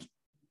think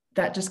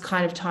that just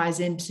kind of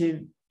ties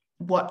into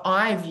what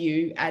I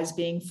view as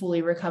being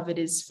fully recovered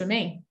is for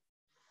me.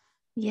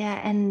 Yeah.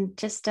 And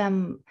just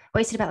what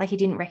you said about like you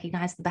didn't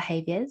recognize the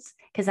behaviors,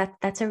 because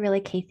that's a really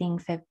key thing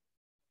for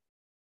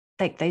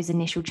like those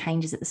initial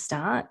changes at the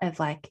start of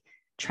like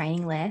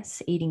training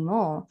less, eating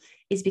more,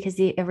 is because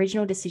the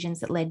original decisions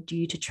that led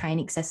you to train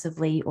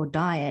excessively or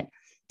diet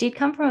did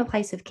come from a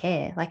place of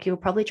care. Like you were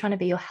probably trying to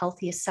be your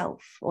healthiest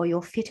self or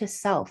your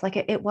fittest self. Like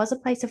it was a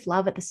place of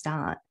love at the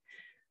start.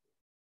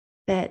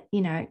 But,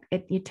 you know,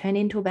 you turn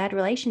into a bad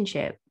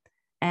relationship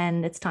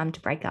and it's time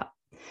to break up.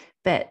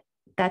 But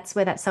that's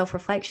where that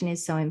self-reflection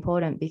is so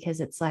important,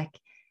 because it's like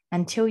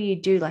until you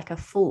do like a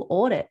full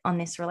audit on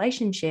this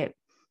relationship,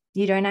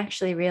 you don't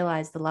actually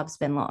realize the love's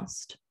been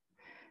lost.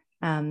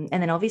 And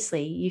then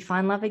obviously you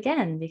find love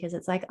again because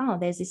it's like, oh,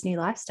 there's this new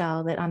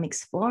lifestyle that I'm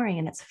exploring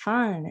and it's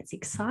fun and it's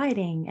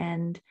exciting.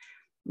 And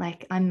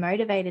like I'm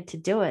motivated to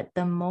do it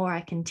the more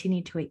I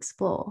continue to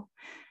explore.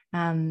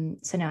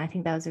 So no, I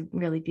think that was a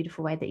really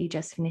beautiful way that you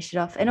just finished it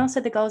off. And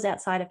also the goals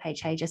outside of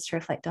HA, just to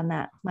reflect on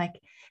that, like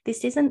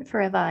this isn't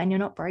forever and you're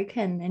not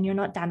broken and you're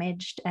not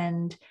damaged.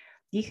 And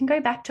you can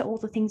go back to all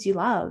the things you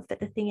love. But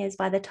the thing is,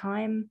 by the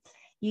time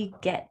you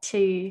get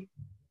to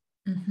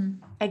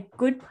a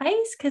good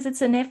place, because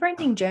it's a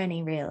never-ending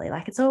journey, really,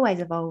 like it's always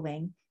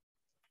evolving,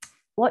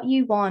 what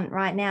you want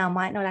right now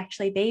might not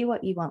actually be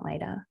what you want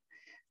later.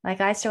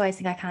 Like I still always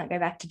think I can't go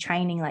back to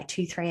training like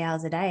 2-3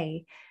 hours a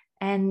day.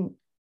 And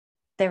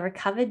the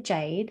recovered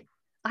Jade,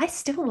 I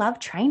still love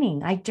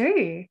training. I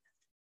do.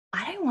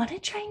 I don't want to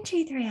train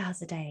 2-3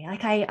 hours a day.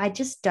 Like I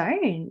just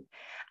don't.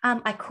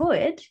 I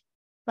could,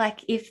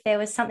 like if there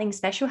was something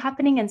special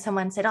happening and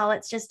someone said, oh,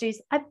 let's just do,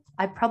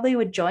 I probably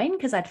would join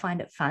because I'd find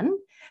it fun,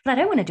 but I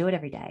don't want to do it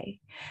every day.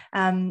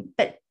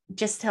 But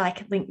just to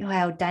like link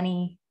how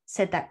Danny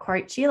said that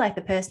quote to you, like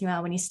the person you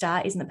are when you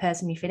start isn't the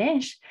person you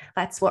finish.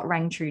 That's what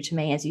rang true to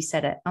me as you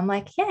said it. I'm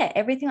like, yeah,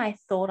 everything I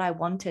thought I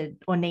wanted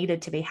or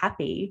needed to be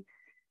happy,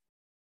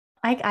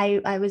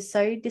 I was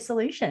so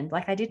disillusioned.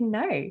 Like I didn't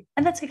know,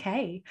 and that's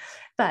okay.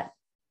 But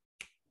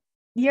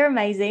you're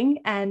amazing,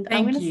 and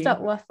I'm going to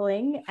stop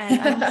waffling. And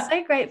I'm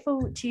so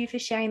grateful to you for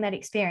sharing that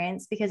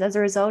experience, because as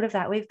a result of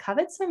that, we've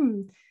covered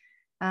some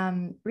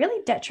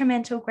really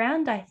detrimental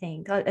ground, I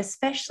think,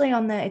 especially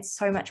on it's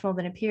so much more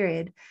than a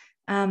period.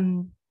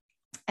 And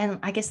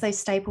I guess those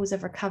staples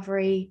of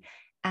recovery.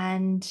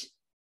 And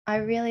I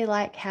really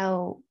like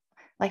how,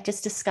 like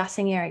just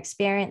discussing your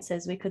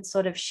experiences, we could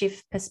sort of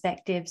shift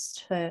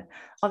perspectives to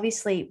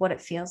obviously what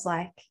it feels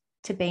like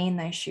to be in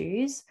those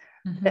shoes,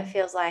 that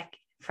feels like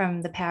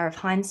from the power of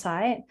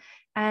hindsight,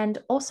 and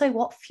also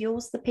what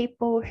fuels the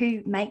people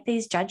who make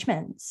these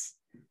judgments.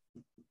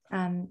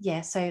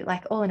 So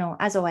like all in all,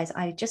 as always,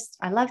 I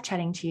love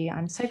chatting to you.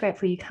 I'm so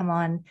grateful you come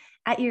on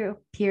at your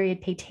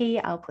period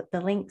PT. I'll put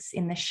the links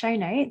in the show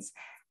notes.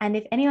 And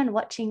if anyone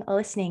watching or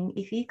listening,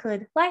 if you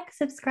could like,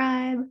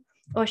 subscribe,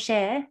 or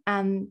share,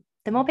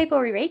 the more people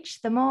we reach,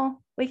 the more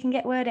we can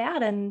get word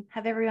out and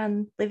have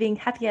everyone living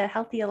happier,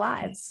 healthier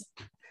lives.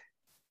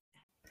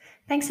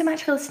 Thanks so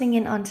much for listening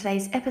in on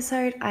today's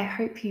episode. I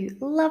hope you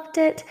loved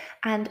it.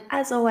 And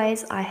as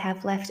always, I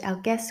have left our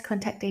guest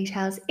contact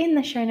details in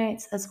the show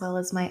notes, as well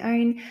as my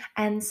own,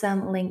 and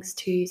some links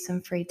to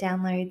some free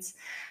downloads.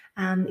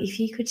 If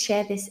you could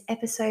share this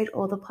episode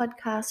or the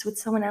podcast with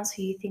someone else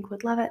who you think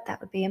would love it, that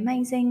would be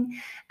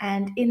amazing.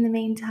 And in the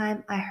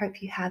meantime, I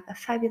hope you have a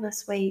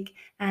fabulous week,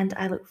 and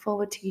I look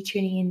forward to you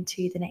tuning in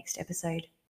to the next episode.